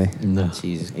 too. By the way, no.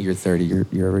 Jesus, you're 30.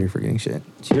 You're already forgetting shit.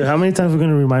 Dude, how many times are we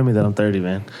gonna remind me that I'm 30,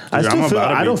 man? I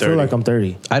don't feel like I'm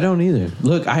 30. I don't either.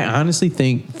 Look, I honestly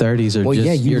think 30s are just.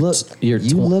 Yeah,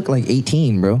 you look like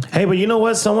 18, bro. Hey, but you know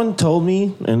what? Someone told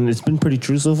me, and it's been pretty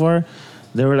true so far.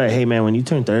 They were like, "Hey, man, when you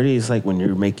turn 30, it's like when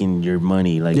you're making your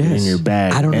money, like in your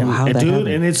bag." I don't know how that happened.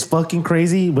 And it's fucking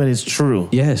crazy, but it's true.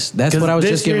 Yes, that's what I was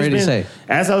just getting ready to say.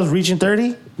 As I was reaching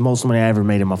 30, most money I ever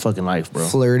made in my fucking life, bro.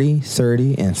 Flirty,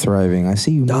 30, and thriving. I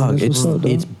see you, dog. Man.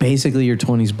 It's basically your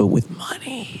 20s, but with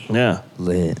money. Yeah,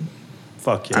 lit.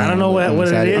 Fuck yeah. I don't know what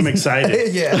it is. I'm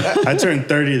excited. Yeah. I turned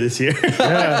 30 this year.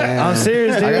 Yeah. I'm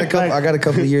serious, dude. I got a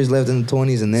couple of years left in the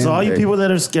 20s, and then. So all you people that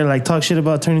are scared, like talk shit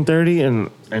about turning 30 and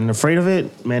afraid of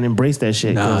it, man, embrace that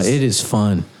shit. Nah, it is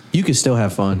fun. You can still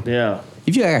have fun. Yeah.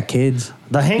 If you got kids,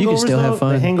 the hangovers, you can still have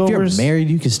fun. The hangovers, if you're married,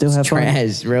 you can still have fun.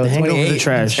 Trash, bro. The hangovers are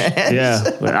trash.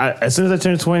 Yeah. As soon as I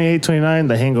turned 28, 29,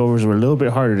 the hangovers were a little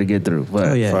bit harder to get through. But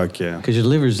oh, yeah. Fuck yeah. Because your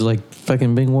liver's like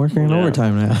fucking been working in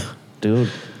overtime now.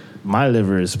 Dude. My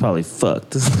liver is probably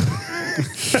fucked. That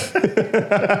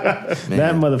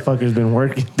motherfucker's been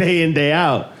working day in, day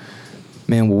out.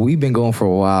 Man, well, we've been going for a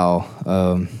while.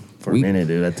 For a minute,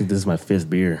 dude. I think this is my 5th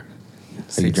beer.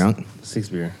 Are you drunk?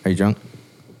 6th beer. Are you drunk?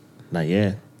 Not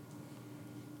yet.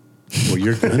 Well,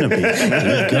 you're gonna be.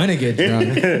 You're gonna get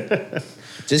drunk.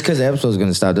 Just because the episode's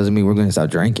gonna stop doesn't mean we're gonna stop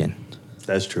drinking.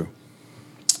 That's true.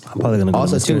 I'm probably gonna go.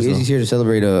 Also, too, Izzy's here to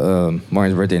celebrate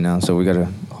Martin's birthday now, so we got a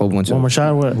whole bunch of. One more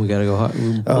shot. What? We gotta go hot.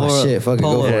 Oh shit! Fuck it,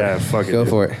 go for it. Yeah, fuck it. Go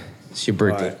for it. It's your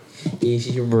birthday. Right. Yeah, it's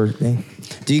your birthday.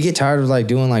 Do you get tired of like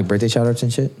doing like birthday shout outs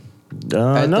and shit? No,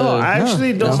 I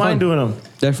actually don't mind doing them.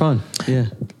 They're fun. Yeah,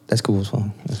 that's cool as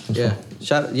well. Yeah.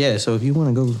 So if you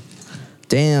want to go.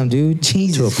 Damn, dude.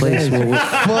 Jesus. To a place where we're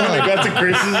I got to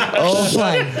Chris's. Oh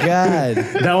my God.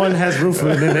 That one has roof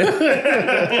in it.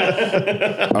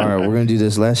 All right, we're going to do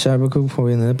this last shot real quick before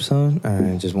we end the episode. All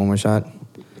right, just one more shot.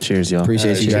 Cheers, y'all.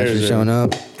 Appreciate you guys for showing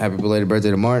up. Happy belated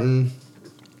birthday to Martin.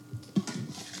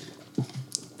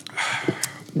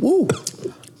 Woo.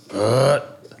 No,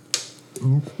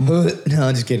 I'm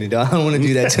just kidding, dog. I don't want to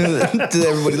do that to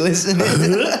everybody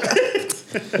listening.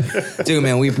 Dude,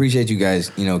 man, we appreciate you guys,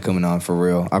 coming on for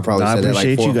real. I probably said that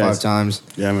like 4 or 5 times.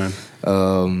 Yeah, man.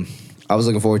 I was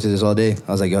looking forward to this all day.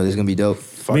 I was like, yo, this is going to be dope.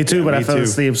 Me too, but I fell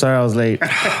asleep. Sorry I was late.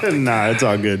 Nah, it's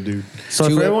all good, dude. So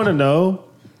if everyone to know,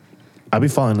 I be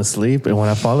falling asleep, and when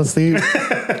I fall asleep,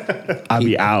 I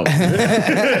be out.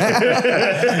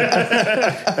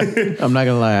 I'm not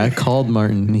going to lie. I called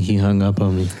Martin, and he hung up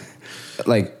on me.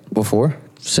 Like, before?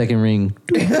 Second ring.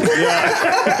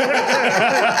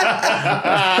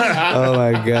 Oh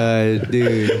my God,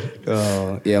 dude.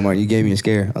 Oh yeah, Martin, you gave me a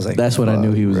scare. I was like, that's when I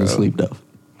knew he was asleep though.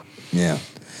 Yeah.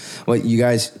 Well, you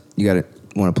guys, want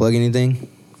to plug anything?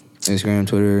 Instagram,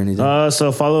 Twitter, anything?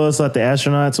 So follow us at the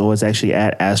Astronauts, or it's actually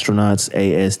at Astronauts,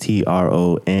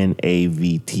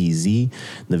 ASTRONAVTZ.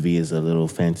 The V is a little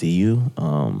fancy U.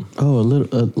 A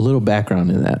little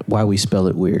background in that. Why we spell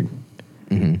it weird.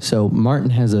 Mm-hmm. So Martin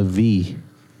has a V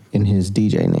in his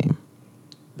DJ name.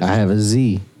 I have a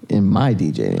Z in my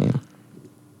DJ name.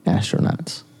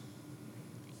 Astronauts.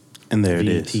 And there it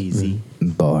is. VTZ.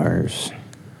 Bars.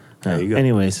 There you go.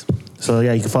 Anyways, so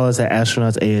yeah, you can follow us at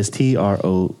Astronauts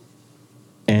ASTRONAVTZ.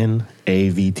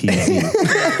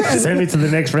 Send me to the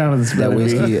next round of this. That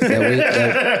whiskey,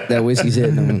 that whiskey's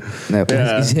hitting them. That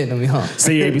whiskey's hitting them, y'all.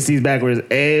 Say your ABCs backwards.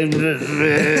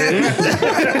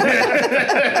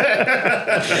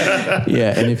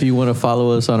 Yeah, and if you want to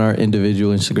follow us on our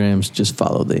individual Instagrams, just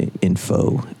follow the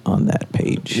info on that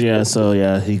page. Yeah, so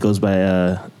yeah, he goes by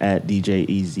at DJ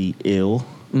Easy Ill.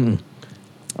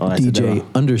 DJ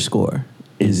 _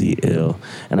 Izzy Ill,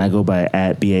 and I go by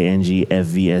at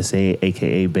BANGFVSA,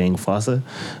 aka Bang Fossa.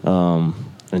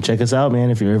 And check us out, man.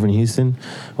 If you're ever in Houston,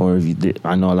 or if you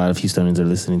I know a lot of Houstonians are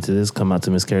listening to this. Come out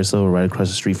to Miss Carousel, right across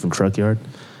the street from Truck Yard.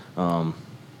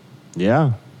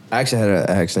 Yeah. I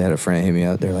actually had a friend hit me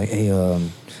up. They're like, "Hey, your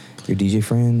DJ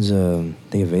friends,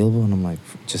 they available?" And I'm like,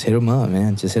 "Just hit them up,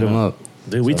 man. Just hit them up."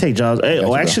 Dude, we take jobs. Hey,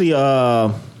 actually,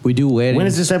 we do weddings. When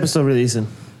is this episode releasing?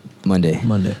 Monday.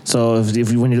 So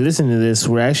if when you're listening to this,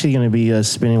 we're actually going to be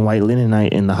spinning White Linen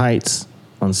Night in the Heights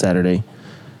on Saturday.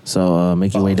 So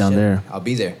make your way down there. I'll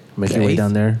be there. Make your way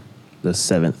down there. The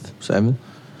 7th. 7th?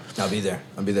 I'll be there.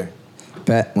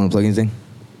 Pat, want to plug anything?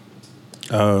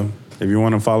 If you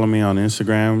want to follow me on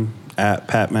Instagram at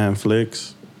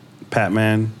PatmanFlix,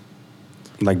 Patman,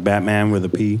 like Batman with a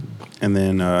P, and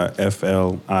then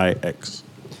FLIX.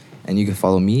 And you can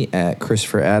follow me at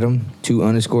Christopher Adam, 2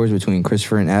 underscores between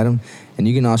Christopher and Adam. And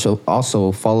you can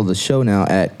also follow the show now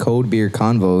at Cold Beer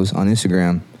Convos on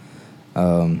Instagram.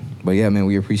 But yeah, man,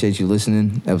 we appreciate you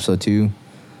listening. Episode 2.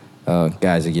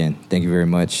 Guys, again, thank you very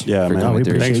much. Yeah, man.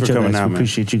 Thanks for coming out, man.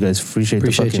 Appreciate you guys. Appreciate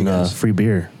the fucking free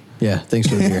beer. Yeah, thanks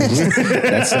for the beer.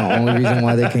 That's the only reason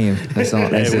why they came. That's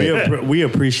it. We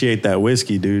appreciate that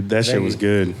whiskey, dude. That shit was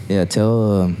good. Yeah,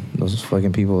 tell those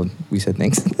fucking people we said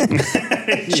thanks.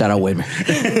 Shout out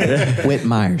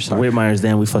Whitmires. Whitmires,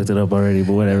 damn, we fucked it up already,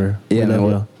 but whatever. Yeah, man.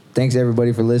 Well, thanks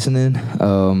everybody for listening. Be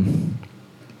on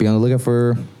the lookout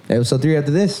for episode 3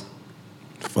 after this.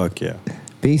 Fuck yeah.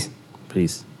 Peace.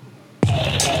 Peace.